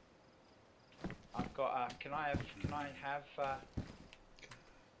 go. I've got. Can I have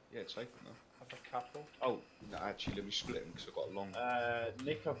Yeah, take them though. have a couple? Oh, no, actually, let me split them because I've got a long.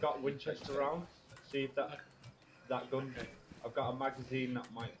 Nick, I've got Winchester rounds. See if that gun. I've got a magazine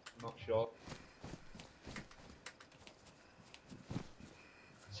that might not short.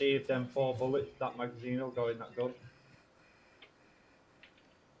 See if them 4 bullets, that magazine will go in that gun.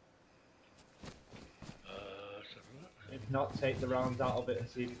 not, take the rounds out of it and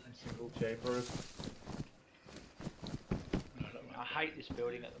see if you can single chamber it. I hate this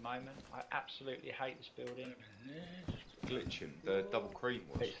building at the moment. I absolutely hate this building. Glitching, the double cream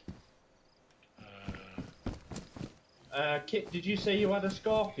was. Kit, did you say you had a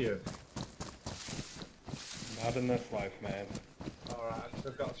scorpion? Not in this life, man. Alright, so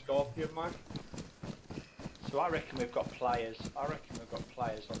I've got a scorpion, Mike. So I reckon we've got players. I reckon we've got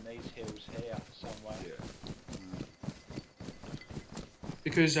players on these hills here somewhere. Yeah.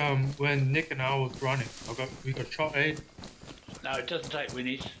 Because when Nick and I was running, we got shot 8. No, it doesn't take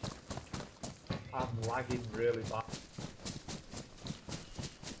winnies. I'm lagging really bad.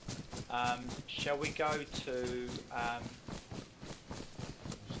 Shall we go to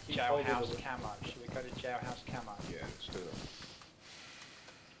Jailhouse Camo? Shall we go to Jailhouse Camo? Yeah, let's do it.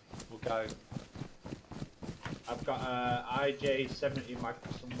 We'll go. I've got a IJ70 mic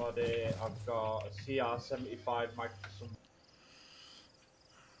for somebody. I've got a CR75 mic for somebody.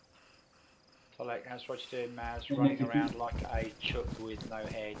 Tolek, how's what you doing, Maz? Running around like a chook with no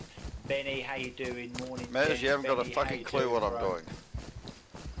head. Benny, how you doing? Morning. Maz, you haven't got a Benny, fucking how clue you what doing, I'm bro? doing.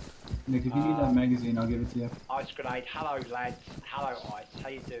 Nick, if you need that magazine, I'll give it to you. Ice grenade. Hello, lads. Hello, Ice. How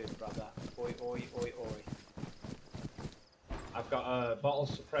you doing, brother? Oi, oi, oi, oi. I've got a bottle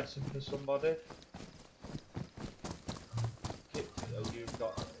suppressor for somebody. Kit, you've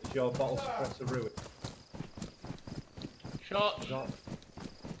got, is your bottle suppressor ruined? Shot.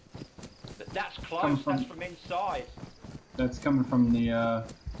 That's close. That's from inside. That's coming from the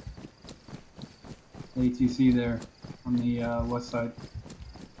ATC there on the west side.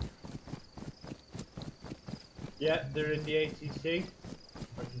 Yeah, they're in the ATC.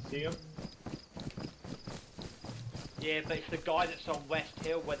 I can see them. Yeah, but it's the guy that's on West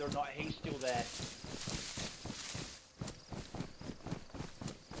Hill, whether or not he's still there.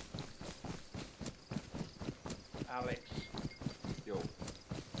 Alex, Yo,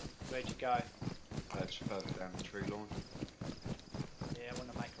 where'd you go? that's further down the tree line. Yeah, I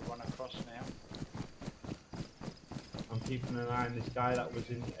want to make a run across now. I'm keeping an eye on this guy that was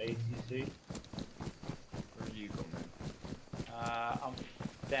in ATC. Where are you gone then? I'm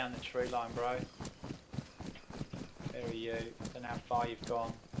down the tree line, bro. Where are you? Don't know how far you've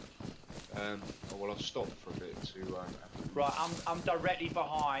gone. Oh, well, I've stopped for a bit to Right, I'm directly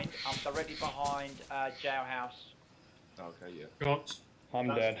behind. I'm directly behind Jailhouse. Okay, yeah. Shots. I'm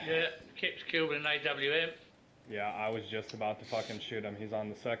dead. Yeah, Kip's killed in AWM. Yeah, I was just about to fucking shoot him. He's on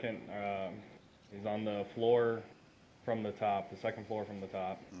the second, he's on the floor from the top, the second floor from the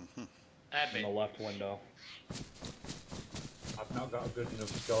top. In the left window. I've not got a good enough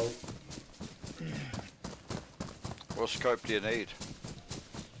scope. What scope do you need?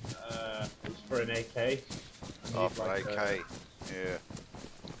 It's for an AK. Oh, for an AK. Yeah.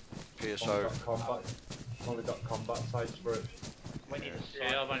 PSO. I've only got combat sights for it. We need a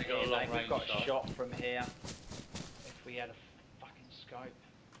sight. Yeah, I've only got a long range We've got a sight. shot from here. If we had a fucking scope.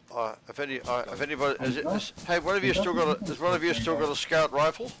 If anybody, hey, one of you still got a, has one of you still got a scout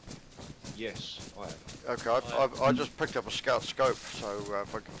rifle? Yes, I have. Okay, I just picked up a scout scope, so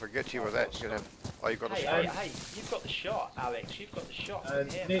if I can forget you with that, you can have. Oh, you got a scope. Hey, you've got the shot, Alex. You've got the shot from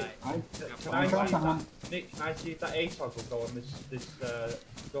here, Nick, mate. can I see if that ATOG will go on this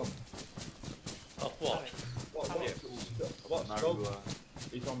gun? Off what? What scope?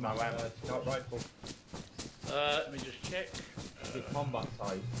 He's on my scout rifle. Let me just check. Is it combat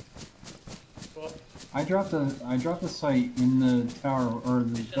sight? What? I dropped a sight in the tower or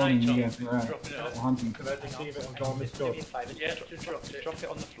the building you guys were at. Hunting. Can I just see if it will go on this gun? Yeah, just drop it. Drop it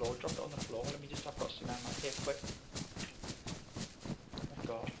on the floor. Drop it on the floor. Let me just. I've got some ammo here, quick. I've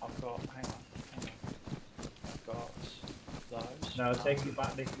got. Hang on. I've got those. No, take it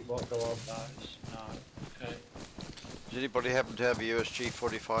back, Nick. It won't go on. Those. No. Okay. Does anybody happen to have a USG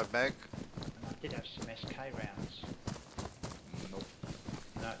 45 mag? And I did have some SK rounds. Nope.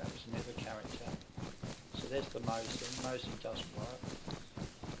 No, that was another character. So there's the Mosin. Mosin doesn't work.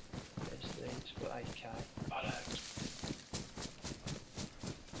 There's these for 8k. I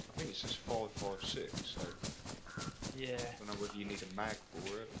think it says 556, so Yeah. I don't know whether you need a mag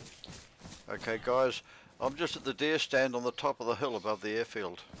for it. Okay, guys, I'm just at the deer stand on the top of the hill above the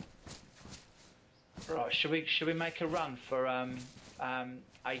airfield. Right. Should we make a run for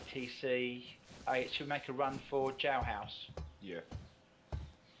ATC? Should we make a run for Jailhouse? Yeah.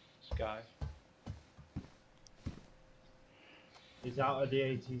 Let's go. He's out of the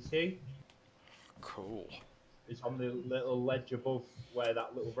ATC. Cool. It's on the little ledge above where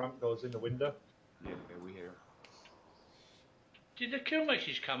that little ramp goes in the window. Yeah, we hear. Did the kill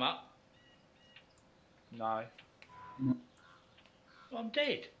message come up? No. I'm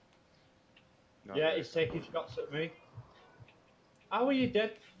dead. No, Yeah, he's taking shots at me. How are you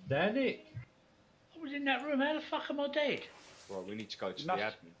dead there, Nick? I was in that room. How the fuck am I dead? Right, we need to go to the must-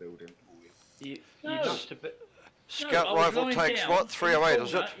 admin building. You No. must have been... Scout I was rifle lying takes down what? in the 308,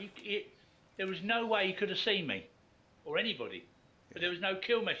 is corner. it? There was no way he could have seen me, or anybody. But there was no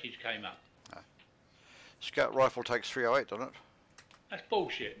kill message came up. Scout rifle takes 308, doesn't it? That's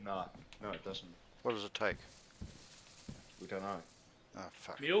bullshit. No, it doesn't. What does it take? We don't know. Oh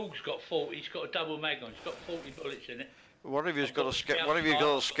fuck. My AUG's got 40. It's got a double mag on. It's got 40 bullets in it. One of you's I've got got a scout. scout One of you got a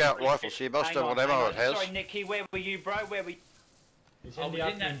rifle. scout rifle, so you must Hang know on, what hang ammo on. it has. Sorry, Nicky, where were you, bro? Where were you? It's I in was the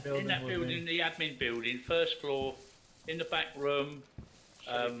in that admin building. with building, me. the admin building, first floor, in the back room.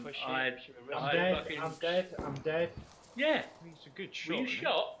 Shall we push it? I had I'm dead. fucking- I'm dead. I'm dead. Yeah. It's a good shot. Were you isn't it?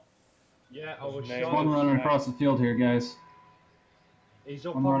 shot? Yeah, I was There's shot. one running across the field here, guys. He's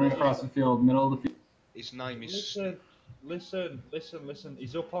up One on running the across the field, middle of the field. His name is. Listen.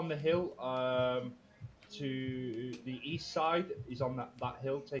 He's up on the hill, to the east side. He's on that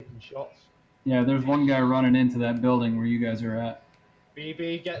hill taking shots. Yeah, there's one guy running into that building where you guys are at.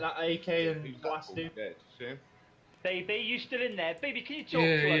 BB, get that AK and blast him. Dead. See him? BB, you still in there? BB, can you talk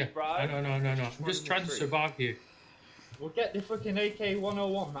Yeah, to yeah. us, bro? No. I'm just trying to survive here. We'll get the fucking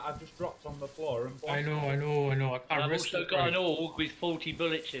AK-101 that I've just dropped on the floor and blast I know. I can't I've risk also it. got Right. an AUG with 40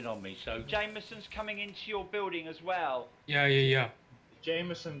 bullets in on me, so... Jameson's coming into your building as well. Yeah.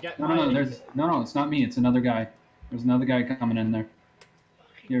 Jameson, get No, it's not me. It's another guy. There's another guy coming in there.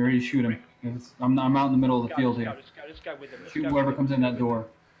 Get ready to shoot him. I'm out in the middle of the field here. Let's go with him. Shoot whoever comes in that door.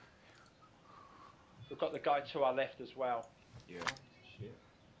 We've got the guy to our left as well. Yeah. Shit.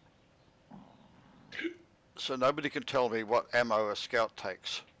 So nobody can tell me what ammo a scout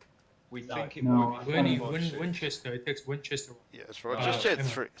takes. We think it No. might be Winchester. It takes Winchester. Yeah, that's what I just said.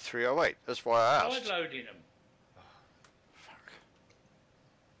 ammo. 308. That's why I Side asked. loading them.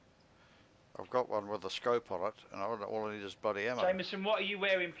 I've got one with a scope on it, and all I need is bloody ammo. Jameson, what are you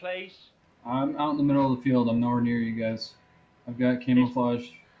wearing, please? I'm out in the middle of the field. I'm nowhere near you guys. I've got camouflage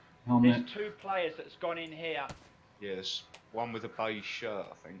helmet. There's 2 players that's gone in here. Yes. One with a beige shirt,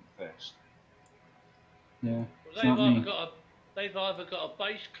 I think, vest. Yeah, Well, it's not me. they've either got a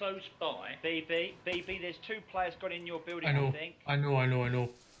base close by. BB, there's 2 players gone in your building, I know. I think. I know.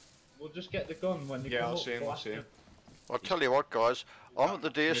 We'll just get the gun when they Yeah, come I'll up. see him. I'll blast see him. I'll tell you what, guys. I'm at the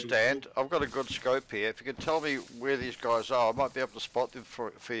deer stand. I've got a good scope here. If you can tell me where these guys are, I might be able to spot them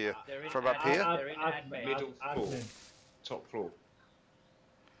for you They're in from up admin. here. They're in admin. Middle floor. Admin. Top floor.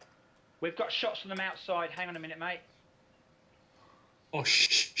 We've got shots from them outside. Hang on a minute, mate. Oh,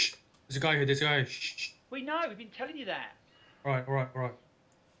 shh. There's a guy here. There's a guy. Shh. We know. We've been telling you that. Right.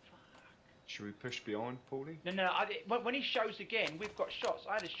 Should we push behind, Paulie? No. When he shows again, we've got shots.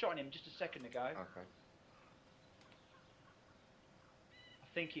 I had a shot on him just a second ago. Okay.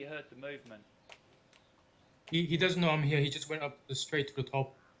 I think he heard the movement. He doesn't know I'm here. He just went up straight to the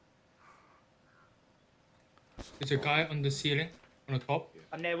top. There's a guy on the ceiling, on the top.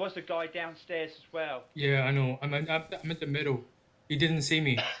 And there was a guy downstairs as well. Yeah, I know. I'm at the middle. He didn't see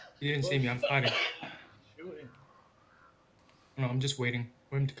me. I'm fighting. Shooting. No, I'm just waiting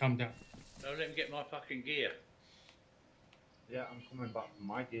for him to calm down. Don't let him get my fucking gear. Yeah, I'm coming back from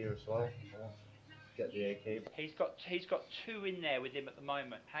my gear as well. Get the AK. He's got 2 in there with him at the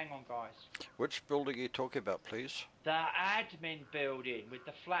moment. Hang on, guys. Which building are you talking about, please? The admin building with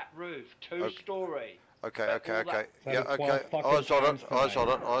the flat roof, 2 Okay. story. Okay. That Yeah, is okay. 12 fucking Eyes on it. times Eyes on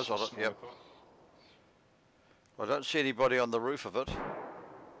tonight. it. Eyes on it. Yep. I don't see anybody on the roof of it.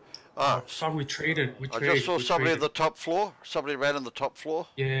 Ah, Sorry, we traded. I just saw somebody on the top floor. Somebody ran on the top floor.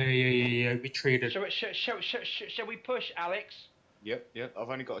 Yeah. We traded. Shall we push, Alex? Yep. I've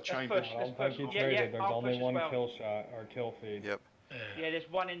only got a chamber. push. I don't Let's think push. he Yeah, traded. There's I'll only push as one well. kill shot or kill feed. Yep. Yeah, there's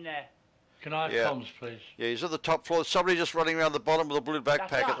 1 in there. Can I have Yeah. comms, please? Yeah, he's on the top floor. Somebody just running around the bottom with a blue backpack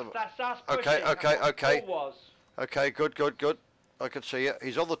That's at us. the. That's us. Okay, pushing. okay, That's what okay. Paul was. Okay, good. I can see it.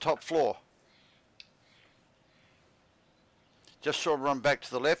 He's on the top floor. Just saw him run back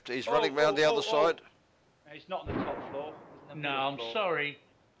to the left. He's running round the other side. No, he's not on the top floor. He's in the No, middle I'm floor. sorry.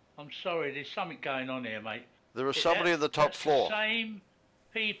 I'm sorry. There's something going on here, mate. There is somebody on the top That's floor. The same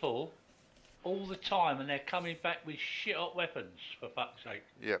people all the time, and they're coming back with shit hot weapons. For fuck's sake.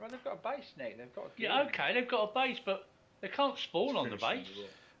 Yep. Well, they've got a base, Nick. They've got. A Yeah, okay, they've got a base, but they can't spawn on the base.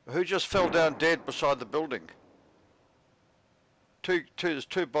 Who just fell down dead beside the building? There's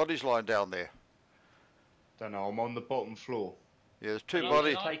 2 bodies lying down there. Don't know. I'm on the bottom floor. Yeah, there's 2 Hello,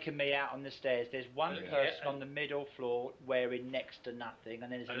 bodies. hello. Taking me out on the stairs. There's one Yeah. person Yeah. on the middle floor wearing next to nothing,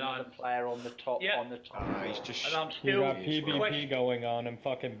 and then there's And another I'm- player on the top. Yeah. On the top. He's just. And I'm We still got PvP question- going on, and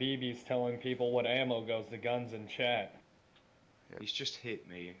fucking BB's telling people what ammo goes to guns in chat. He's just hit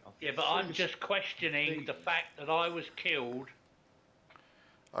me. Yeah, but I'm just questioning the fact that I was killed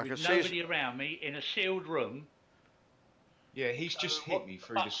I can with see. nobody around me in a sealed room. Yeah, he's just hit me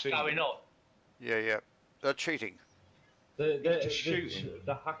through the What's ceiling. going on? Yeah. They're cheating. Just shooting.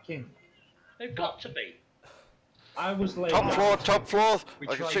 The hacking. They've got to be. I was laying Top down. floor, top floor. We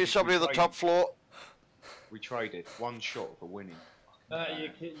I can see traded, somebody we on the top traded. floor. We traded one shot for winning.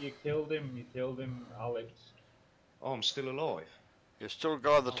 You killed him. You killed him, Alex. Oh, I'm still alive. There's still a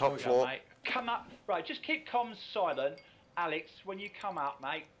guy on the top floor. Mate. Come up, right? Just keep comms silent, Alex. When you come up,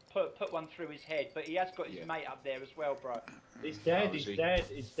 mate, put one through his head. But he has got his mate up there as well, bro. He's dead. Oh, He's is he? dead.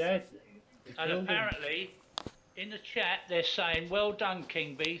 He's dead. You And killed him. apparently, in the chat, they're saying, "Well done,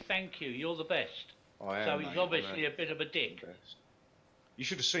 King B. Thank you. You're the best." I am, So he's mate, obviously I'm a bit of a dick. best. You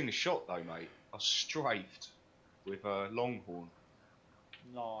should have seen the shot though, mate. I strafed with a longhorn.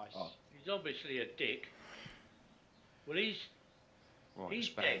 Nice. Oh. He's obviously a dick. Well, he's Right,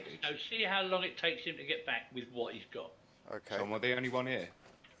 dead. bandage. So see how long it takes him to get back with what he's got. Okay. So am I the only one here?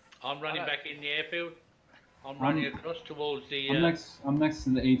 I'm running back in the airfield. I'm running across towards the I'm next to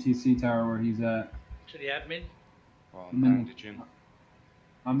the ATC tower where he's at. to the admin. Oh, I'm I'm in- bandaging.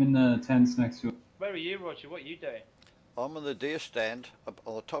 I'm in the tents next to it. Where are you, Roger? What are you doing? I'm in the deer stand up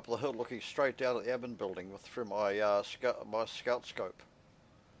on the top of the hill, looking straight down at the admin building through my scout scope.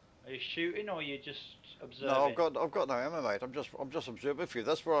 Are you shooting or are you just observing? No, I've got no ammo, mate. I'm just observing for you.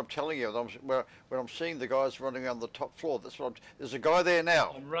 That's what I'm telling you. When I'm seeing the guys running around the top floor, that's what there's a guy there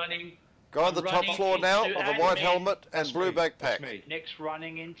now. I'm running. Guy on the top running floor now, into of a white admin. helmet and That's blue me, that's backpack. me. Nick's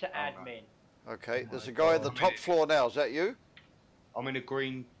running into admin. Okay, there's a guy on the top floor now. Is that you? I'm in a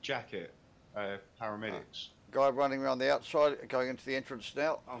green jacket. Paramedics. Guy running around the outside, going into the entrance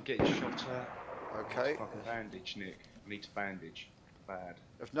now. I'm getting shot at. Okay. Fucking bandage, Nick. I need to bandage. Bad.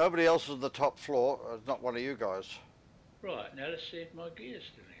 If nobody else is on the top floor, it's not one of you guys. Right, now let's see if my gear's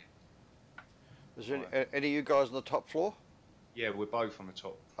still here. Is there any of you guys on the top floor? Yeah, we're both on the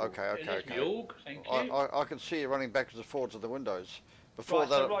top. Okay. There's York, thank you. I can see you running backwards and forwards of the windows. Before Right,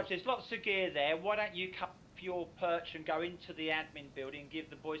 that, so Roger, there's lots of gear there. Why don't you cut your perch and go into the admin building and give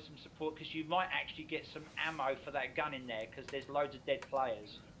the boys some support, because you might actually get some ammo for that gun in there, because there's loads of dead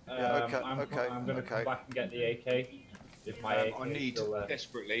players. Yeah, okay, I'm going to come back and get the AK. If my AK I is need still there.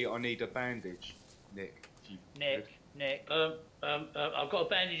 desperately. I need a bandage, Nick. If you Nick. I've got a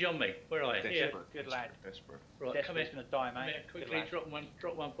bandage on me. Where are you? Here. Desperate, Good lad. Desperate. Right, come Desperate's here. going to die, Come mate. here, Good quickly, lad. drop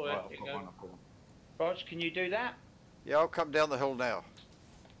one for you. Right, Here I've you got go. one. I've got one. Rog, can you do that? yeah, I'll come down the hill now.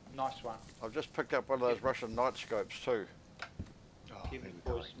 Nice one. I've just picked up one of those Russian night scopes too. Oh, Give there the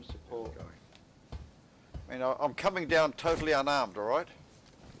we go. boys some support. There we go. I mean, I'm coming down totally unarmed, all right?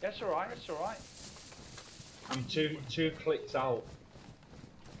 That's alright, that's alright. I'm two clicks out.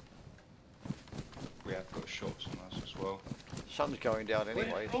 We have got shots on us as well. Sun's going down Where's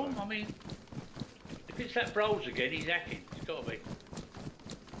anyway. from? So. I mean, if it's that Brawls again, he's hacking. It's got to be.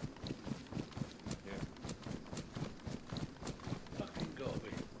 Yeah. Fucking got to be.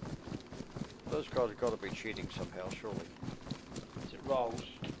 Those guys have got to be cheating somehow, surely. Is it rolls?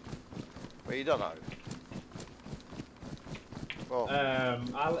 Well, you don't know. Well,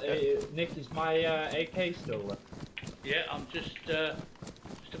 Nick, is my AK still there? Yeah, I'm just about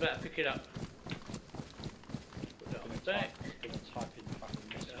to pick it up. Put that on the deck. Gonna type in fucking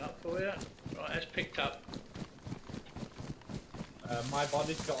Pick that up for you. Right, that's picked up. My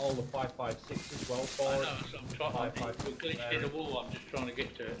body's got all the 5.56 as well for I it. know, so I'm trying. We're glitched in the wall. I'm just trying to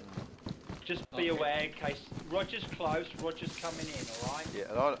get to it. Just be aware in case Roger's close, Roger's coming in, alright? yeah,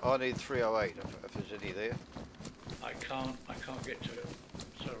 and I need 308 if there's any there. I can't get to it.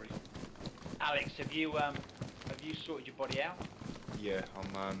 Sorry. Alex, have you sorted your body out? Yeah,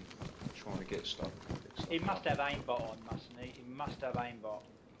 I'm trying to get stuff. He must have aimbot on, mustn't he? He must have aimbot.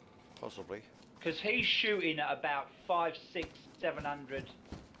 Possibly. Because he's shooting at about 500, 600, 700.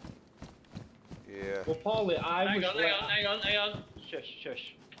 Yeah. Well, Paulie, Hang on.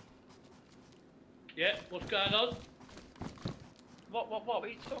 Shush. Yeah, what's going on? What are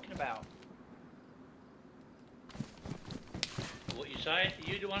you talking about? What you saying?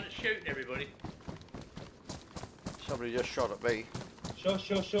 Are you the one that's shooting everybody? Somebody just shot at me.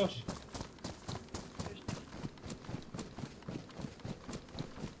 Shush.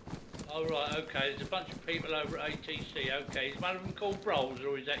 Oh right, okay. There's a bunch of people over at ATC. Okay, is one of them called Brawls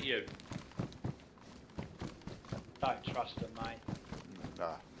or is that you? Don't trust them, mate.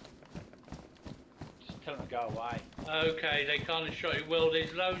 Nah. Just tell them to go away. Okay, they kind of shot you. Well,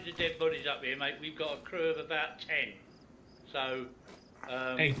 there's loads of dead bodies up here, mate. We've got a crew of about 10. So,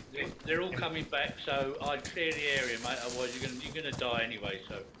 Hey. they're all coming back. So I'd clear the area, mate. Otherwise, you're gonna die anyway.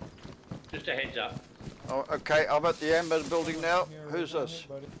 So, just a heads up. Oh, okay, I'm at the admin building now. Who's this?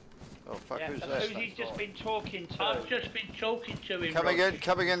 Oh fuck, Yeah, who's that's that? who he's just been talking to. I've just been talking to him. Coming in,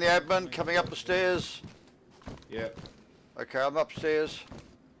 coming in the admin, coming up the stairs. Yeah. Okay, I'm upstairs.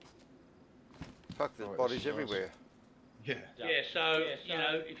 Fuck, there's Right, bodies this is nice. everywhere. Yeah. Yeah, so, you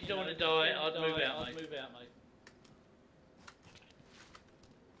know, if you don't want to die, I'd move out, mate.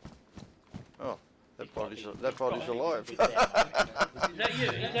 Oh, that body's alive. Is that you?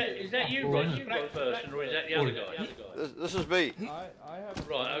 Is that you, Rod? You black person, or is that the other guy? This is me. I have.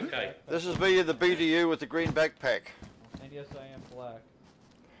 Right, okay. This is me in the BDU with the green backpack. And yes, I am black.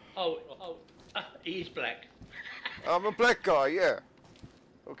 Oh, he is black. I'm a black guy, yeah.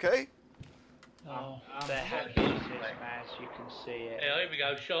 Okay. The head is as you can see it. Yeah, here we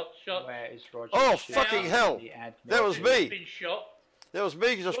go. Shot. Where is Roger? Oh, fucking hell. That was me. Been shot. That was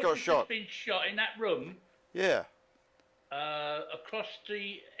me who just got shot. Been shot in that room. Yeah. Across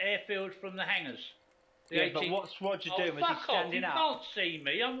the airfield from the hangars. Yeah, but what's Roger doing? Was he standing up? You can't see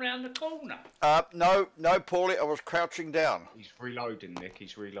me. I'm round the corner. No, Paulie, I was crouching down. He's reloading, Nick.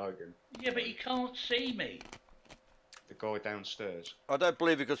 He's reloading. Yeah, but he can't see me. The guy downstairs. I don't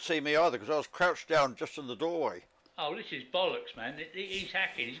believe he could see me either because I was crouched down just in the doorway. Oh, this is bollocks, man. He's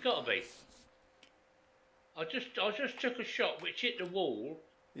hacking. He's got to be. I just took a shot which hit the wall.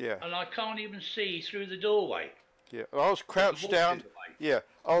 Yeah. And I can't even see through the doorway. Yeah, I was crouched down. Yeah,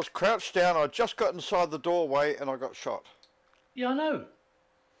 I was crouched down. I just got inside the doorway and I got shot. Yeah, I know.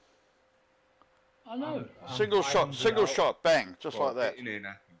 I know. Single shot, bang, just like that. In here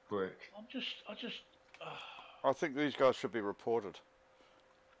now, quick. I just. I think these guys should be reported.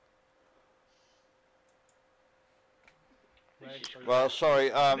 Well,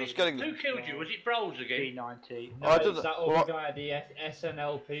 sorry, it's getting. Who killed you? Was it Brawls again? P90. No, I it's didn't. that other guy, the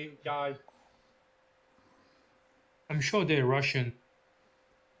SNLP guy. I'm sure they're Russian.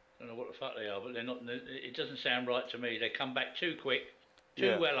 I don't know what the fuck they are, but they're not. It doesn't sound right to me. They come back too quick,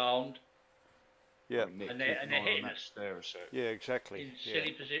 too well armed. Yeah. And they're hitting us. Yeah, exactly. In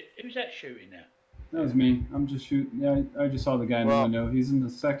silly position. Who's that shooting now? That was me. I'm just shooting. Yeah, I just saw the guy in the window. He's in the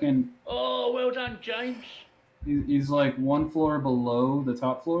second. Oh, well done, James. He's like one floor below the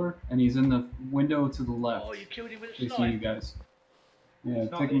top floor, and he's in the window to the left. Oh, you killed him with a Facing snipe. you guys. Yeah,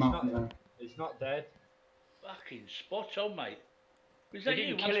 take him out now. He's not dead. Fucking spot on, mate. Was that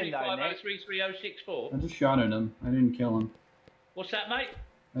you? didn't kill him though, Nick. 135033064. I just shot at him. I didn't kill him. What's that, mate?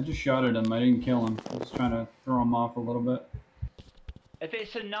 I just shot at him. I didn't kill him. I was trying to throw him off a little bit. If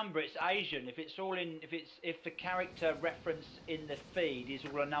it's a number, it's Asian. If it's all in, if the character reference in the feed is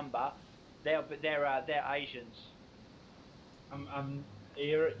all a number, they're Asians. I'm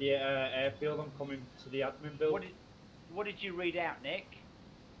here at the airfield. I'm coming to the admin building. What did you read out, Nick?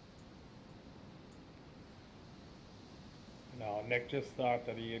 No, Nick just thought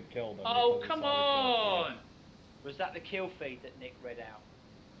that he had killed him. Oh, come on! Was that the kill feed that Nick read out?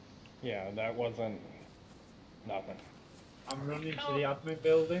 Yeah, that wasn't nothing. I'm running to the admin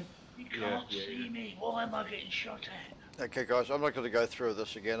building. You can't see me. Why am I getting shot at? Okay, guys, I'm not going to go through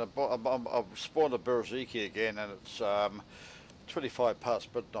this again. I've spawned a Berziki again, and it's 25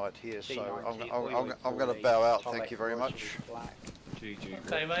 past midnight here, so I'm going to bow out. Thank you very much. GG.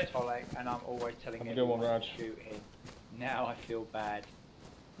 Okay, mate. Tolek, and I'm always telling Have a good one, everyone Raj. to shoot him. Now I feel bad.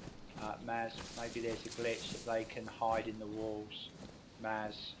 Maz, maybe there's a glitch that they can hide in the walls.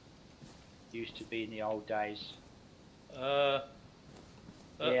 Maz used to be in the old days. We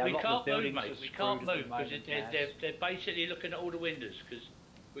can't move, mate. We can't move because they're basically looking at all the windows because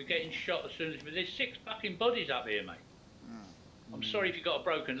we're getting shot as soon as there's 6 fucking bodies up here, mate. I'm sorry if you got a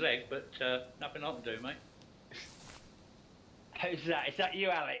broken leg, but nothing I can do, mate. Who's that? Is that you,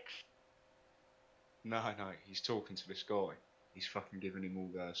 Alex? No, he's talking to this guy. He's fucking giving him all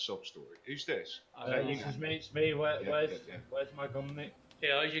the sob story. Who's this? It's me. Where's my gun, Nick?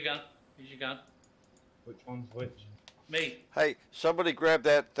 Yeah, here's your gun. Here's your gun. Which one's which? Me. Hey, somebody grab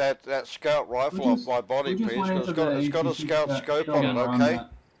that scout rifle off my body, please. It's got a scout scope on it, okay?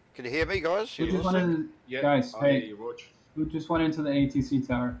 Can you hear me, guys? Who just went guys, hey, who just went into the ATC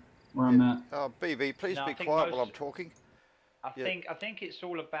tower where I'm at? Oh, BV, please No, be I think quiet while I'm talking. I think it's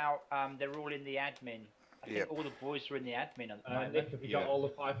all about they're all in the admin. I think all the boys are in the admin at the moment. Nick, have you got all the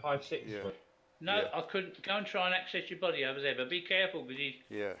 556? No, I couldn't go and try and access your body over there, but be careful because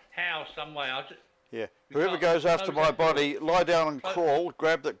he's housed some way. Whoever goes after my body, lie down and crawl.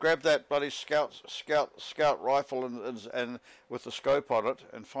 Grab that bloody scout rifle and with the scope on it,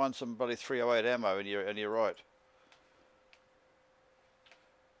 and find some bloody 308 ammo, and you're right.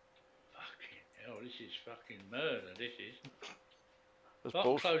 Fucking hell, this is fucking murder. This is. It's If I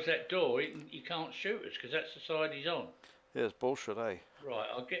bullshit. close that door, he can't shoot us because that's the side he's on. Yeah, it's bullshit, eh? Right,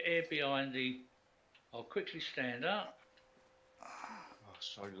 I'll get here behind the. I'll quickly stand up. Oh,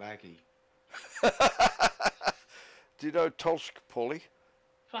 so laggy. Do you know Tulsk, Paulie?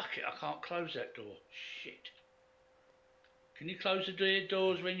 Fuck it, I can't close that door. Shit. Can you close the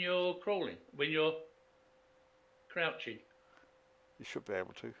doors when you're crawling? When you're crouching? You should be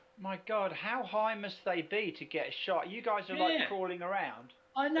able to. My God, how high must they be to get a shot? You guys are like crawling around.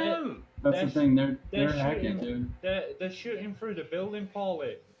 I know. That's the thing. They're hacking, shooting, dude. They're shooting through the building,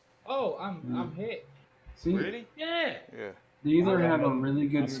 Paulie. Oh, I'm hit. See? Really? Yeah. Yeah. They either have a really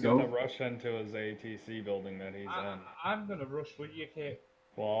good I'm scope. gonna rush into his ATC building that he's in. I'm gonna rush with you, Kit.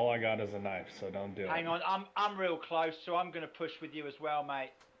 Well, all I got is a knife, so don't do it. Hang on, I'm real close, so I'm gonna push with you as well,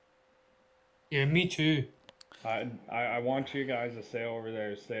 mate. Yeah, me too. I want you guys to stay over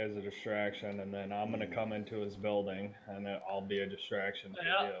there, stay as a distraction, and then I'm gonna come into his building, and I'll be a distraction for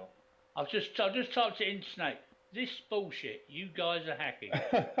you. I've just typed it in Snake. This bullshit. You guys are hacking.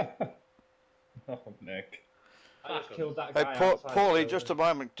 Oh, Nick. I just killed that Hey, guy. Paulie, just a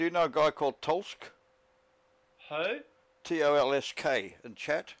moment. Do you know a guy called Tulsk? Who? T-O-L-S-K in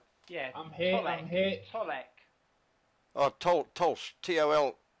chat? Yeah. I'm hit. I'm hit. Tolek. Oh, Tulsk.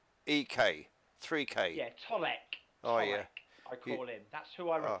 T-O-L-E-K. 3K. Yeah, Tolek. Oh, yeah. I call him. That's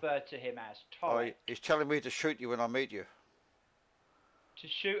who I refer to him as. Oh, Tolek. he's telling me to shoot you when I meet you. To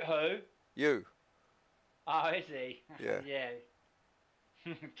shoot who? You. Oh, is he? Yeah.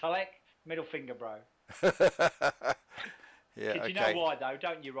 Yeah. Tolek, middle finger, bro. Yeah, Did you know why, though,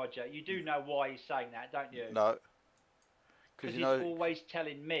 don't you, Roger? You do know why he's saying that, don't you? No. Because you he's know... always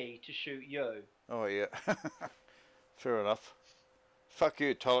telling me to shoot you. Oh, yeah. Fair enough. Fuck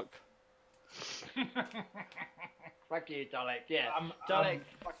you, Tulk. Fuck you, Dalek. Yeah, Dalek.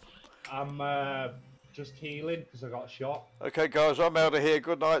 I'm just healing because I got shot. Okay, guys, I'm out of here.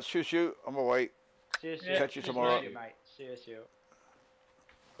 Good night. See you. I'm away. See you, Catch you tomorrow. mate. See you.